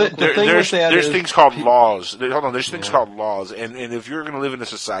 Well, there's things called laws. Hold on, there's things called laws, and if you're going to live in a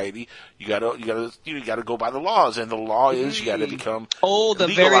society, you gotta go by the laws, and the law is you gotta become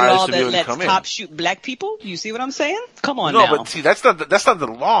the very law that lets cops shoot black people. You see what I'm saying? Come on, now. But see, that's not the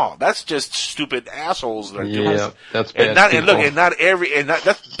law. That's just stupid assholes that are doing it. That's bad.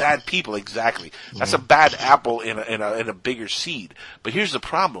 That's bad people exactly. That's a bad apple in a bigger seed. But here's the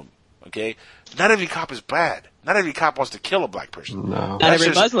problem. Okay, not every cop is bad. Not every cop wants to kill a black person. No. Not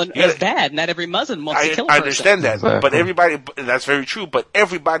every Muslim is bad. Not every Muslim wants to kill a person. I understand that, but everybody, that's very true, but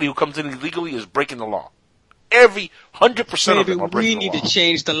everybody who comes in illegally is breaking the law. 100% of them are breaking the law. We need to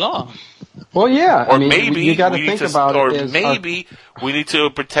change the law. Well, yeah. Or I mean, maybe you got to think about or it. Maybe we need to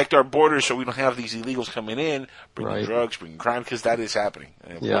protect our borders so we don't have these illegals coming in, bringing drugs, bringing crime, because that is happening.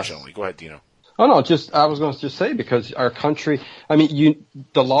 Unfortunately, Yes. Go ahead, Dino. Oh no, I was going to just say, because our country, I mean,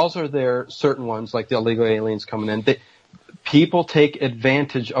 the laws are there, certain ones like the illegal aliens coming in. People take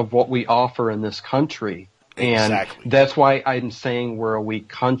advantage of what we offer in this country. And that's why I'm saying we're a weak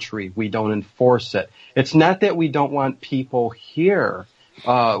country. We don't enforce it. It's not that we don't want people here.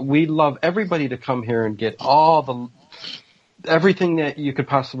 We love everybody to come here and get everything that you could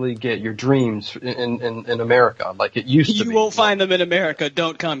possibly get, your dreams in America, like it used to be. You won't find them in America.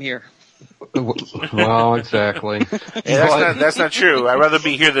 Don't come here. Well, exactly. That's not true. I'd rather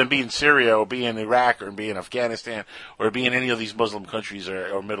be here than be in Syria or be in Iraq or be in Afghanistan or be in any of these Muslim countries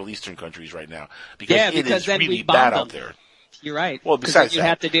or Middle Eastern countries right now. Because it is then really we bomb bad them. out there. You're right. Well, besides you that.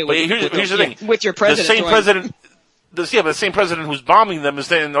 have to deal but with, here's the thing. With your president. The same president... but the same president who's bombing them is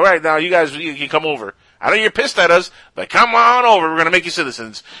saying, all right, now you guys, you can come over. I know you're pissed at us, but come on over. We're going to make you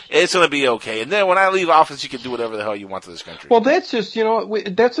citizens. It's going to be okay. And then when I leave office, you can do whatever the hell you want to this country. Well, that's just,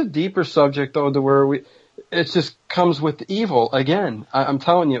 that's a deeper subject, though, to where it just comes with evil. Again, I'm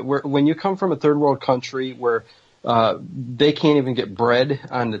telling you, when you come from a third world country where they can't even get bread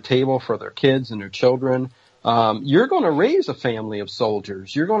on the table for their kids and their children, you're going to raise a family of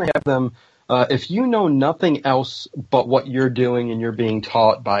soldiers. You're going to have them. If you know nothing else but what you're doing and you're being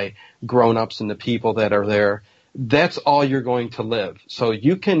taught by grown-ups and the people that are there, that's all you're going to live. So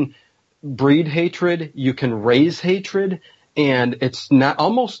you can breed hatred, you can raise hatred, and it's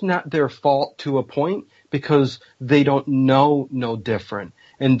almost not their fault to a point because they don't know no different.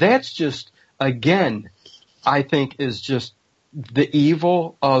 And that's just, again, I think is just the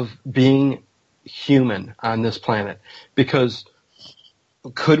evil of being human on this planet. Because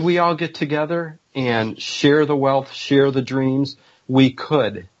could we all get together and share the wealth, share the dreams? We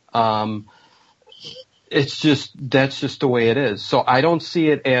could. That's just the way it is. So I don't see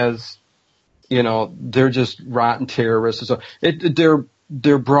it as, they're just rotten terrorists. So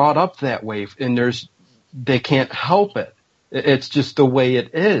they're brought up that way, and they can't help it. It's just the way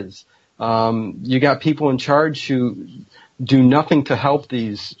it is. You got people in charge who do nothing to help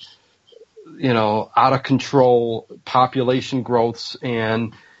these out of control population growths,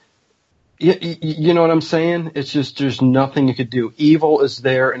 and you know what I'm saying? It's just, there's nothing you could do. Evil is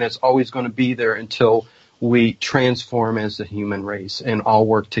there, and it's always going to be there until we transform as a human race and all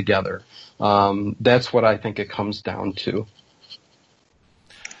work together. That's what I think it comes down to.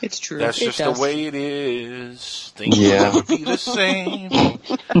 It's true. That's just the way it is. Things will never be the same.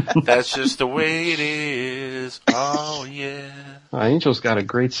 That's just the way it is. Oh, yeah. Angel's got a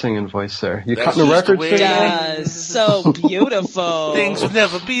great singing voice there. You cutting the record singing? Does. So beautiful. Things will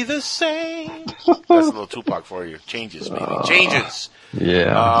never be the same. That's a little Tupac for you. Changes, baby. Changes.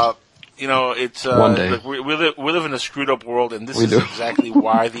 Yeah. It's one day. Look, we live in a screwed up world, and this is exactly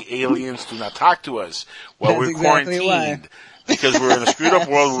why the aliens do not talk to us while we're quarantined. Why. Because we're in a screwed up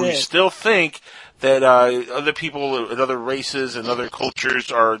world where we still think that other people and other races and other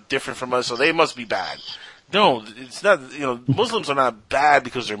cultures are different from us, so they must be bad. No, it's not. Muslims are not bad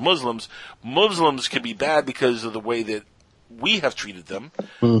because they're Muslims. Muslims can be bad because of the way that we have treated them.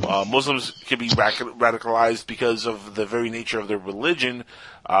 Muslims can be radicalized because of the very nature of their religion.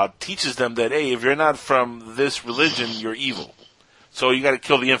 Teaches them that, hey, if you're not from this religion, you're evil. So you got to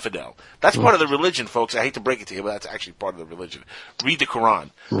kill the infidel. That's part of the religion, folks. I hate to break it to you, but that's actually part of the religion. Read the Quran.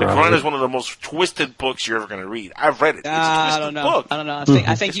 The Quran is one of the most twisted books you're ever going to read. I've read it. It's a twisted book. I don't know.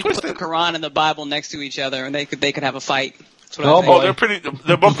 I think you put the Quran and the Bible next to each other, and they could have a fight. They're both pretty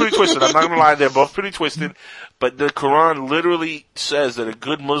twisted. I'm not going to lie. They're both pretty twisted. But the Quran literally says that a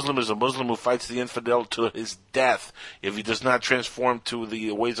good Muslim is a Muslim who fights the infidel to his death if he does not transform to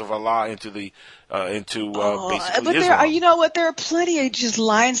the ways of Allah basically but Islam. There are plenty of just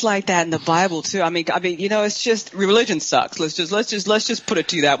lines like that in the Bible too. I mean, it's just religion sucks. Let's just put it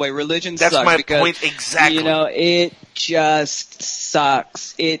to you that way. Religion sucks. That's my point exactly. It just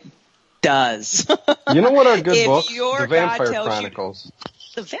sucks. It does. You know what are good books? The Vampire Chronicles.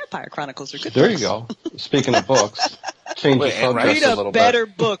 The Vampire Chronicles are good. There you go. Speaking of books, change the subject read a little bit. Read a better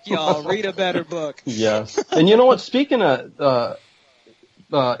book, y'all. Read a better book. Yes. And you know what? Speaking of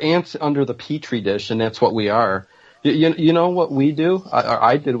ants under the petri dish, and that's what we are. You know what we do?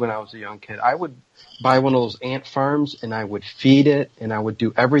 I did when I was a young kid. I would buy one of those ant farms, and I would feed it, and I would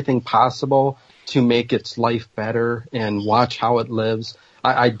do everything possible to make its life better and watch how it lives.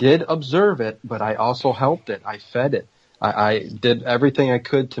 I did observe it, but I also helped it. I fed it. I did everything I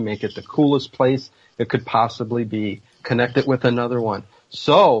could to make it the coolest place it could possibly be, connect it with another one.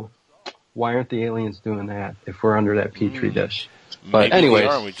 So, why aren't the aliens doing that if we're under that petri dish? But maybe anyways, they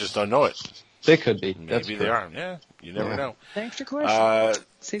are, and we just don't know it. They could be. Maybe they are. Yeah, you never know. Thanks for question.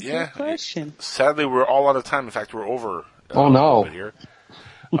 It's a good question. Sadly, we're all out of time. In fact, we're over. Oh no! Here.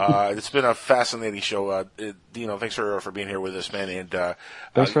 It's been a fascinating show. Dino, thanks for being here with us, man. And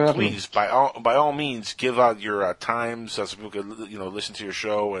thanks for having me. Please, by all means, give out your times so people could listen to your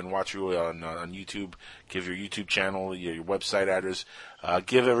show and watch you on YouTube. Give your YouTube channel, your website address.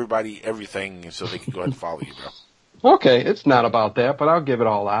 Give everybody everything so they can go ahead and follow you, bro. Okay, it's not about that, but I'll give it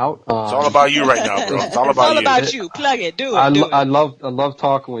all out. It's all about you right now, bro. It's all about you. All about you. Plug it. Do it. I love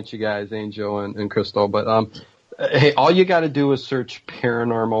talking with you guys, Angel and Crystal. But hey, all you got to do is search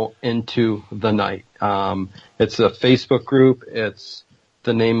Paranormal Into the Night. It's a Facebook group. It's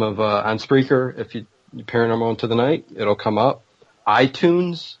the name of on Spreaker. If you Paranormal Into the Night, it'll come up.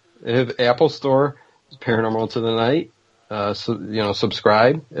 iTunes, Apple Store, Paranormal Into the Night.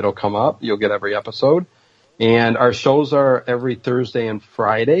 Subscribe. It'll come up. You'll get every episode. And our shows are every Thursday and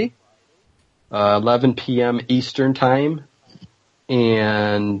Friday, 11 p.m. Eastern time.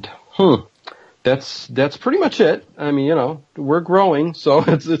 And that's pretty much it. I mean, we're growing, so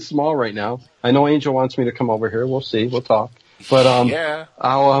it's small right now. I know Angel wants me to come over here. We'll see. We'll talk. But yeah.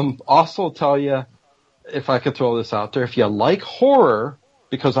 I'll also tell you, if I could throw this out there, if you like horror,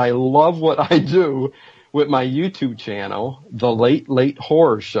 because I love what I do with my YouTube channel, The Late Late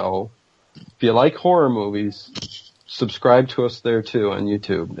Horror Show. If you like horror movies, subscribe to us there too on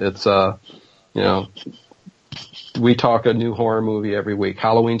YouTube. It's we talk a new horror movie every week.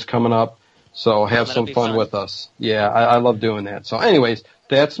 Halloween's coming up, so have some fun with us. Yeah, I love doing that. So anyways,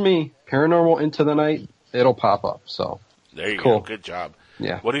 that's me. Paranormal Into the Night. It'll pop up. So there you go. Good job.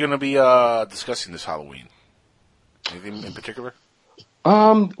 Yeah. What are you going to be discussing this Halloween? Anything in particular?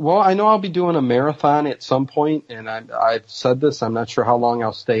 Well, I know I'll be doing a marathon at some point, and I've said this. I'm not sure how long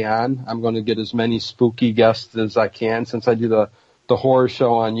I'll stay on. I'm going to get as many spooky guests as I can since I do the horror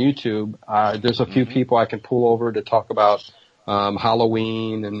show on YouTube. There's a few people I can pull over to talk about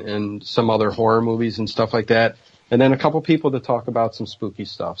Halloween and some other horror movies and stuff like that, and then a couple people to talk about some spooky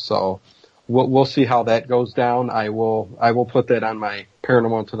stuff. So we'll see how that goes down. I will put that on my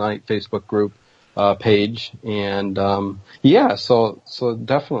Paranormal Tonight Facebook group page, and so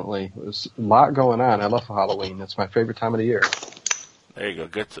definitely there's a lot going on. I love Halloween. It's my favorite time of the year. There you go.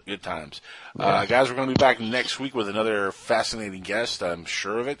 Good times. Guys, we're going to be back next week with another fascinating guest. I'm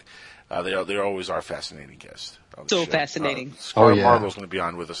sure of it. They always are fascinating guests. So fascinating. Marlowe's going to be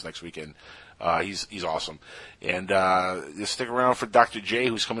on with us next weekend. He's awesome. And just stick around for Dr. J,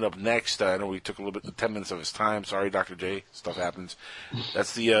 who's coming up next. I know we took a little bit, 10 minutes of his time. Sorry, Dr. J. Stuff happens.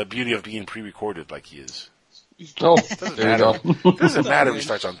 That's the beauty of being pre-recorded like he is. Oh, there you go. It doesn't matter if he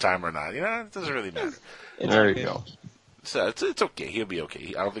starts on time or not. It doesn't really matter. There you go. It's okay. He'll be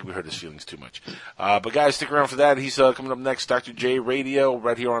okay. I don't think we hurt his feelings too much. But guys, stick around for that. He's coming up next. Dr. J Radio,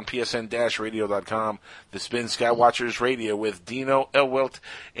 right here on psn-radio.com. This has been Skywatchers Radio with Dino, Ewelt,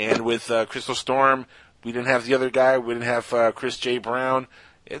 and with Crystal Storm. We didn't have the other guy. We didn't have Chris J. Brown.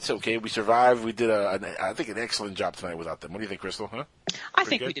 It's okay. We survived. We did, I think, an excellent job tonight without them. What do you think, Crystal? Huh? I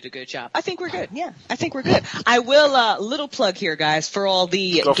think we did a good job. I think we're good. Yeah, I think we're good. I will, little plug here, guys, for all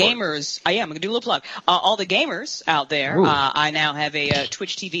the gamers. I'm going to do a little plug. All the gamers out there, I now have a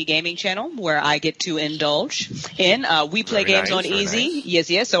Twitch TV gaming channel where I get to indulge in. We play games on easy. Nice.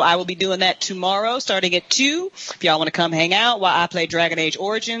 Yes. So I will be doing that tomorrow starting at 2. If y'all want to come hang out while I play Dragon Age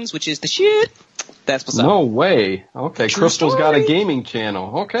Origins, which is the shit. That's what's up. No way. Okay, True Crystal's story. got a gaming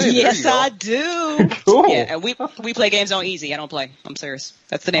channel. Okay, yes, I do. Cool. Yeah, and we play games on easy. I don't play. I'm serious.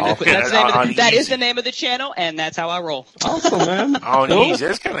 That's the name of the that is the name of the channel, and that's how I roll. Awesome, man. On easy.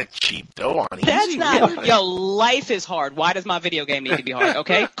 That's kind of cheap, though. On easy. That's not. Yo, life is hard. Why does my video game need to be hard?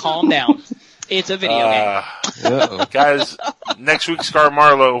 Okay, calm down. It's a video game. Guys, next week, Scar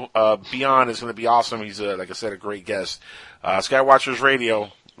Marlowe, Beyond is going to be awesome. He's, like I said, a great guest. Skywatchers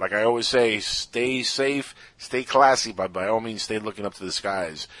Radio. Like I always say, stay safe, stay classy, but by all means, stay looking up to the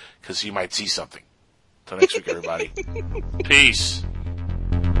skies, because you might see something. Till next week, everybody. Peace.